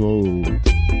people vote.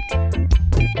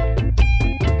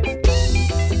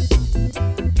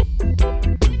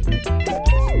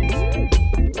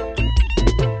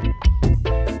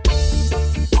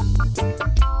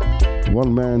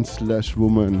 One man /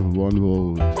 woman, one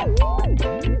vote.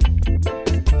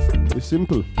 It's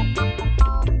simple.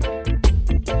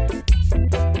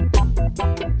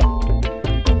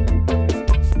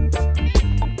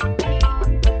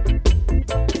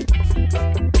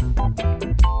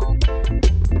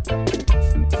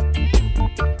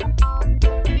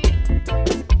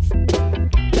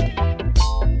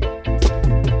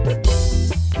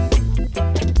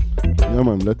 Yeah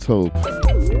man, let's hope.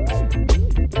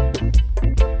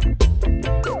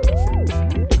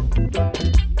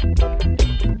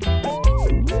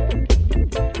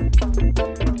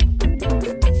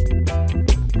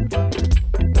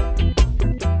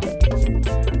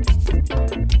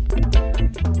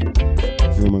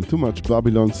 Too much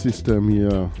Babylon system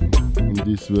here in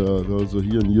this world, also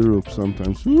here in Europe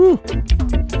sometimes. Woo!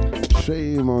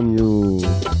 Shame on you.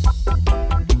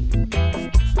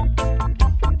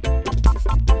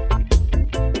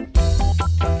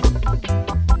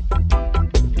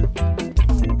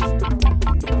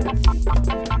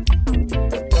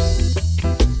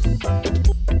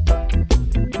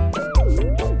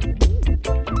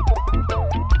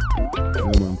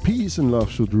 Yeah, man, peace and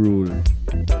love should rule.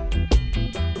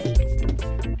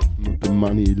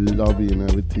 Money, lobby and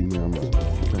everything, yeah, man.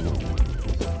 Come on.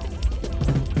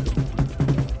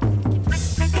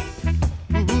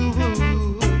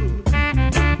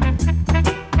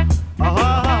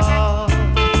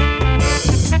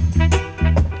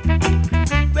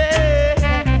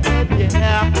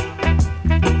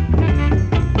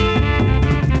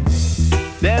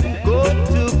 Them go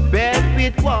to bed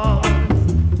with one.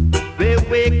 They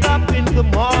wake up in the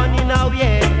morning, oh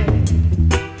yeah.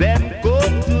 Them go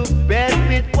to bed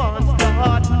with one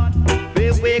start.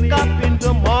 They wake up in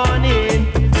the morning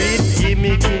with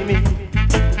gimme, gimme.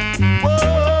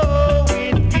 Oh,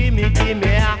 with gimme,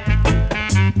 gimme.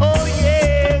 Oh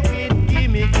yeah, with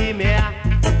gimme, gimme.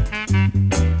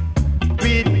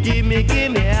 With gimme,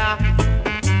 gimme.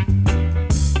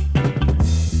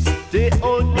 They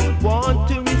only want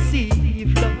to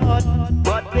receive, Lord,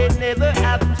 but they never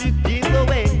have to give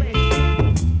away.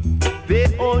 They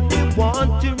only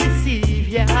want to receive,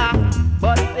 yeah,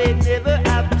 but they never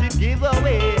have to give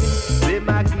away. They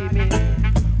might give me,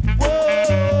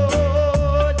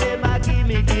 whoa, they might give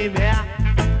me,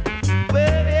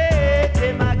 well,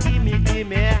 they might give me,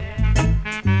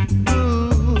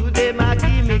 ooh, they might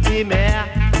give me,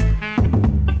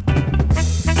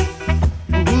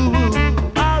 ooh,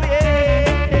 oh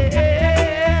yeah,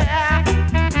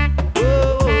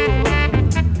 oh.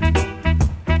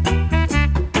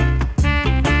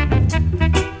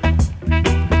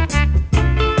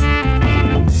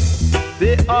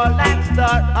 They are like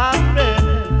star of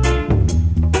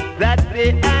that way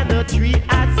and a tree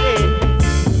I say.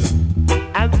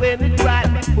 And when it right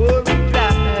before it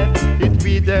dry, it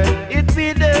withered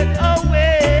away.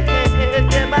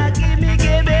 They might give me,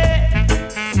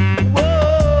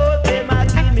 whoa, they might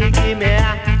give me,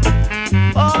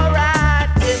 alright,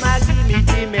 they might give me,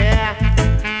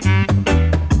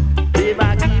 they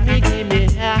might give me,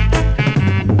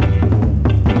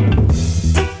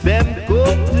 them go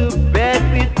to bed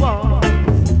with one.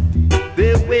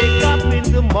 They wake up in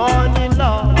the morning,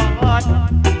 Lord.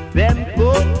 Them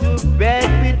go to bed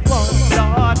with one,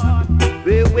 Lord.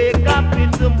 They wake up in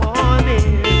the morning.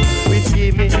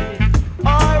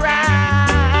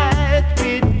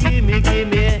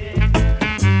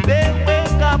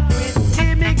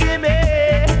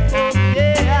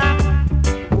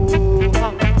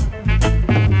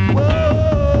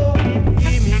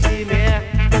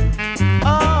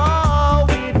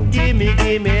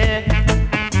 Yeah,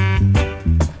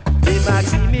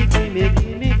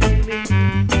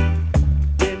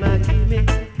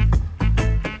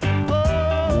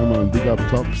 man, big up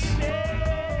Tops.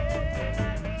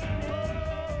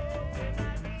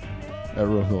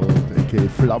 Arrowhold, aka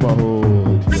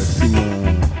Flabberhold, hier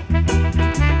Singer.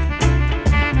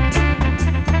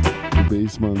 The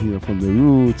bassman here from the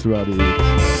Roots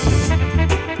Radics.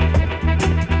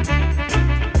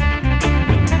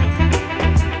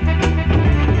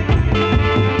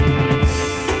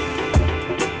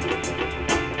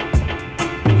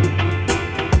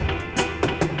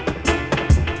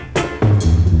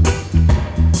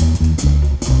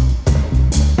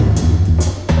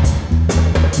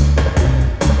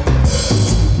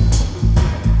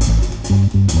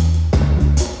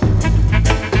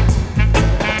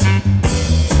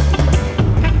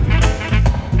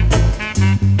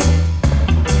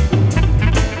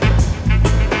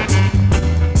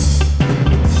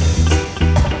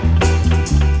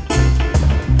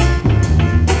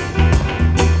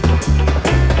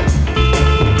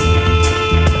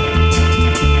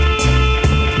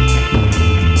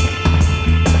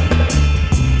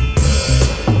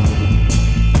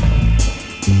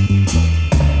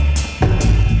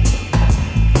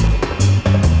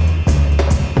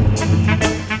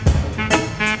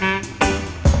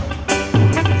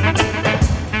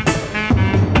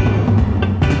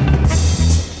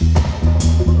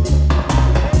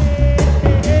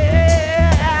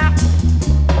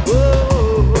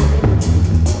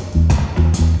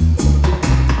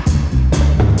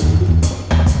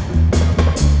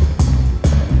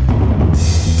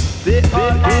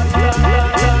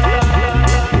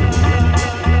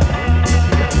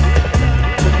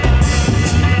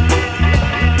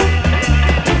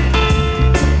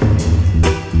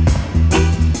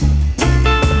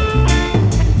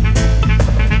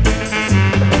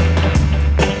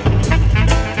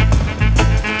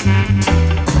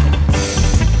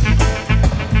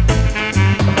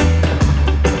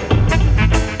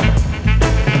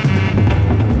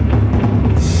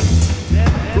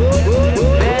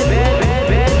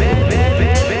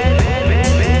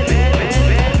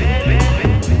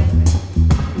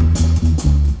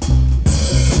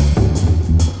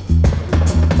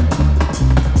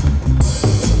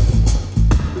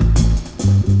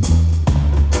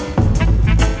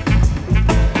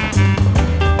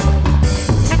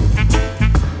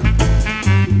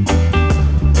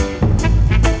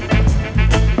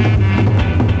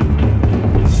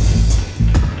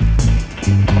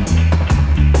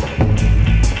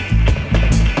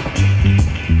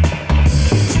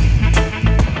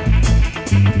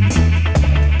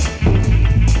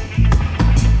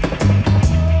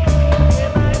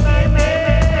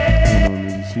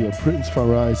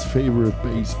 Farai's favorite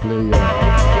bass player,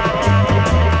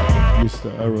 Mr.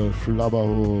 Errol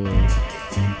Flabberhold.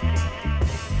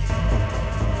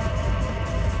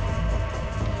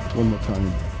 One more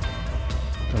time.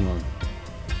 Come on.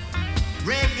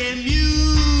 Reggae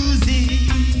music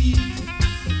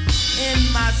in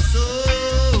my soul.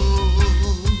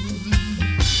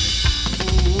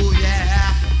 Oh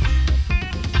yeah.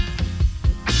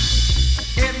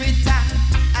 Every time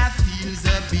I feel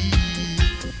the beat,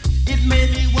 it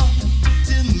made me want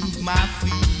to move my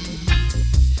feet.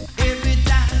 Every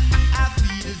time I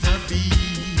feel the beat,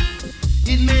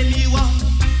 it made me want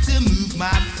to move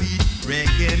my feet.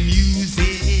 Reggae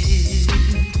music,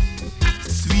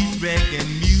 sweet reggae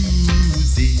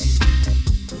music.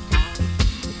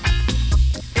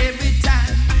 Every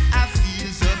time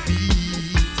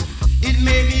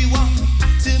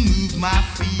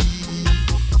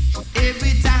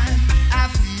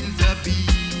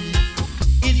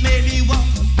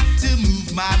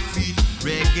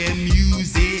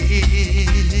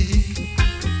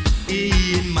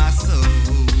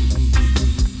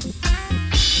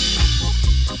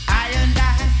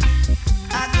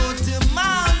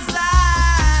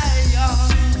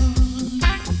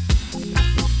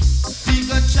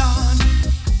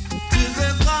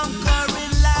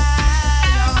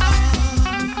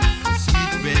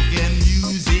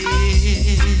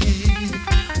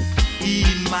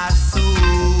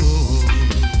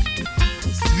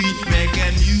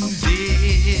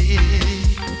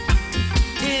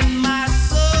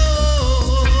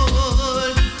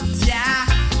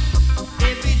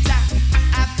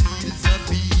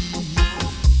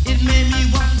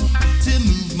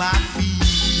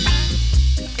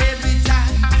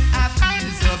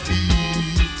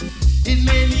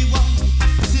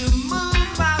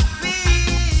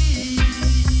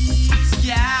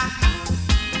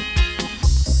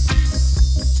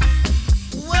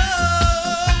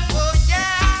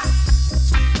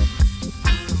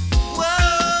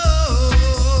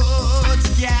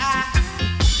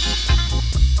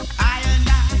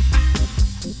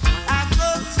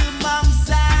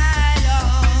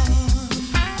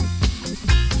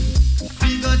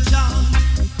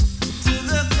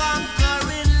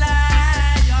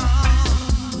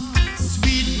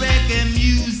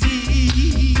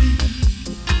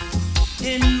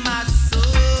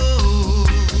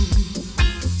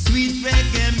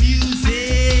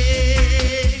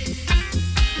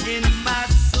in my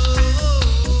soul.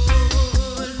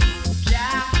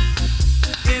 Yeah,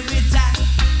 every time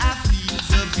I feel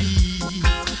the beat,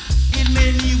 it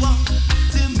made me want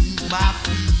to move my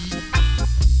feet.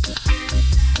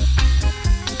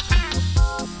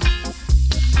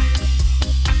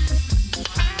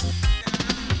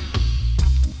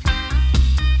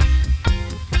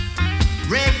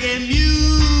 Reggae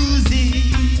music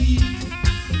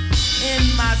in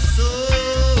my soul.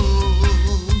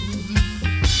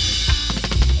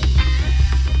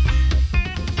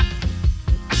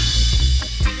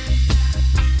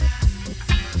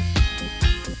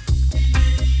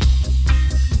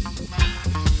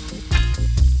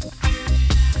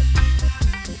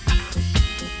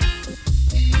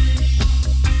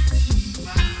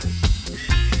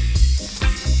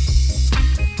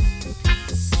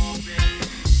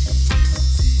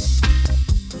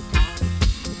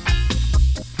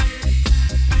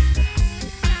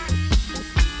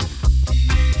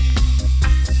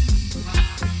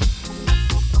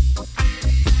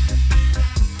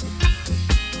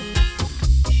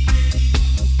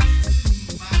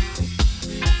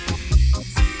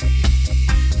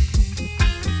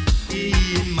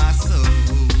 In my soul.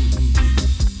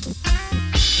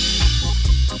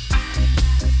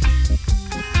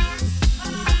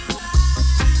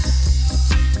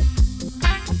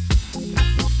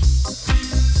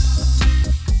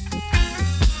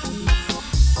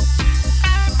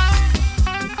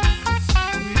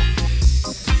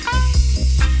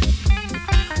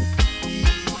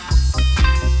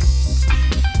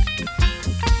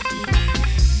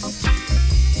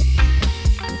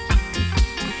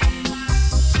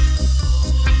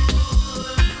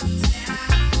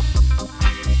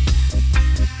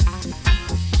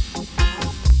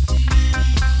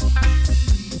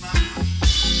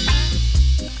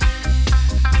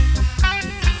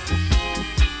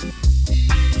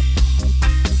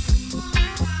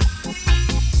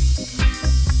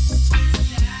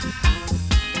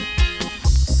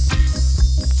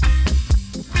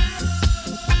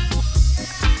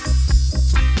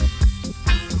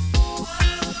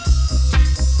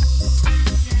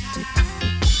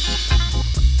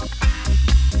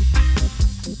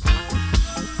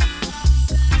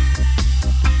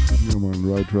 Yeah, man,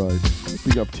 right.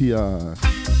 Big up Tia.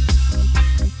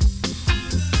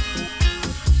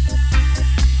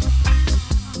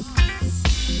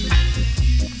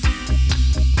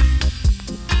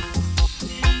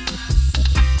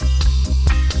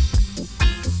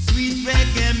 Sweet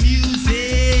reggae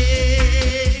music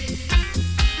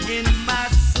in my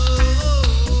soul.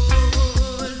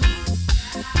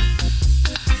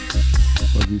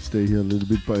 But we stay here a little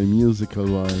bit by musical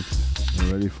vibes.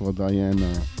 We're ready for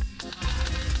Diana.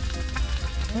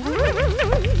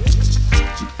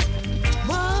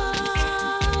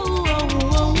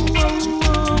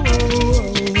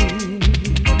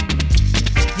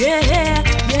 Yeah, yeah,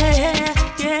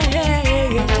 yeah,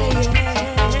 yeah.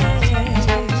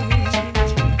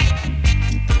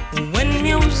 When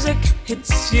music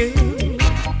hits you,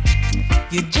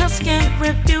 you just can't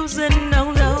refuse it,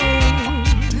 no, no.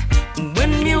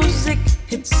 When music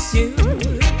hits you,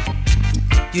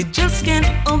 you just can't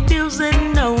abuse it,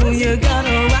 no. You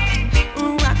gotta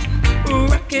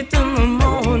rock it in the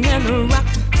morning, rock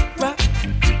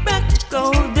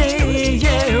all day,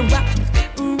 yeah, rock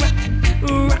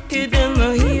it in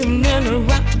the evening,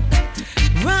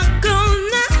 rock all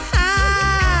night,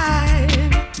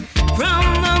 from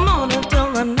the morning till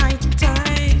the night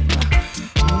time.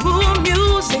 Ooh,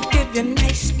 music give you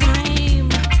nice time.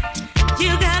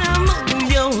 You gotta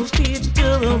move your feet to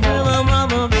the rhythm of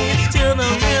the beat, to the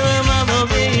rhythm of the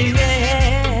beat,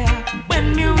 yeah. When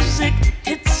music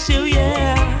hits you,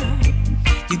 yeah,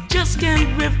 you just can't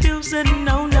refuse it,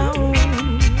 no, no.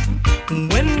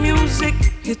 When music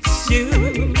hits you,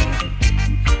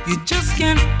 you just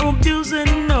can't abuse it,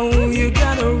 no. You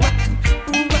gotta rock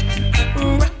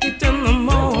it in the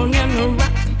morning,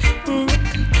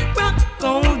 rock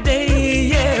all day,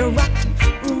 yeah.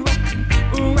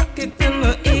 Rock it in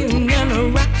the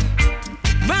evening, rock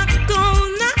all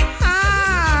night.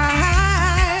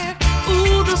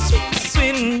 Ooh, the sweet,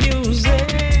 sweet music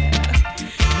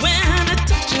when it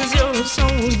touches your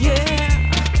soul, yeah.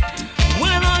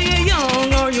 Whether you're young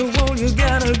or you're old, you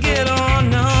gotta get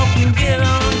on up and get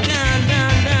on down.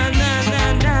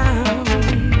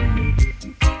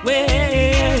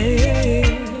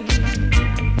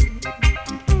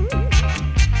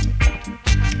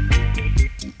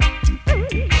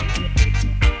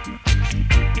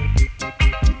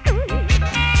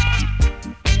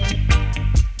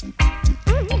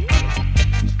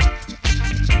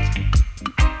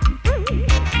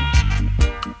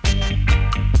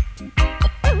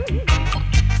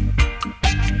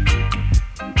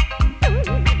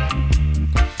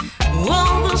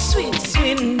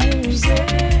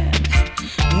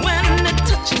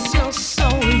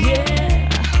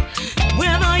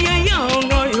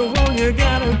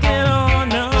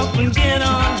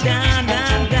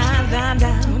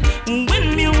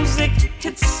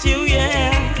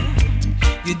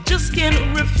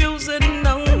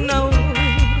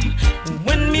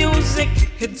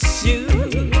 It's you.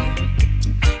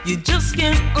 You just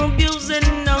can't abuse it,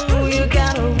 no. You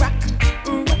gotta rock,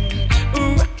 rock,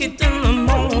 rock it in the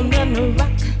morning,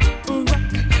 rock,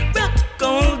 rock, rock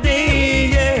all day,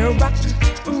 yeah, rock,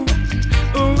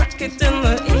 rock, rock it in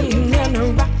the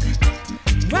evening, rock,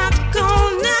 rock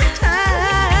all night.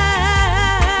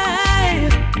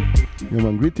 Yeah,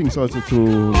 man, greetings also to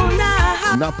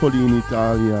Napoli in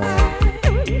Italia.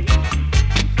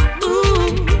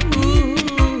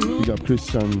 Big up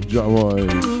Christian, Javoy.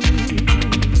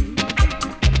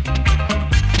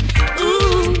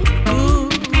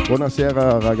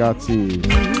 Buonasera ragazzi.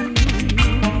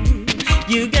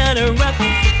 You gotta rock,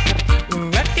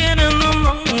 rock it in the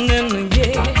morning,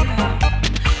 yeah.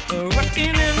 Rock it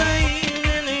in the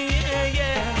evening, yeah,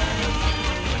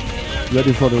 yeah.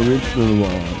 Ready for the original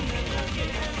one.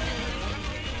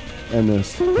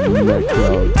 NS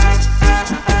McCloud.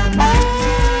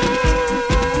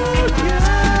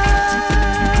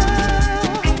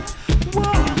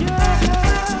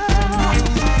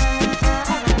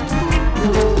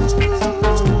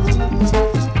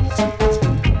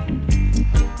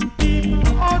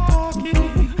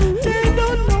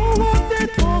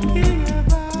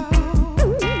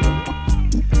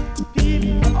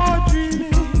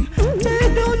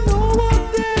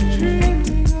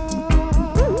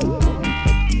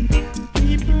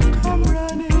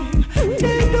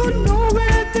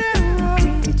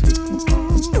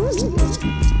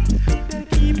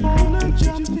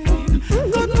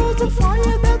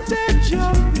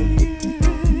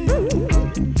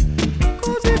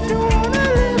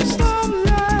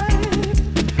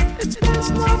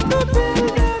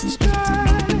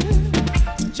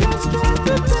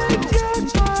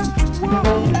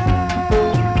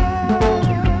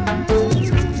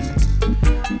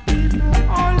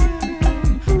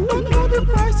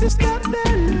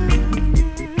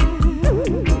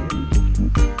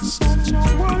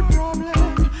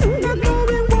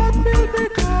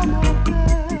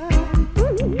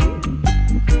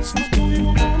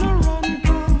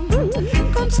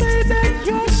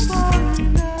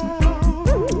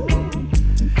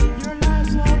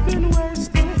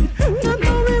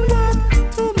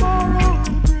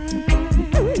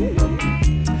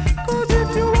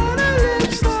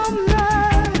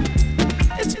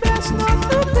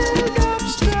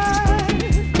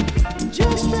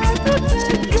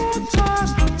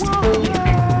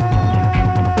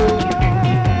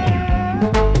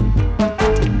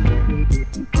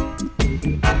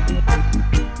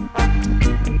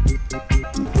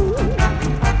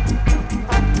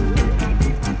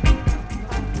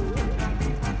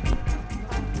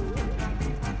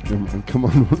 Come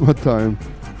on, one more time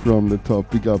from the top.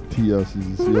 Big up Tias,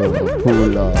 this is your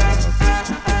Polar.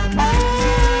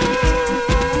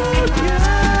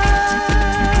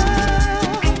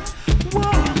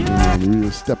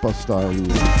 Real stepper style here.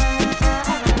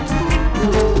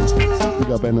 Big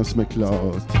up NS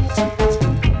McCloud.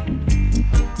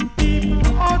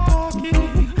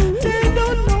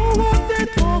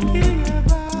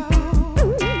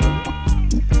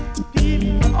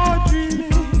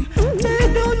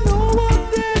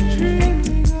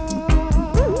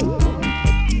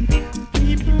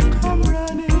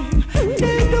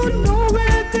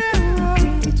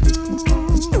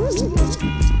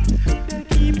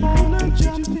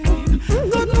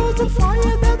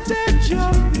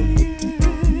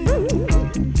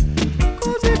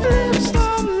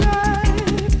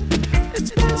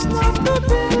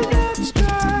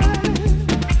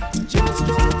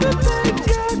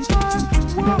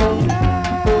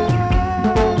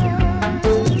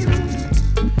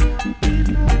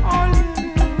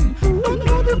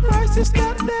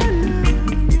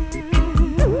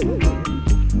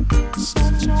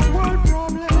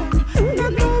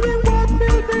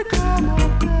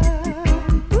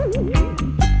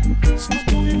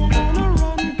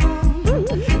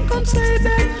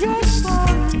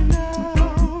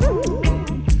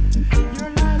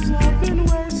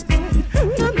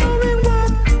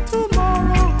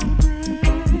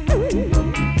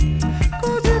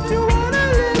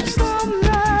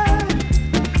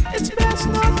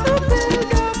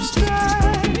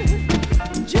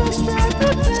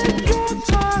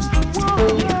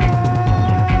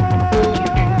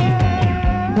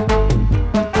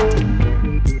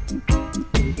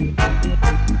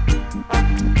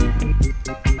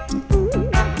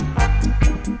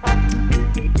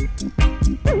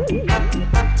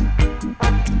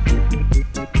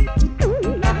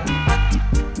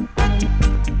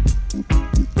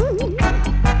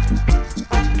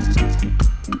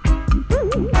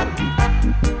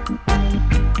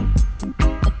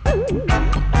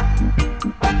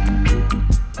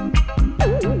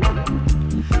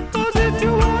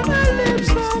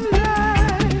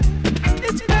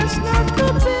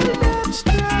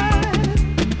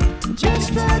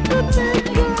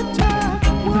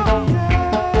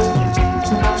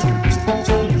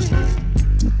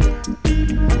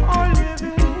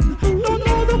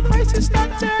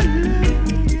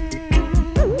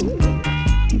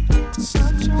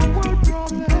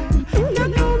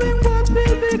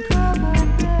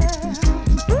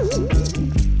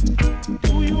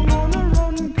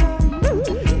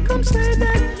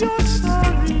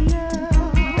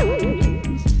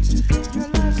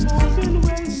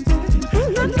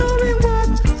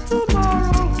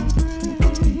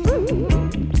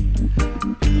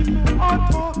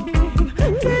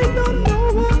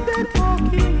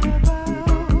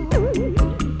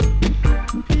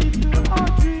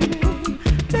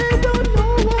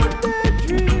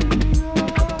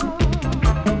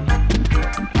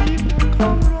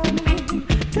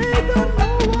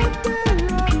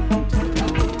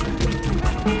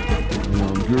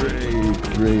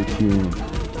 great tune,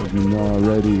 but we're not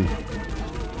ready.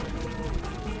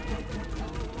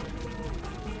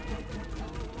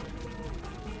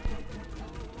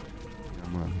 Yeah,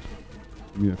 man.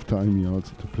 We have time here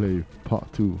also to play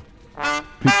part 2.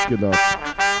 Pick it up.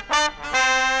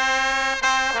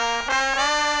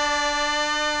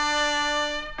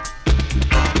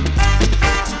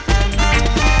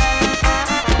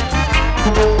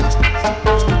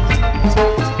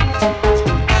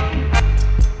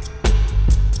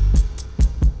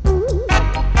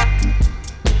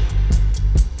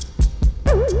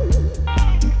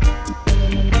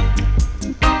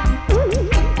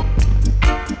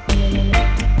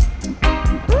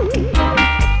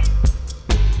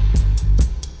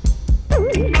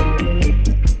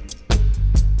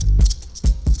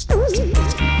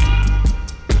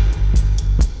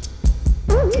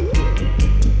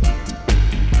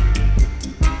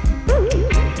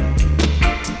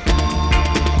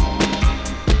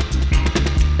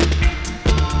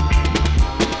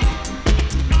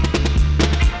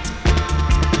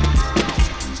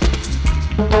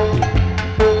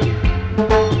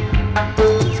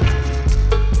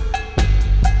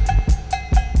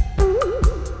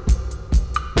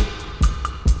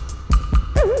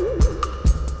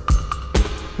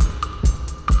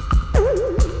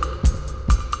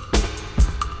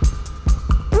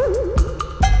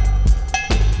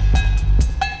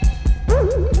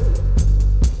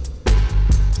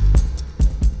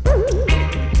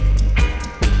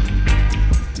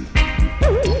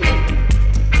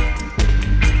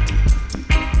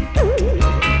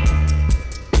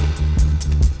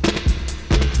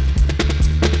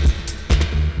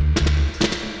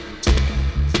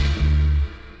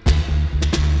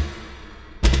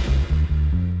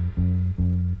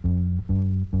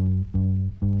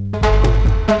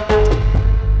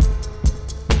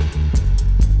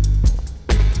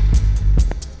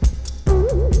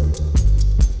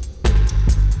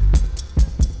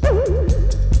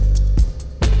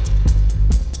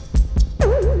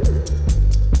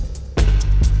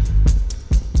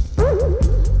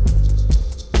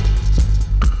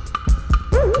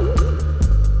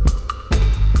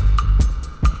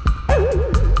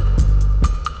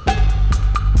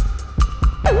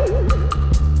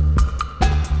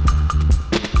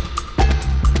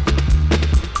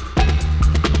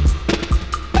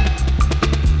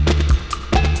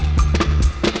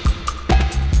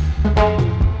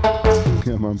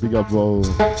 Big up Bo,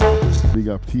 big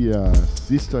up Tia,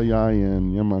 Sister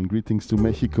Yayan, yeah man, greetings to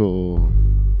Mexico.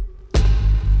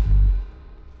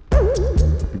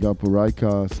 Big up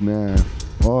Raika, Snap,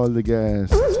 all the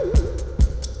guests.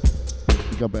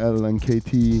 Big up L and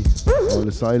KT, all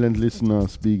the silent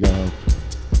listeners, big up.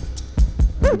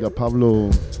 Big up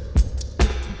Pablo,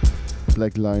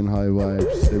 Black Line High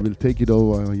Vibes, they will take it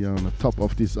over here on the top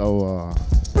of this hour.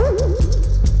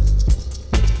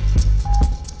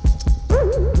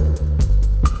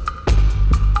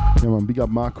 Yeah man, big up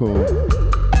Marco.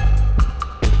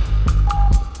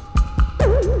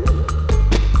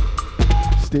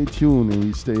 Stay tuned and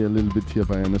we stay a little bit here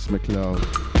by Ernest McLeod.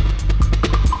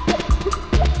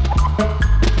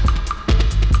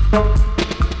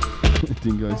 I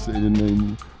think I say the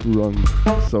name wrong.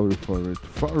 Sorry for it.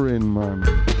 Foreign man.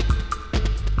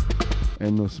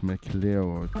 Ernest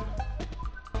McLeod.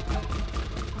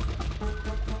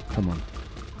 Come on.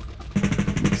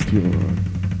 Next tune.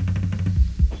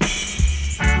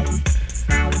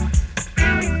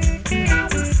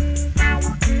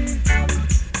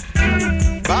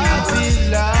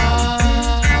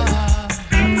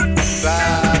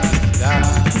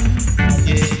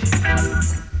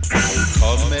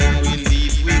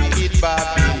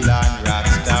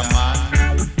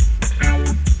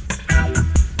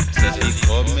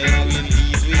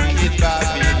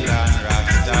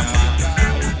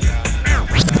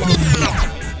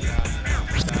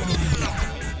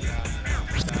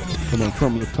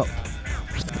 From the top,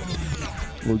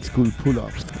 old school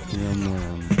pull-ups. Yeah,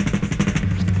 man.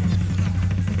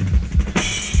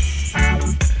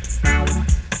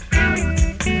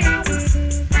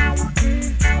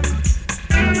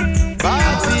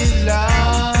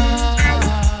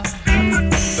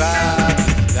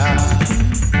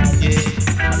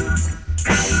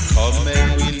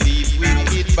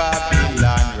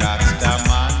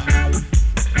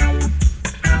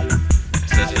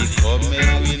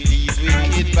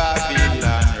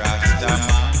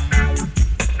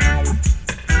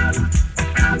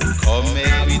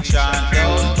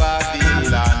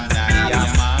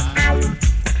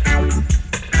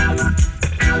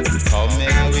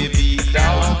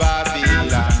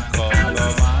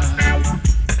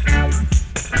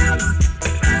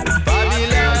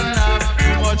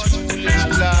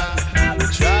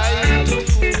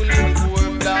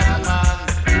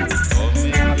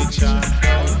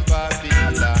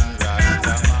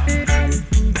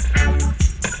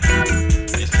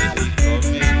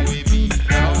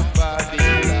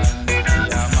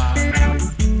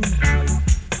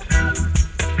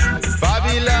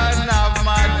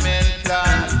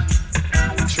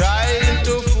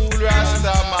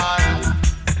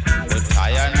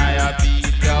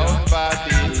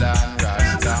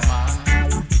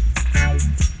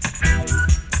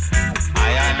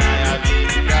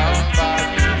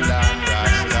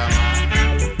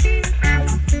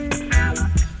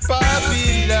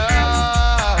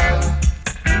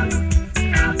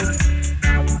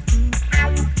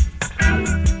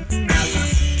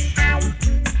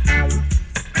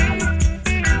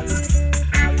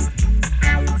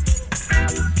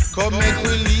 make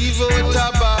we leave out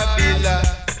of Babylon.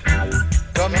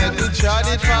 Come make we trot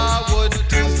it forward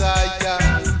to Zion.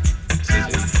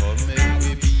 Come make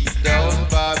we beat down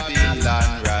Babylon,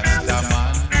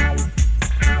 Rastaman.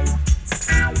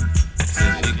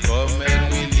 Come make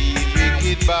we leave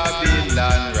wicked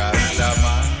Babylon,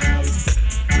 Rastaman.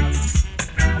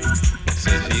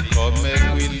 Come make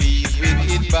we leave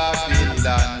wicked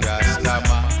Babylon,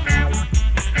 Rastaman.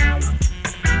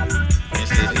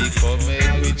 Come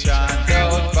make we chant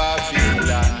out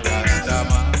Babylon,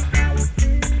 Rastaman.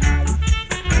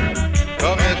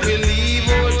 Come make we leave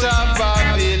out of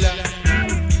Babylon,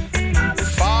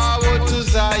 forward to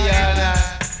Zion.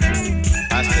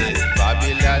 I said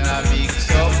Babylon a mix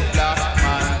up black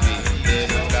man with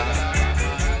them black.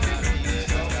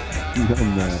 Yeah,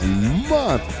 man,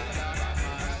 mad.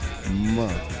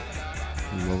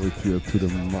 Love it here to the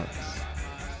max.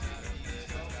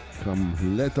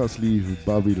 Come, let us leave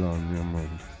Babylon, yeah, man.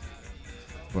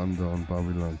 Run down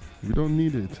Babylon. We don't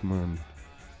need it, man.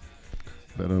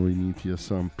 Better we need here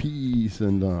some peace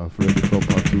and love. Ready for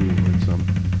part 2 with some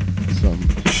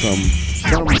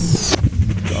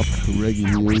top reggae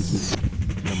music.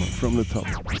 Yeah, man, from the top.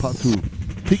 Part 2.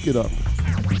 Pick it up.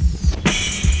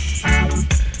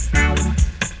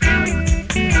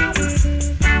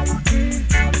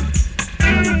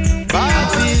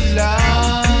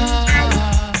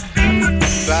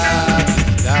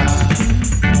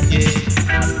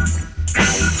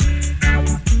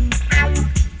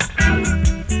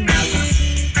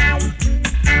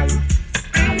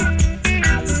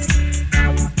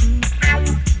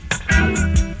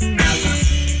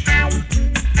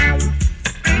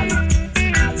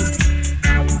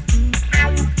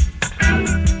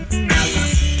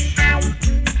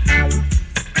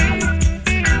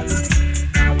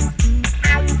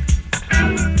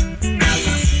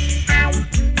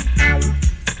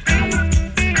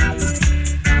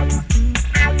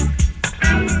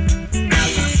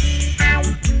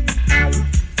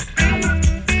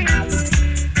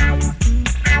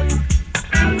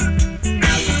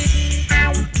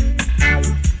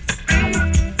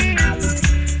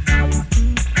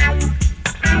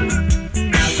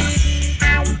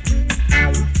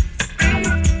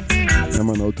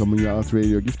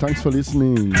 Radio. Give thanks for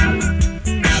listening.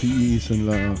 Peace and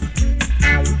love.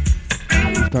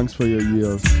 Give thanks for your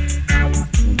ears.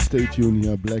 And stay tuned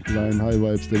here. Black Line High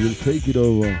Vibes. They will take it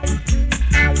over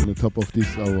on the top of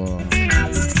this hour.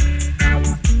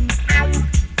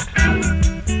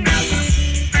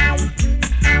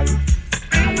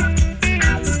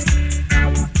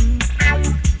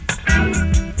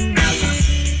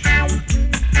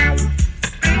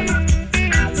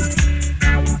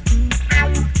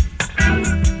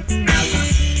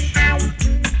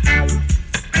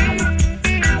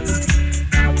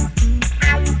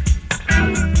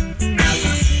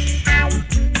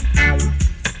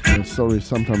 Sorry,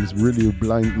 sometimes really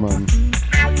blind, man.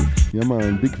 Yeah,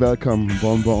 man, big welcome,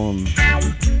 Bon.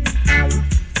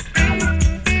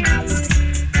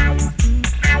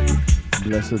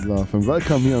 Blessed love and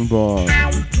welcome here on board.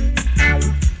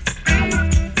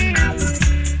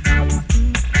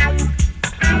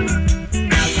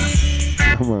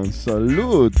 Come on,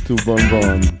 salute to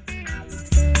Bon.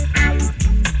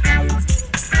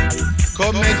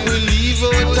 Come make we leave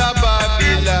out of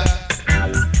Babylon.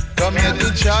 Come make we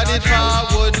trot it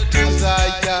forward to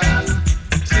Zion.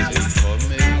 Come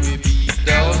make we beat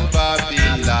down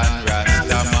Babylon,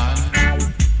 Rastaman.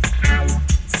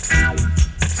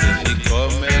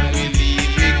 Come make we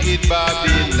leave wicked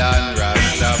Babylon,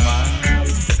 Rastaman.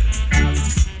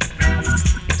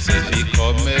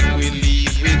 Come make we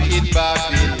leave wicked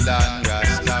Babylon,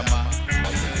 Rastaman.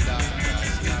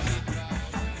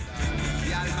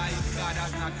 The Almighty God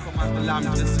has not come as the lamb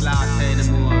to slaughter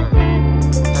anymore.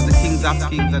 The kings of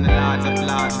kings and the lords of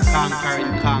lords conquer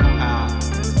and conquer.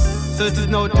 So it is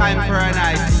now time for an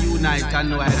eye to unite and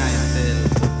know and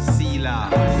ourselves. Selah,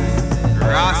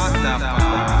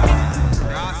 Rastafari.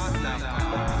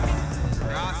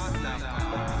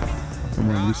 Come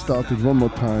on, we started one more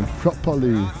time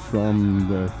properly from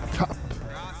the top.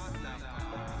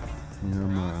 Yeah,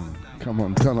 man. Come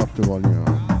on, turn up the volume.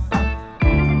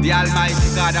 The Almighty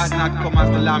God has not come as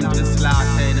the lamb to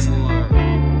slaughter anymore.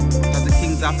 The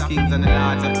kings of kings and the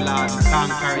lords of lords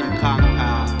conquer and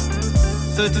conquer.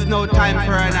 So it is now time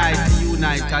for an eye to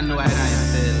unite and know and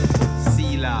ourselves.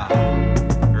 Selah,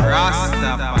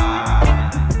 Rastafari.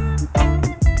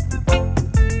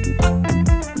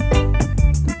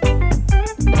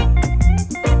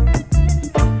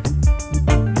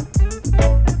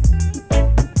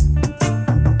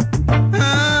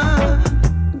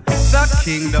 The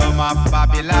kingdom of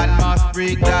Babylon must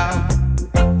break down.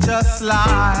 Just just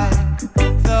like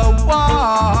the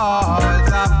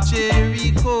walls of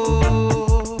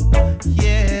Jericho.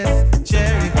 Yes,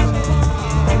 Jericho.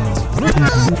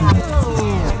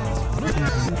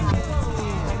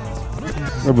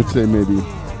 I would say maybe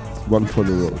One for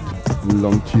the Road.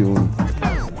 Long tune.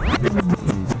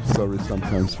 Sorry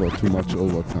sometimes for too much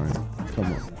overtime.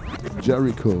 Come on.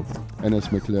 Jericho, N.S.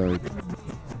 McClary.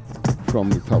 From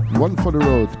the top. One for the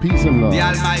road. Peace and love. The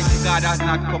Almighty God has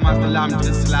not come as the lamb to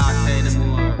the slaughter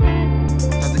anymore.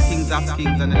 But the kings of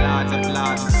kings and the lords of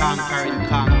lords conquer and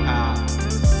conquer.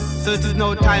 So it is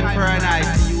now time for an eye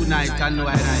to unite and know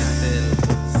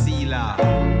thyself. Selah.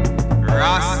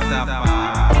 Rastafari.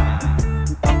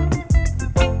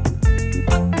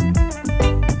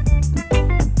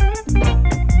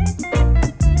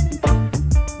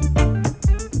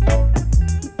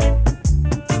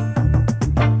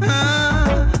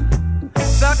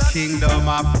 Kingdom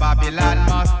of Babylon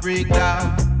must break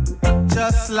down,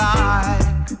 just like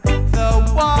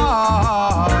the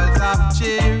walls of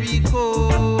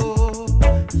Jericho.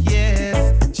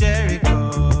 Yes,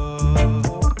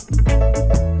 Jericho.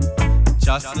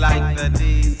 Just like the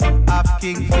days of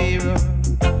King Pharaoh,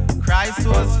 Christ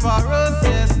was for us.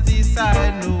 Yes, this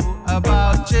I know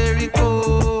about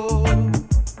Jericho.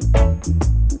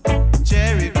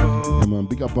 Jericho. Come on,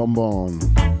 big up bonbon.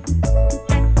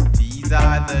 These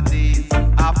are the days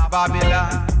of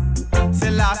Babylon.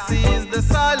 Selassie is the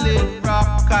solid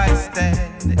rock I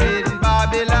stand in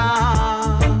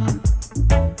Babylon.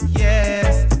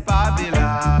 Yes,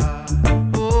 Babylon.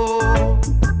 Oh,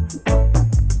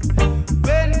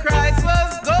 when Christ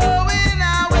was going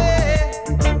away,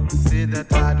 he said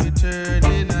that I'd return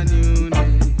in a new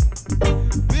name,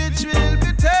 which will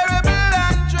be terrible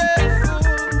and dreadful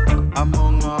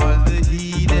among all the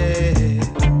heathen.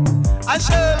 I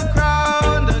shall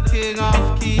crown the King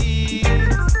of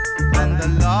Kings and the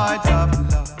Lord of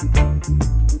Lords,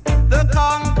 the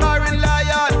conquering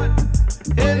lion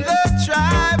in the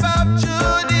tribe of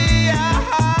Judah.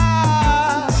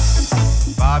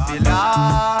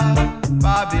 Babylon,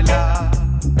 Babylon,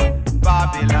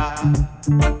 Babylon,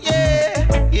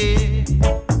 yeah, yeah.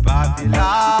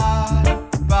 Babylon,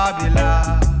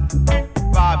 Babylon,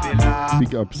 Babylon.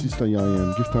 Big up, Sister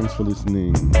Yayan. Give thanks for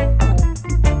listening.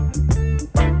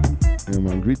 Yeah,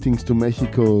 man. Greetings to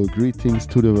Mexico. Greetings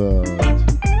to the world.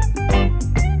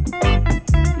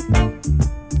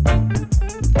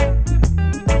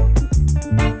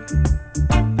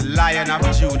 The Lion of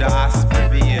Judah has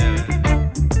prevailed.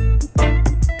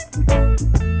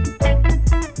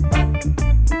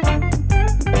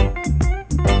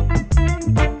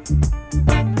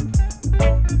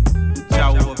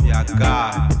 Jehovah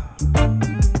God.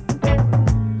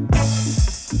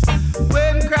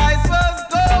 When Christ was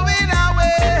going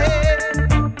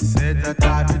away, he said that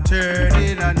I'd return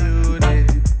in a new day,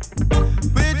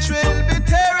 which will be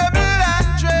terrible and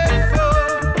dreadful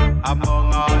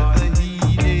among all the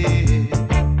heathen.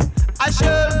 I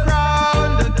shall crown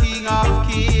the King of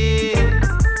Kings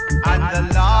and the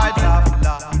Lord of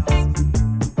Lords,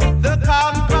 the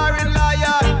conquering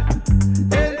lion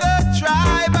in the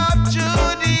tribe of Judah.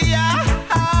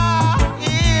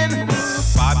 In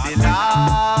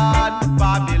Babylon,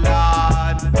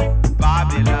 Babylon,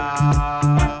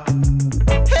 Babylon.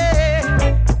 Hey,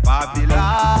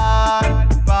 Babylon,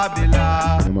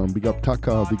 Babylon. Yeah, man. Big up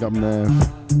Taka. Big up Nev.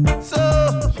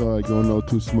 So I go now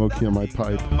to smoke here my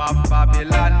pipe. of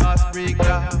Babylon must break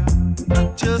down,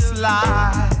 just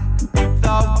like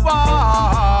the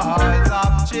walls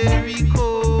of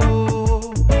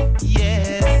Jericho.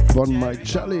 Yes, Burn my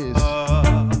chalice.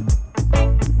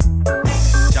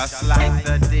 just like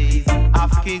the days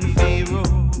of King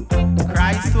Pharaoh,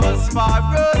 Christ was for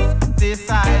us. This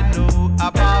I know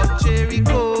about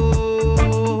Jericho.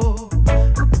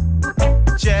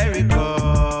 Jericho.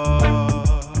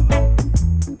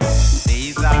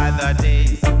 These are the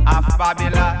days of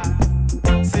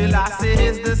Babylon. Selassie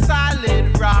is the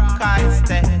solid rock I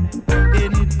stand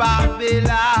in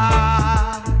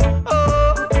Babylon.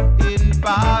 Oh, in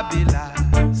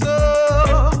Babylon. So,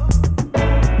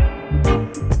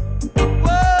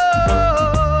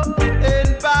 whoa, in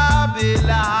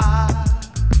Babylon.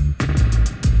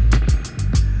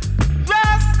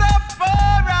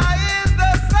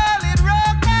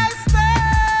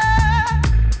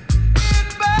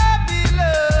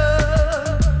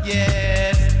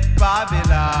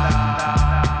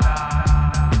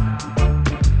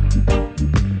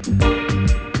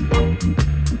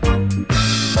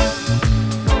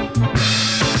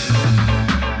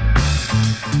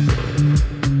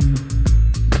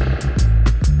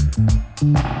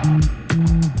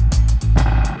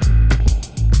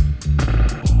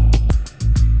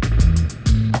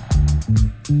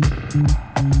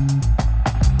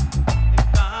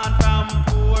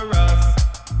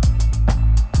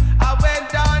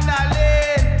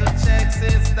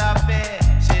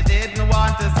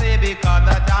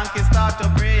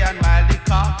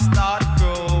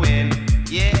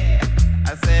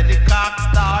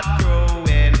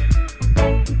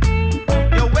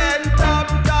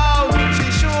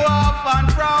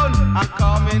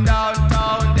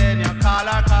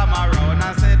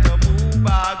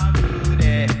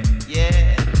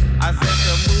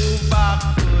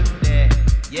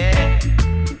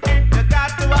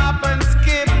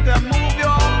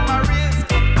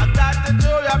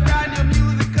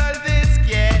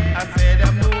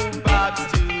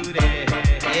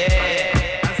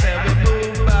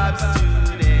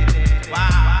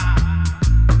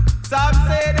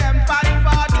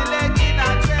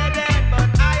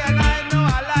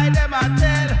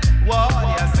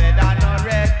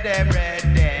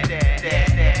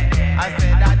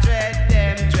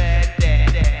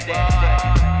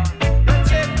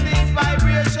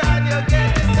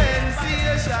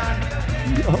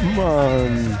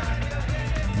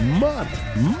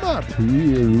 Mad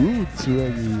real roots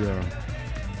reggae, yeah.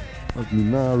 But we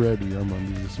not ready, yeah,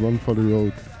 man. This is One for the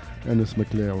Road, Ennis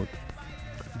McLeod,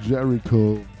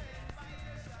 Jericho.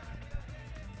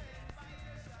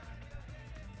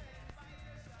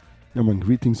 Yeah, man,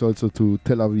 greetings also to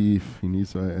Tel Aviv in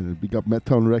Israel. Big up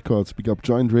Madtown Records, big up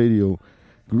Joint Radio.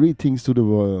 Greetings to the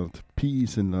world.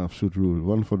 Peace and love should rule.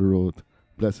 One for the road.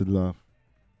 Blessed love.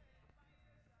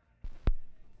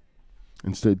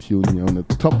 And stay tuned here on the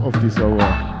top of this hour.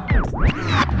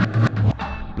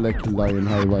 Black Lion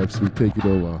High Vibes will take it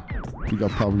over. Big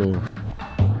up Pablo.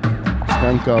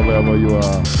 Skanka, wherever you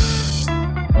are.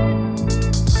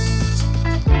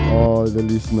 All the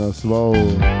listeners, wow.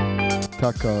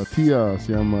 Taka, Tias,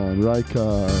 yeah man,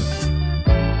 Raika,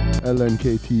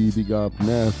 LNKT, big up,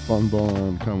 Neff,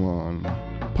 Bonbon, come on.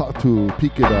 Part 2,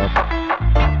 pick it up.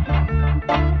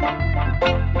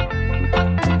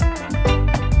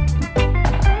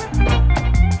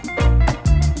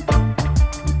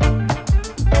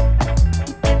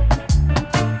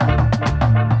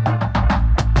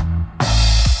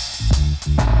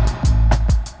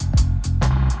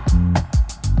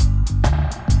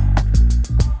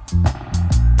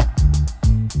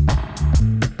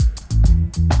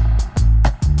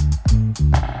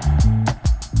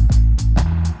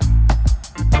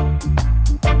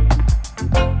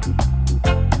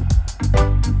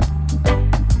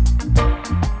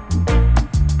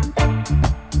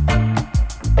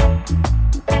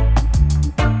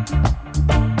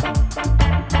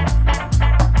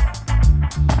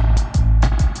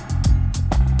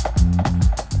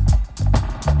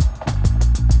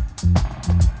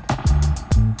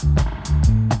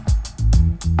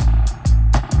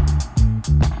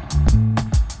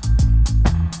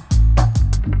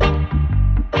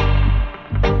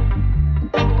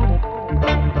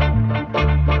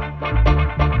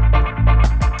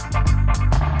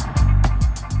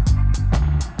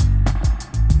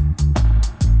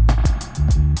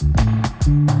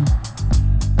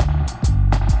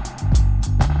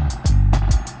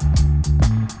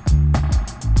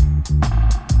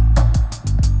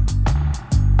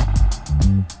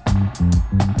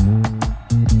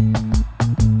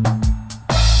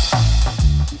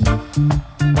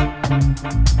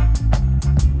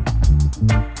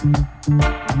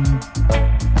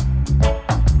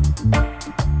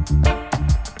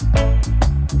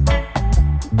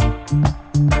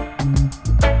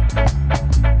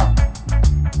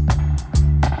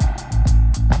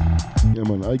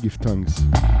 Give thanks.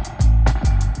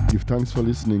 Give thanks for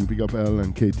listening. Big up Al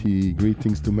and KT.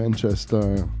 Greetings to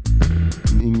Manchester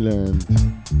in England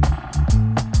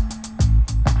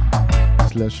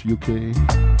 /UK.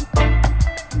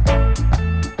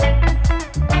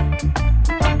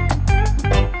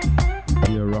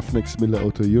 Here Ruffneck-Smille,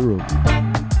 outta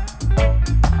Europe.